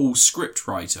sole script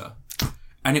writer.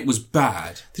 And it was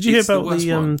bad. Did you hear about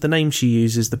the name she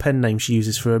uses, the pen name she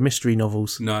uses for her mystery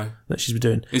novels? No. That she's been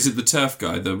doing. Is it the TERF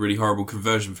guy, the really horrible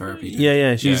conversion therapy?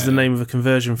 Yeah. She uses the name of a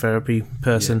conversion therapy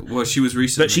person. Yeah. Well, she was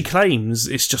recently. But she claims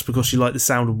it's just because she liked the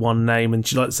sound of one name and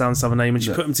she liked the sound of another name and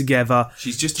she put them together.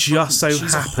 She's just she's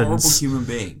a horrible human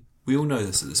being. We all know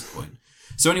this at this point.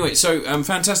 So anyway,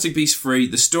 Fantastic Beasts 3,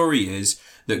 the story is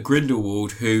that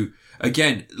Grindelwald, who...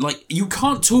 Again, like, you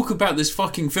can't talk about this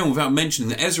fucking film without mentioning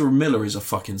that Ezra Miller is a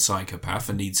fucking psychopath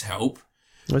and needs help.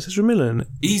 Where's Ezra Miller in it?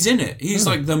 He's in it. He's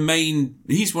like the main...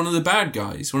 He's one of the bad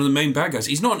guys. One of the main bad guys.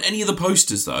 He's not on any of the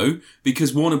posters, though,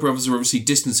 because Warner Brothers are obviously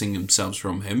distancing themselves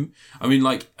from him. I mean,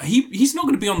 like, he's not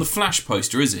going to be on the Flash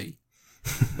poster, is he?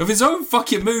 Of his own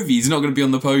fucking movie, he's not going to be on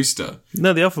the poster.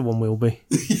 No, the other one will be.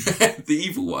 Yeah, the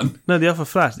evil one. No, the other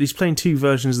Flash. He's playing two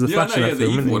versions of the Flash in that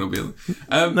film, the evil one will be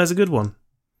on. There's a good one.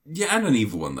 Yeah, and an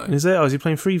evil one, though. Is there? Oh, is he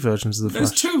playing three versions of the Flash?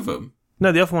 There's two of them.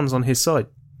 No, the other one's on his side.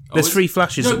 There's three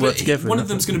Flashes that work together. One of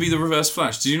them's going to be the Reverse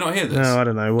Flash. Did you not hear this? No, I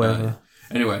don't know. Whatever.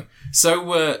 Anyway, so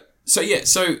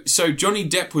Johnny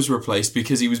Depp was replaced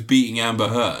because he was beating Amber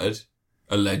Heard,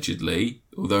 allegedly,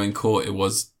 although in court it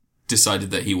was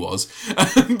decided that he was.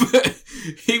 But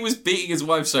he was beating his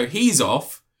wife, so he's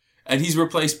off, and he's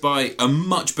replaced by a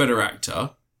much better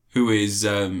actor, who's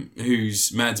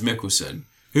Mads Mikkelsen,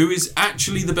 who is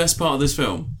actually the best part of this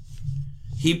film.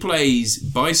 He plays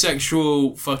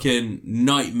bisexual fucking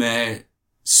nightmare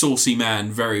saucy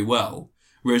man very well,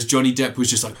 whereas Johnny Depp was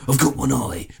just like, I've got one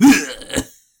eye.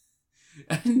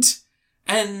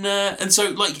 and so,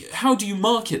 like, how do you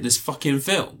market this fucking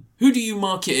film? Who do you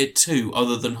market it to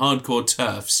other than hardcore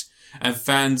TERFs and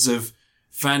fans of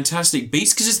Fantastic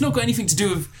Beasts? Because it's not got anything to do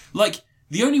with, like,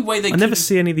 the only way they... I never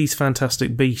see any of these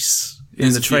Fantastic Beasts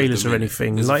in the trailers or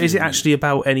anything. Like, is it actually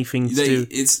about anything to do...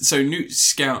 It's so Newt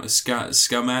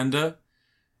Scamander.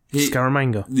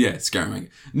 Scaramanga. Yeah, Scaramanga.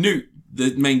 Newt,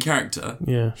 the main character,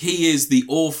 he is the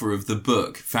author of the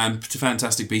book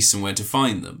Fantastic Beasts and Where to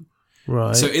Find Them.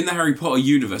 Right. So in the Harry Potter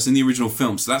universe, in the original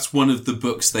films, that's one of the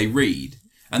books they read.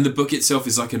 And the book itself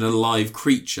is like an alive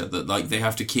creature that, like, they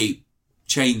have to keep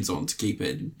chains on to keep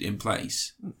it in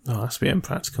place. Oh, that's a bit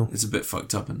impractical. It's a bit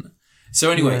fucked up, isn't it?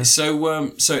 So anyway, so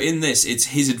in this, it's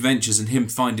his adventures and him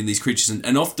finding these creatures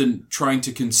and often trying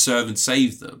to conserve and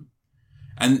save them.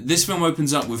 And this film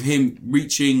opens up with him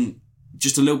reaching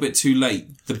just a little bit too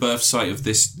late the birth site of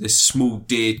this small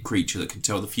deer creature that can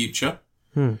tell the future.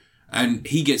 And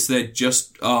he gets there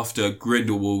just after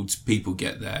Grindelwald's people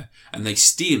get there, and they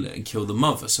steal it and kill the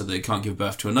mother so they can't give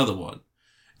birth to another one.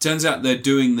 Turns out they're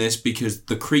doing this because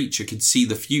the creature can see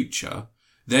the future.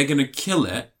 They're going to kill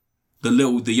it,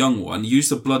 the young one, use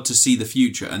the blood to see the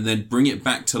future, and then bring it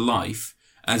back to life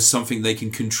as something they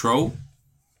can control.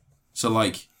 So,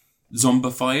 like,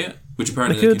 zombify it, which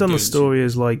apparently they could have done the story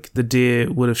as, like, the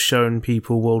deer would have shown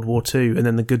people World War II, and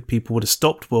then the good people would have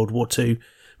stopped World War II,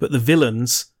 but the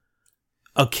villains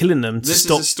are killing them to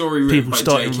stop people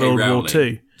starting World War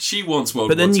II. She wants World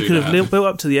War II. But then you could have built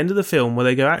up to the end of the film where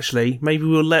they go, actually, maybe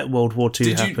we'll let World War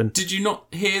II happen. Did you not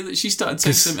hear that she started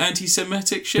saying some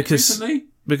anti-Semitic shit recently?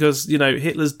 Because, you know,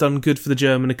 Hitler's done good for the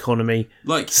German economy.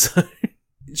 Like, so,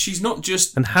 she's not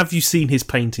just... And have you seen his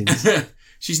paintings?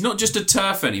 She's not just a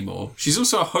TERF anymore. She's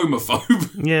also a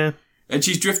homophobe. Yeah. And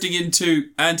she's drifting into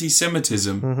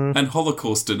anti-Semitism and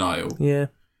Holocaust denial. Yeah.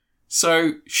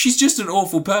 So, she's just an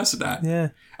awful person, Anne. Yeah.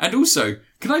 And also,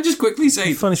 can I just quickly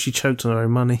say... It's funny she choked on her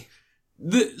own money.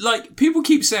 Like, people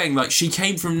keep saying, like, she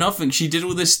came from nothing, she did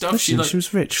all this stuff. Listen, she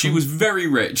was rich. She was very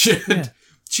rich. Yeah.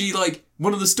 She, like,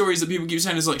 one of the stories that people keep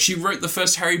saying is, like, she wrote the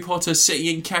first Harry Potter sitting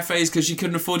in cafes because she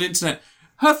couldn't afford internet.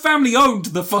 Her family owned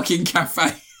the fucking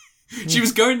cafe. She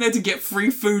was going there to get free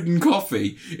food and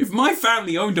coffee. If my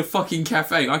family owned a fucking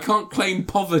cafe, I can't claim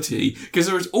poverty because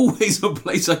there is always a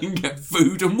place I can get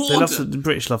food and water. The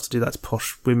British love to do that to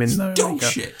posh women. Though, Dog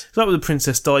shit. It's like with the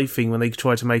Princess Di thing when they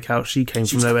tried to make out she came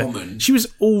from was nowhere. common. She was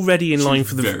already in line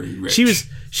for the. Very rich.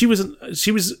 She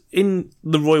was in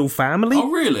the royal family.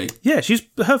 Oh, really? Yeah,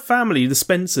 her family, the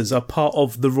Spencers, are part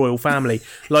of the royal family.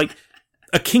 Like,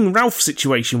 a King Ralph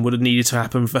situation would have needed to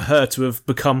happen for her to have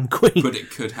become queen. But it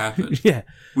could happen. Yeah.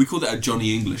 We call that a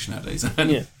Johnny English nowadays.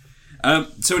 Yeah.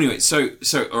 So anyway, so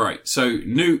all right. So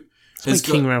Newt has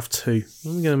King Ralph 2.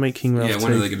 When are we going to make King Ralph 2? Yeah,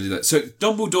 when are they going to do that? So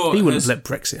Dumbledore He wouldn't have let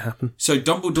Brexit happen. So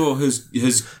Dumbledore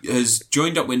has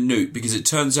joined up with Newt because it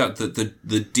turns out that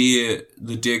the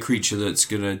deer creature that's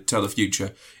going to tell the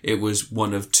future, it was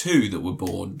one of two that were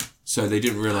born. So they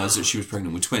didn't realise that she was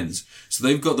pregnant with twins. So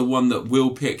they've got the one that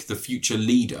will pick the future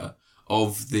leader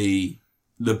of the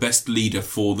best leader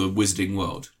for the wizarding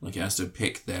world. Like, it has to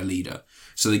pick their leader.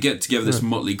 So they get together this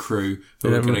motley crew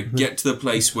who are going to get to the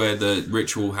place where the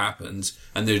ritual happens,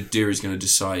 and the deer is going to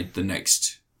decide the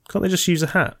next... Can't they just use a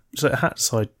hat? Just like a hat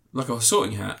side? Like a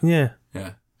sorting hat. Yeah.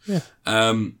 Yeah.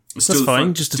 That's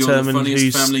fine, just determine the funniest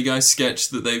who's... Family Guy sketch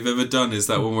that they've ever done is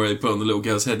that one where they put on the little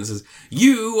girl's head and says,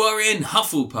 "You are in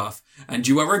Hufflepuff, and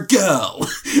you are a girl,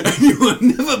 and you will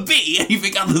never be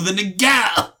anything other than a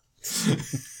girl."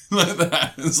 Like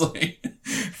that. It's like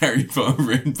Harry Potter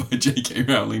written by J.K.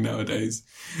 Rowling nowadays.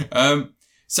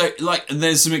 So, like,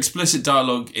 there's some explicit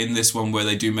dialogue in this one where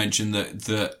they do mention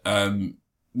that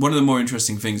one of the more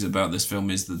interesting things about this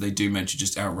film is that they do mention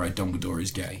just outright Dumbledore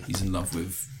is gay. He's in love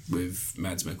with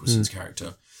Mads Mikkelsen's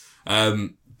character.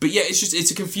 But yeah,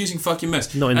 it's a confusing fucking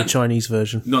mess. Not in the Chinese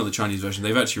version. Not in the Chinese version.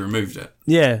 They've actually removed it.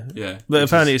 Yeah. Yeah. But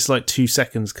apparently it's like 2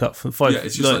 seconds cut from 5. Yeah,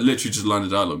 it's just like literally just a line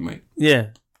of dialogue, mate.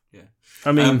 Yeah. Yeah.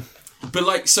 I mean... but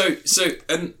like,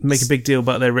 and make a big deal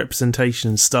about their representation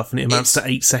and stuff, and it amounts to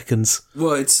 8 seconds.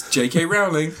 Well, it's J.K.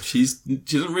 Rowling. She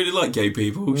doesn't really like gay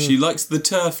people. She likes the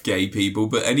turf gay people,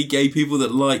 but any gay people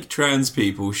that like trans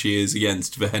people, she is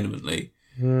against vehemently.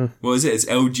 What is it? It's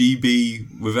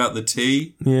LGB without the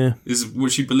T. Yeah, is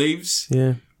what she believes.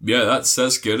 Yeah,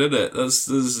 that's good, isn't it?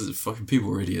 That's fucking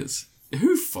people are idiots.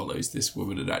 Who follows this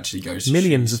woman and actually goes?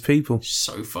 Millions of people. She's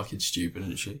so fucking stupid,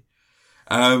 isn't she?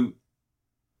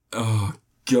 Oh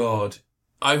God!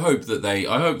 I hope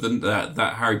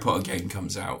that Harry Potter game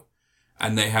comes out,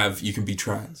 and you can be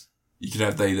trans. You can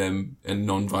have they, them, and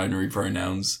non-binary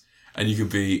pronouns, and you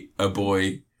could be a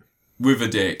boy with a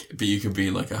dick, but you could be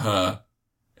like a her,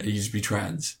 and you just be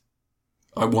trans.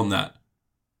 I want that.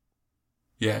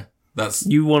 Yeah, that's...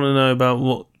 You want to know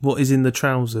about what is in the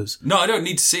trousers? No, I don't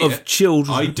need to see it. Of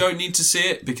children. I don't need to see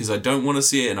it because I don't want to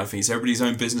see it, and I think it's everybody's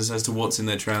own business as to what's in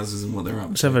their trousers and what they're up to.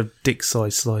 Let's have a dick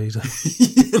size slider.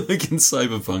 Like in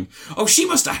Cyberpunk. Oh, she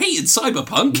must have hated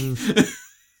Cyberpunk!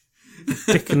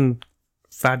 Dick and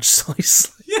vag size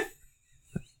slider.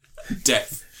 Yeah.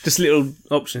 Depth. Just a little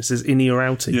option. It says innie or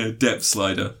outie. Yeah, depth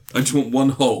slider. I just want one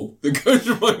hole that goes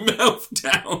from my mouth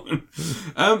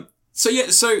down.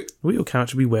 So Will your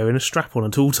character be wearing a strap on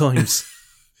at all times?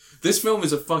 This film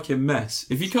is a fucking mess.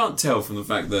 If you can't tell from the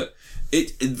fact that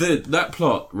that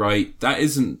plot, right, that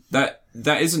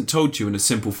isn't told to you in a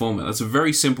simple format. That's a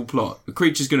very simple plot. A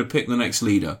creature's going to pick the next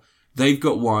leader. They've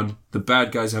got one, the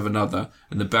bad guys have another,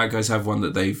 and the bad guys have one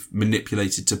that they've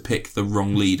manipulated to pick the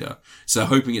wrong leader. So they're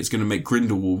hoping it's going to make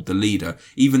Grindelwald the leader,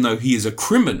 even though he is a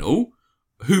criminal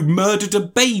who murdered a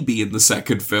baby in the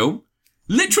second film.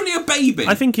 Literally a baby.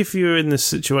 I think if you're in this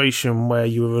situation where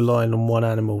you were relying on one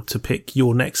animal to pick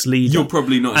your next leader... You're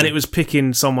probably not... And it was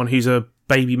picking someone who's a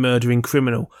baby murdering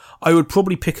criminal, I would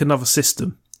probably pick another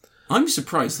system. I'm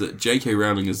surprised that J.K.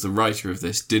 Rowling, as the writer of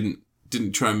this, didn't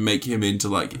try and make him into,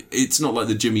 like... It's not like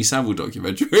the Jimmy Savile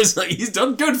documentary. It's like, he's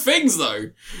done good things, though.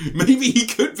 Maybe he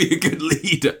could be a good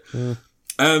leader.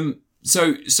 Yeah.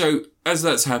 So as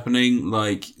that's happening,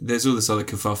 like, there's all this other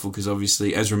kerfuffle, because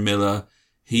obviously Ezra Miller,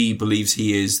 he believes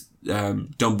he is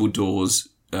Dumbledore's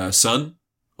son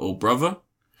or brother.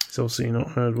 It's obviously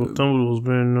not heard what Dumbledore's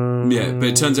been... Yeah, but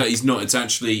it turns out he's not. It's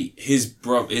actually his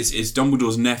brother. It's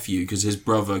Dumbledore's nephew, because his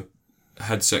brother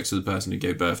had sex with the person who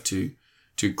gave birth to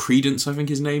Credence, I think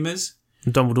his name is.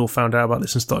 And Dumbledore found out about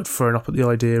this and started throwing up at the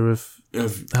idea of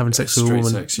having sex with a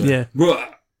woman. Sex, yeah.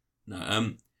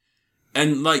 No,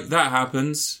 and like that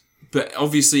happens, but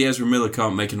obviously Ezra Miller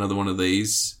can't make another one of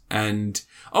these. And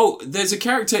there's a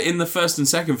character in the first and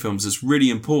second films that's really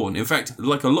important. In fact,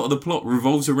 like a lot of the plot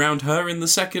revolves around her in the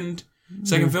second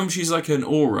film. She's like an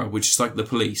aura, which is like the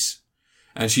police,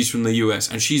 and she's from the US,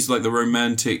 and she's like the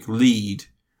romantic lead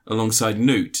alongside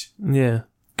Newt. Yeah.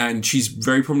 And she's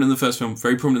very prominent in the first film,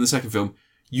 very prominent in the second film.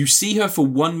 You see her for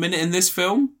 1 minute in this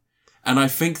film, and I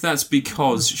think that's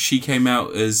because she came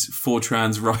out as for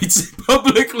trans rights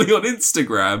publicly on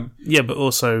Instagram. Yeah, but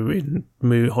also in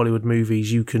Hollywood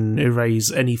movies, you can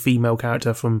erase any female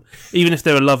character from, even if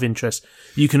they're a love interest,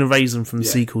 you can erase them from the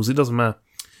sequels. It doesn't matter.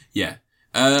 Yeah.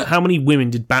 How many women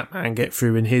did Batman get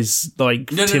through in his Tim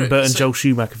Burton, Joel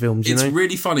Schumacher films? It's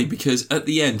really funny because at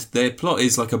the end, their plot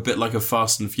is like a bit like a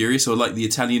Fast and Furious or like the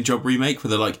Italian Job remake, where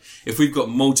they're like, if we've got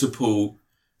multiple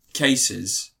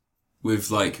cases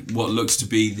with like what looks to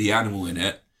be the animal in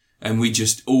it, and we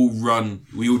just all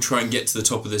try and get to the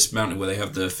top of this mountain where they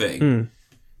have the thing,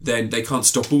 then they can't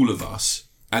stop all of us,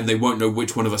 and they won't know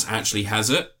which one of us actually has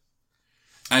it.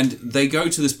 And they go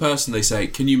to this person, they say,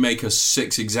 can you make us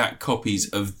 6 exact copies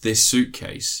of this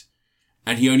suitcase?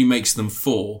 And he only makes them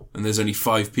 4, and there's only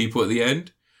 5 people at the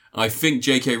end. I think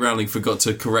J.K. Rowling forgot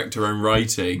to correct her own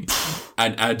writing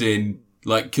and add in,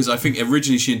 because I think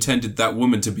originally she intended that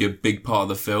woman to be a big part of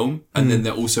the film, and then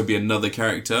there'll also be another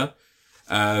character,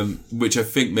 which I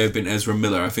think may have been Ezra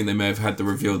Miller. I think they may have had the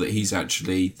reveal that he's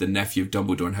actually the nephew of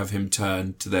Dumbledore and have him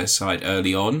turn to their side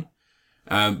early on.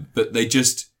 But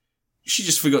she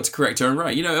just forgot to correct her own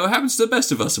right. You know, it happens to the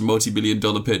best of us in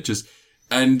multi-million-dollar pictures.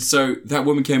 And so that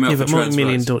woman came out for trans rights.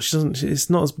 multi-million-dollar. It's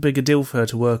not as big a deal for her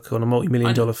to work on a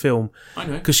multi-million-dollar film. I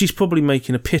know. Because she's probably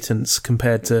making a pittance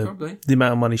compared to the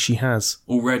amount of money she has.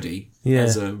 Already. Yeah.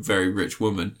 As a very rich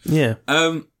woman. Yeah.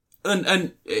 And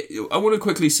I want to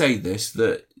quickly say this,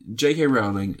 that J.K.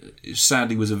 Rowling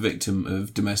sadly was a victim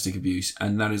of domestic abuse,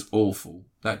 and that is awful.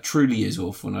 That truly is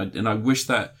awful. And I wish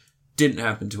that didn't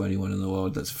happen to anyone in the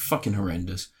world. That's fucking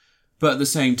horrendous. But at the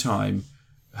same time,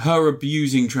 her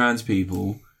abusing trans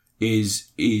people is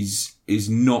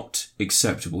not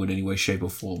acceptable in any way, shape or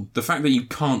form. The fact that you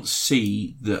can't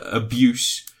see the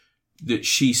abuse that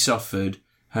she suffered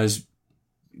has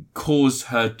caused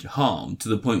her harm to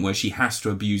the point where she has to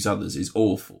abuse others is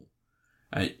awful.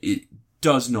 It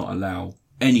does not allow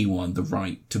anyone the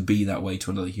right to be that way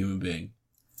to another human being.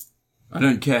 I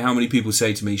don't care how many people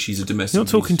say to me she's a domestic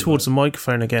abuser. You're not talking towards the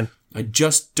microphone again. I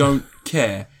just don't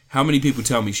care how many people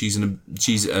tell me she's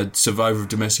a survivor of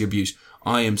domestic abuse.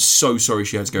 I am so sorry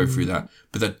she had to go through that,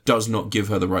 but that does not give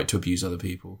her the right to abuse other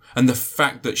people. And the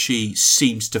fact that she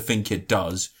seems to think it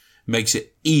does makes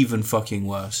it even fucking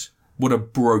worse. What a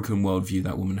broken worldview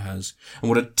that woman has. And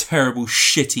what a terrible,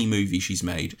 shitty movie she's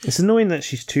made. It's annoying that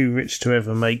she's too rich to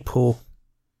ever make poor.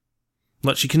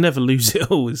 Like, she can never lose it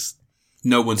all.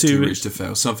 No one's too rich to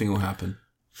fail. Something will happen.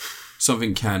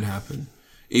 Something can happen.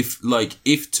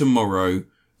 If tomorrow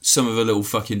some of her little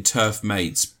fucking turf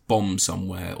mates bomb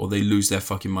somewhere or they lose their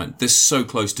fucking mind, they're so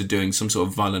close to doing some sort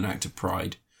of violent act of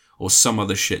pride or some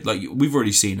other shit. Like, we've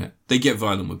already seen it. They get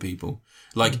violent with people.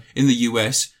 Like, in the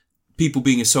US, people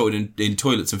being assaulted in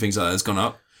toilets and things like that has gone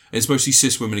up. And it's mostly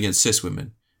cis women against cis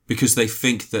women because they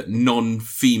think that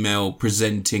non-female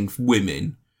presenting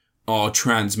women are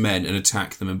trans men and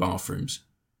attack them in bathrooms.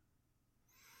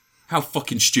 How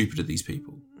fucking stupid are these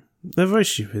people? They're very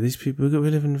stupid. These people, we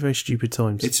live in very stupid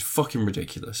times. It's fucking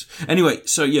ridiculous. Anyway,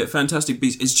 so yeah, Fantastic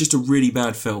Beasts. It's just a really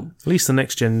bad film. At least the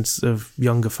next gens of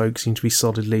younger folk seem to be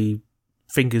solidly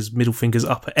middle fingers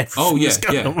up at everything. Oh yeah, that's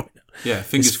going on. Yeah.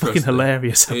 Fingers it's crossed. Fucking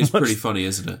hilarious. It's pretty funny,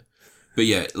 isn't it? But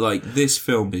yeah, like, this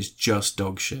film is just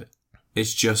dog shit.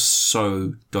 It's just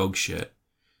so dog shit.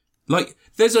 Like,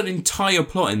 there's an entire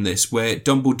plot in this where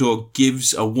Dumbledore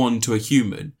gives a wand to a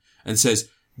human and says,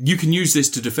 you can use this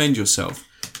to defend yourself.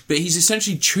 But he's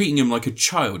essentially treating him like a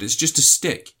child. It's just a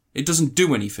stick. It doesn't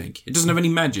do anything. It doesn't have any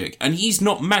magic. And he's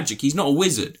not magic. He's not a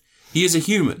wizard. He is a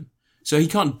human. So he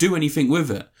can't do anything with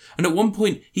it. And at one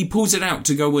point, he pulls it out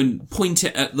to go and point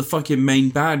it at the fucking main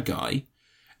bad guy.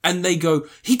 And they go,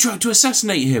 he tried to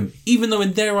assassinate him. Even though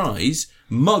in their eyes,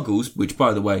 Muggles, which,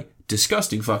 by the way,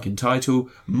 disgusting fucking title,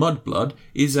 Mudblood,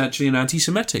 is actually an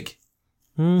anti-Semitic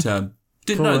term.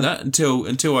 Didn't know that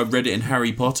until I read it in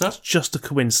Harry Potter. It's just a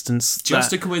coincidence.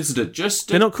 Just a coincidence.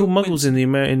 They're not called Muggles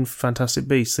in Fantastic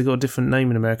Beasts. They've got a different name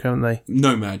in America, haven't they?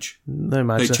 No-Maj.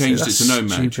 No-Maj. They changed it to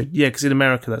No-Maj. Stupid. Yeah, because in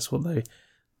America that's what they...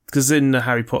 Because in the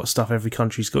Harry Potter stuff, every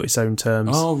country's got its own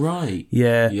terms. Oh, right.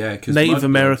 Yeah. Yeah, because Native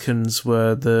Americans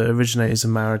were the originators of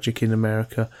magic in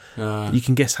America. You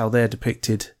can guess how they're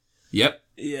depicted. Yep.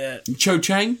 Yeah. Cho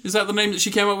Chang? Is that the name that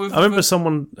she came up with? I remember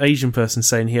someone, Asian person,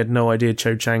 saying he had no idea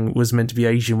Cho Chang was meant to be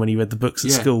Asian when he read the books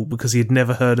at school because he had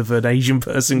never heard of an Asian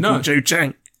person called Cho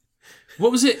Chang.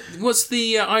 What was it? What's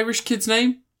the Irish kid's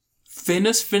name?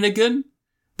 Finnegan?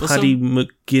 Paddy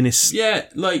McGuinness. Yeah,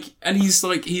 and he's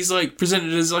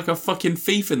presented as like a fucking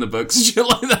thief in the books and shit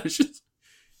like that.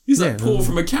 He's like poor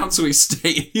from a council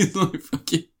estate. He's like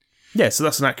fucking... Yeah, so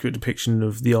that's an accurate depiction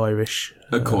of the Irish.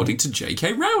 According to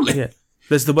J.K. Rowling. Yeah.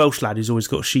 There's the Welsh lad who's always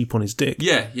got a sheep on his dick.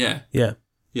 Yeah.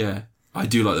 Yeah. I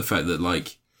do like the fact that,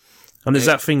 like... And there's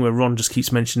that thing where Ron just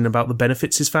keeps mentioning about the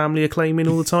benefits his family are claiming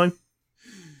all the time.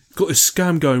 Got this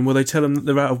scam going where they tell them that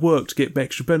they're out of work to get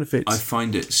extra benefits. I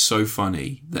find it so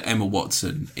funny that Emma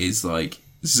Watson is, like,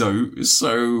 so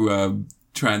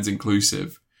trans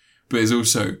inclusive, but is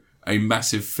also a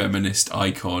massive feminist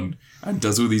icon and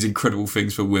does all these incredible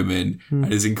things for women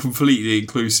and is completely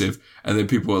inclusive. And then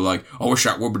people are like, I wish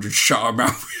that woman would shut her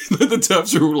mouth. The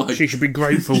TERFs are all like... She should be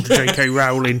grateful to J.K.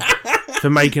 Rowling for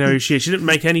making her shit. She didn't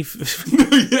make any...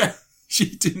 Yeah, she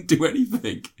didn't do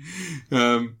anything.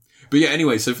 But yeah,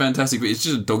 anyway, so fantastic. But it's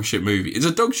just a dog shit movie. It's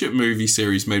a dog shit movie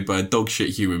series made by a dog shit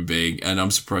human being, and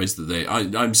I'm surprised that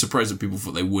I'm surprised that people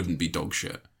thought they wouldn't be dog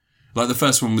shit. Like, the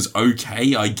first one was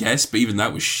okay, I guess, but even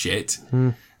that was shit.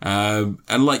 And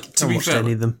like, to be fair,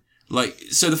 any of them. Like,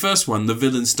 so the first one, the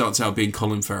villain starts out being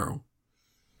Colin Farrell.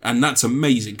 And that's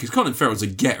amazing, because Colin Farrell's a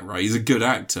get, right? He's a good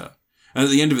actor. And at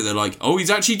the end of it, they're like, oh, he's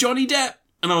actually Johnny Depp.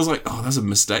 And I was like, oh, that's a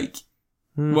mistake.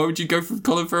 Why would you go from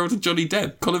Colin Farrell to Johnny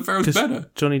Depp? Colin Farrell's better.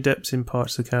 Johnny Depp's in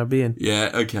Pirates of the Caribbean. Yeah,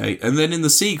 okay. And then in the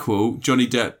sequel, Johnny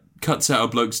Depp cuts out a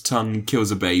bloke's tongue and kills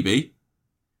a baby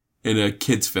in a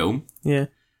kid's film. Yeah.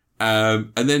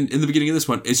 And then in the beginning of this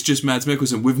one, it's just Mads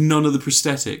Mikkelsen with none of the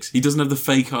prosthetics. He doesn't have the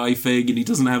fake eye thing, and he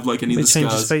doesn't have like any of the scars. They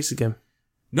changed his face again.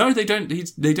 No, they don't.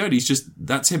 They don't. He's just,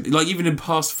 that's him. Like, even in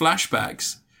past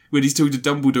flashbacks, when he's talking to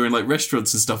Dumbledore in like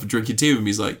restaurants and stuff and drinking tea with him,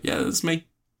 he's like, yeah, that's me.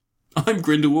 I'm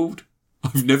Grindelwald.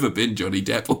 I've never been Johnny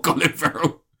Depp or Colin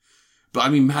Farrell. But I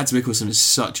mean, Mads Mikkelsen is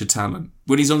such a talent.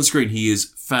 When he's on screen, he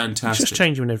is fantastic. Just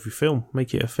change him in every film.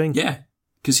 Make it a thing. Yeah.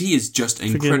 Because he is just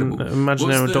incredible.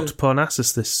 Imaginary of Dr.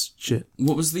 Parnassus, this shit.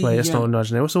 What was the... Wait, that's not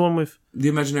Imaginary. What's the one with... The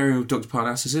Imaginary of Dr.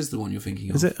 Parnassus is the one you're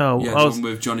thinking of. Is it? Oh, yeah, the one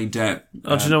with Johnny Depp.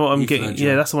 Oh, do you know what I'm getting?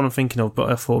 Yeah, that's the one I'm thinking of,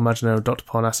 but I thought Imaginary of Dr.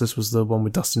 Parnassus was the one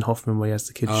with Dustin Hoffman where he has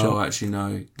the kid shot. Oh, actually,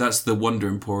 no. That's the Wonder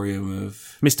Emporium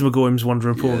of... Mr. McGoyam's Wonder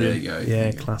Emporium. Yeah, there you go.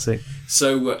 Yeah, classic.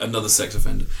 So, another sex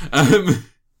offender.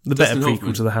 The better prequel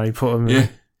Hoffman to the Harry Potter movie.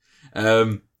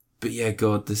 Yeah. But yeah,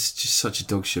 God, this is just such a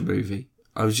dog shit movie.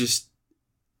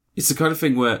 It's the kind of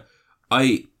thing where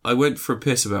I went for a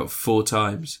piss about 4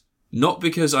 times. Not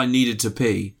because I needed to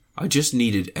pee. I just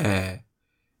needed air.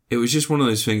 It was just one of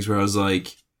those things where I was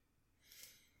like,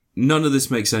 none of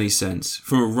this makes any sense.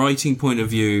 From a writing point of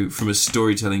view, from a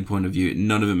storytelling point of view,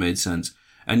 none of it made sense.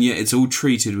 And yet it's all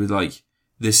treated with like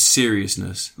this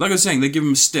seriousness. Like I was saying, they give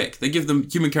them a stick. They give them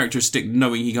human character a stick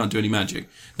knowing he can't do any magic.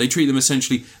 They treat them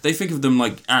essentially, they think of them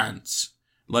like ants.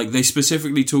 Like, they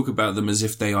specifically talk about them as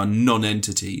if they are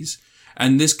non-entities.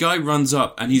 And this guy runs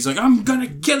up and he's like, I'm gonna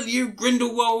kill you,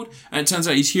 Grindelwald! And it turns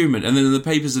out he's human. And then in the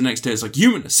papers the next day, it's like,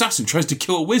 human assassin tries to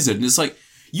kill a wizard. And it's like,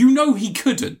 you know he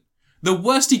couldn't. The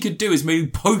worst he could do is maybe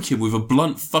poke him with a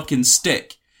blunt fucking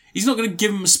stick. He's not gonna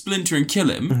give him a splinter and kill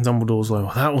him. And Dumbledore's like,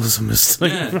 well, that was a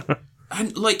mistake. Yeah.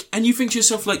 And you think to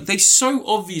yourself, like, they so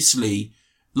obviously...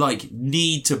 like,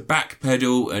 need to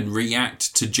backpedal and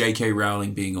react to J.K.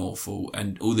 Rowling being awful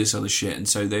and all this other shit. And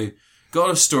so they got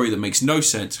a story that makes no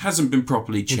sense, hasn't been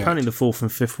properly checked. Apparently the 4th and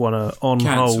 5th one are on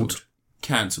hold.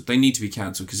 Cancelled. They need to be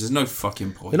cancelled because there's no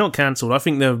fucking point. They're not cancelled. I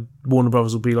think Warner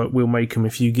Brothers will be like, we'll make them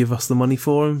if you give us the money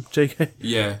for them, J.K.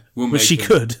 Yeah, we'll but make she them.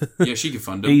 could. Yeah, she could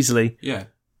fund them. Easily. Yeah.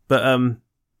 But,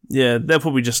 yeah, they'll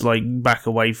probably just like back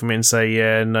away from it and say,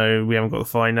 yeah, no, we haven't got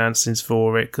the financings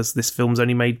for it because this film's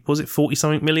only made, was it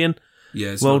 40-something million? Yeah,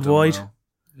 it's worldwide. Not done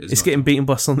well. It's getting beaten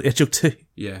by Sonic the Hedgehog 2.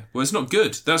 Yeah, well, it's not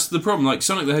good. That's the problem. Like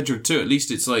Sonic the Hedgehog 2, at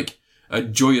least it's like a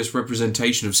joyous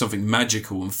representation of something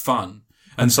magical and fun.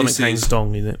 And Sonic Kane's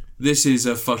dong in it. This is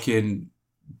a fucking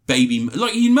baby.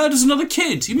 Like, he murders another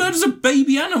kid. He murders a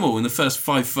baby animal in the first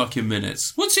 5 fucking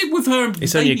minutes. What's it with her and baby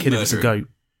It's only a kid murdering? if it's a goat.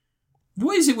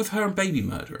 What is it with her and baby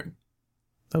murdering?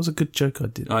 That was a good joke I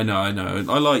did. I know.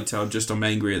 I liked it. I'm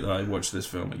angry that I watched this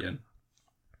film again.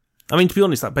 I mean, to be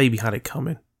honest, that baby had it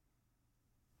coming.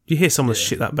 You hear some of the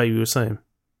shit that baby was saying.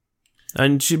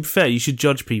 And to be fair, you should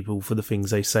judge people for the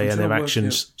things they say and their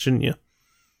actions, shouldn't you?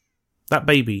 That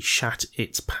baby shat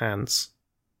its pants.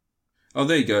 Oh,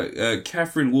 there you go.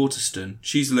 Catherine Waterston.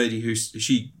 She's the lady who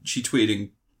she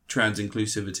tweeted trans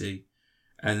inclusivity,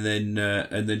 and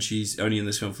then she's only in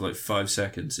this film for like 5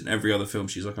 seconds. In every other film,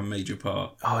 she's like a major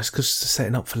part. Oh, it's because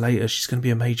setting up for later. She's going to be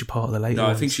a major part of the later. No,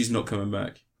 I think she's not coming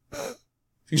back. I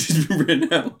think she's been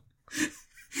written out.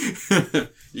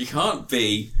 You can't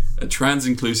be a trans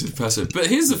inclusive person. But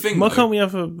here's the thing. Why can't we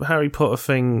have a Harry Potter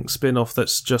thing spin off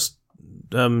that's just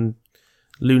Luna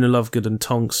Lovegood and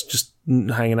Tonks just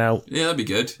hanging out? Yeah, that'd be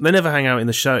good. They never hang out in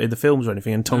the films or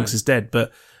anything, and Tonks is dead,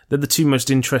 but they're the 2 most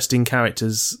interesting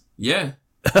characters Yeah.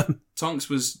 Tonks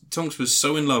was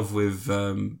so in love with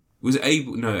was it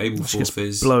Abel? No, Abel She gets Forth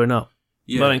is blowing up.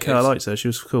 yeah. I don't care. I liked her. She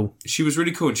was cool. She was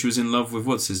really cool. And she was in love with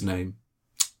what's his name?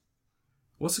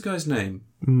 What's the guy's name?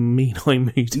 Mean Eye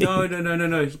Moody.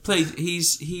 No. He played.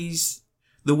 He's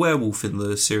the werewolf in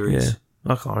the series.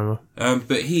 Yeah, I can't remember.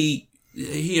 But he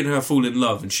and her fall in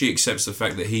love, and she accepts the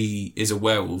fact that he is a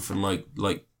werewolf, and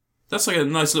like that's like a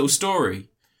nice little story.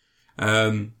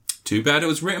 Too bad it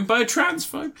was written by a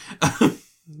transphobe.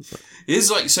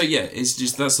 It's like so. Yeah, it's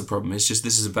just that's the problem. It's just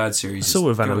this is a bad series. I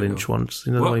saw Ivana Lynch once.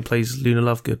 You know the What? one who plays Luna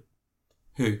Lovegood.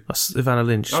 Who? Ivana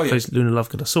Lynch Oh, yeah. plays Luna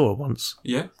Lovegood. I saw her once.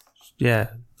 Yeah. Yeah,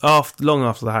 long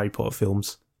after the Harry Potter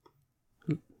films.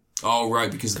 Oh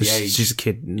right, because of the 'Cause age. she's a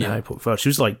kid in Yeah. Harry Potter first. She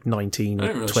was like 19 I or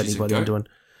didn't realise 20 she's a by the end goat. of one.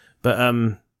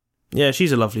 But yeah,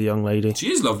 she's a lovely young lady.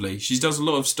 She is lovely. She does a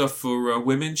lot of stuff for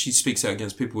women. She speaks out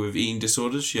against people with eating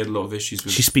disorders. She had a lot of issues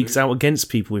with. She speaks out against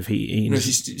people with eating. No,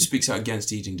 she speaks out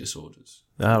against eating disorders.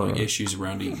 Oh, like right. issues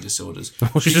around eating disorders.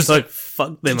 She's just like,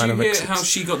 fuck them Did you hear anorexics. how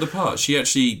she got the part? She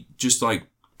actually just like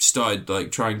started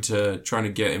like trying to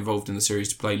get involved in the series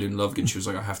to play Luna Lovegood. She was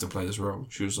like, I have to play this role.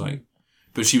 She was like,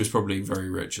 but she was probably very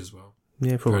rich as well.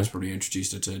 Yeah, Her probably. parents probably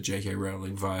introduced her to J.K.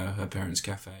 Rowling via her parents'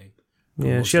 cafe.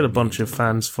 Yeah, she had a bunch of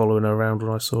fans following her around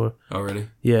when I saw her. Oh really?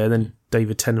 Yeah, and then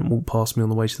David Tennant walked past me on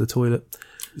the way to the toilet.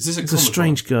 Is this He's a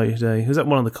strange guy today. Was at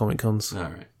one of the Comic Cons. All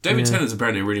right. David Tennant's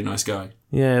apparently a really nice guy.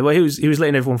 Yeah, well, he was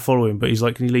letting everyone follow him, but he's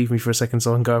like, "Can you leave me for a second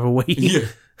so I can go have a wee?" Yeah.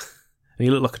 And he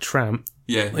looked like a tramp.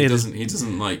 Yeah, he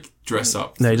doesn't like dress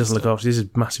up. No, he doesn't look after. He has a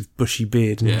massive bushy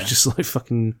beard, and Yeah. he's just like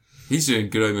fucking. He's doing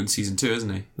Good Omens season 2, isn't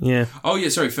he? Yeah. Oh yeah,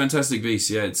 sorry, Fantastic Beasts.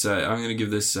 Yeah, it's. I'm gonna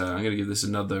give this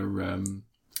another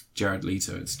Jared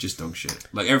Leto. It's just dog shit.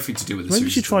 Like everything to do with the Maybe you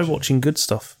series. should is try dog shit. watching good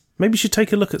stuff. Maybe you should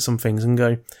take a look at some things and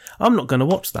go, I'm not going to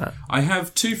watch that. I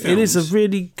have two films. It is a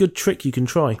really good trick you can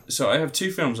try. So I have two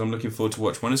films I'm looking forward to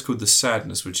watch. One is called The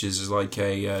Sadness, which is like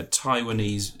a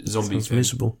Taiwanese zombie Sounds film.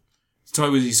 miserable.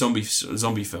 Taiwanese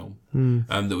zombie film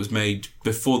that was made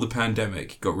before the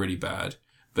pandemic got really bad,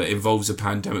 but involves a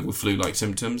pandemic with flu-like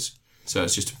symptoms. So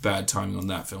it's just bad timing on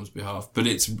that film's behalf. But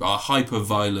it's a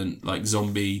hyper-violent, like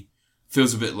zombie.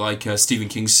 Feels a bit like Stephen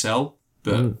King's Cell,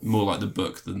 but more like the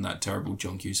book than that terrible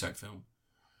John Cusack film.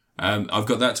 I've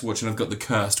got that to watch, and I've got The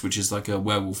Cursed, which is like a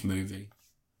werewolf movie.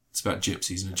 It's about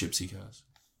gypsies and a gypsy curse.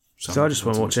 So I just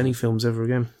won't watch any films ever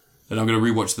again. And I'm going to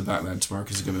rewatch The Batman tomorrow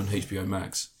because it's going to be on HBO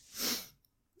Max.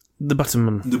 The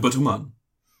Batman. The Batman.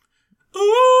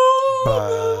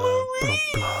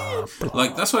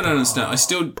 Like, that's what I don't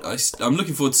understand. I'm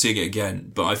looking forward to seeing it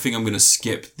again, but I think I'm going to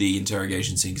skip the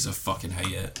interrogation scene because I fucking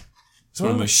hate it. It's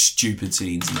one of the most stupid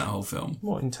scenes in that whole film.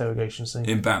 What interrogation scene?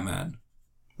 In Batman.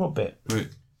 What bit? Wait,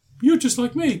 you're just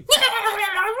like me.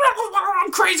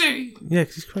 I'm crazy. Yeah,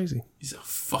 because he's crazy. It's a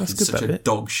fucking That's good, such that a bit.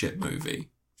 dog shit movie.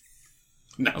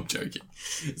 No, I'm joking.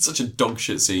 It's such a dog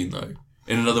shit scene though.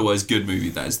 In an otherwise good movie,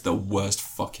 that is the worst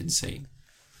fucking scene.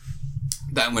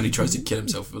 That and when he tries to kill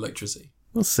himself with electricity.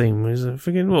 What scene was it?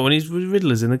 Freaking what? When he's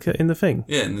Riddler's in the thing.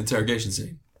 Yeah, in the interrogation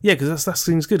scene. Yeah, because that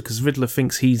scene's good because Riddler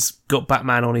thinks he's got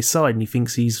Batman on his side and he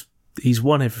thinks he's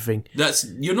won everything.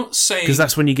 You're not saying Because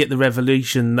that's when you get the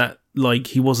revelation that like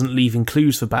he wasn't leaving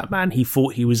clues for Batman. He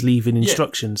thought he was leaving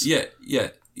instructions. Yeah.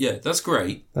 That's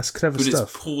great, That's clever but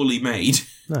stuff. it's poorly made.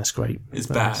 That's great. It's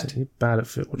bad. You're bad at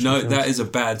fit. No, that is a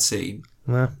bad scene.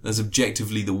 No, That's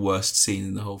objectively the worst scene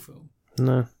in the whole film.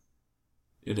 no,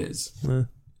 It is. no.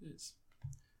 It is.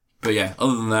 But yeah,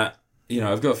 other than that,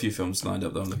 I've got a few films lined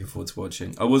up that I'm looking forward to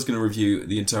watching. I was going to review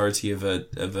the entirety of a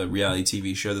reality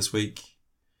TV show this week.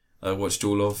 I watched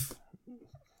all of,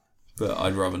 but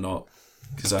I'd rather not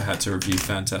because I had to review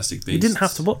Fantastic Beasts. You didn't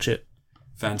have to watch it.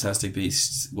 Fantastic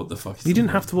Beasts. What the fuck? You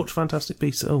didn't have to watch Fantastic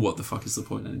Beasts at all. What the fuck is the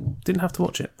point anymore? Didn't have to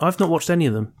watch it. I've not watched any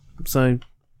of them. So,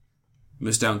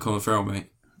 Missed out on Colin Farrell,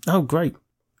 mate. oh great.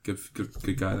 Good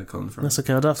guy, that Colin Farrell. That's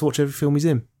okay. I don't have to watch every film he's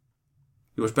in.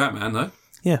 You watched Batman though?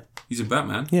 Yeah, He's in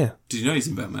Batman. yeah, Did you know he's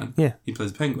in Batman? yeah, He plays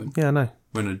a penguin. yeah. I know.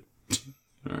 When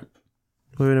all right.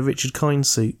 We're in a Richard Kind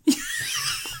suit.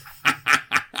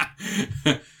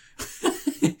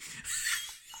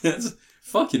 That's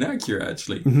fucking accurate,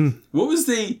 actually. Mm-hmm. Who was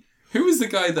the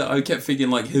guy that I kept thinking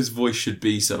like his voice should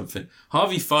be something?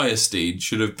 Harvey Firestein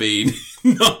should have been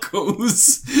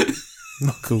Knuckles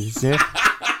Knuckles, yeah.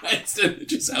 instead of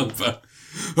just Alpha.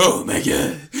 Oh my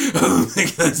god,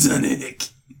 Sonic,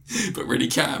 but really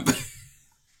camp.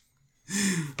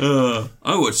 I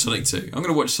watched Sonic 2. I'm going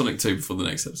to watch Sonic 2 before the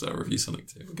next episode. I'll review Sonic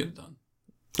 2. We'll get it done.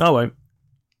 I won't.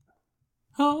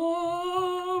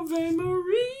 Ave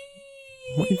Maria.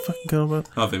 What are you fucking going about?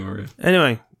 Ave Maria.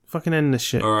 Anyway, Fucking end this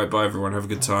shit. Alright, bye everyone. Have a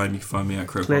good time. You can find me at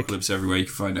Cropocalypse everywhere. You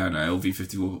can find out at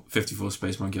LV54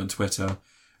 Space Monkey on Twitter.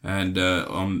 And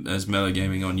as Mellow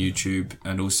Gaming on YouTube.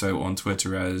 And also on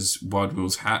Twitter as Wild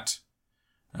Will's Hat.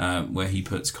 Where he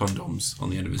puts condoms on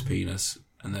the end of his penis.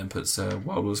 And then puts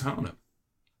Wild Will's hat on it.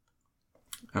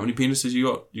 How many penises you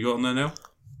got on there now?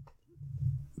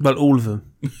 Well, all of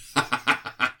them.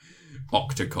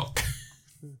 Octocock.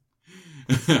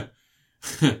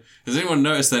 Has anyone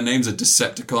noticed their names are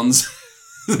Decepticons?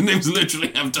 The names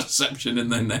literally have deception in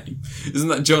their name. Isn't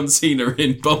that John Cena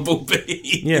in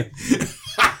Bumblebee? Yeah.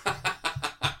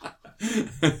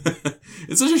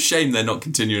 It's such a shame they're not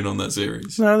continuing on that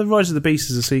series. No, The Rise of the Beast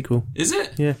is a sequel. Is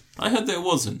it? Yeah. I heard that it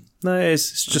wasn't. No,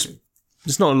 it's just... Okay.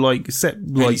 It's not like... Set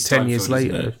like 10 years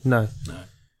later. No.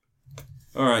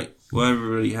 Alright. Well,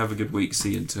 everybody have a good week.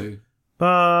 See you in 2.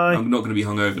 Bye. I'm not going to be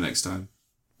hungover next time.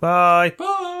 Bye.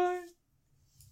 Bye.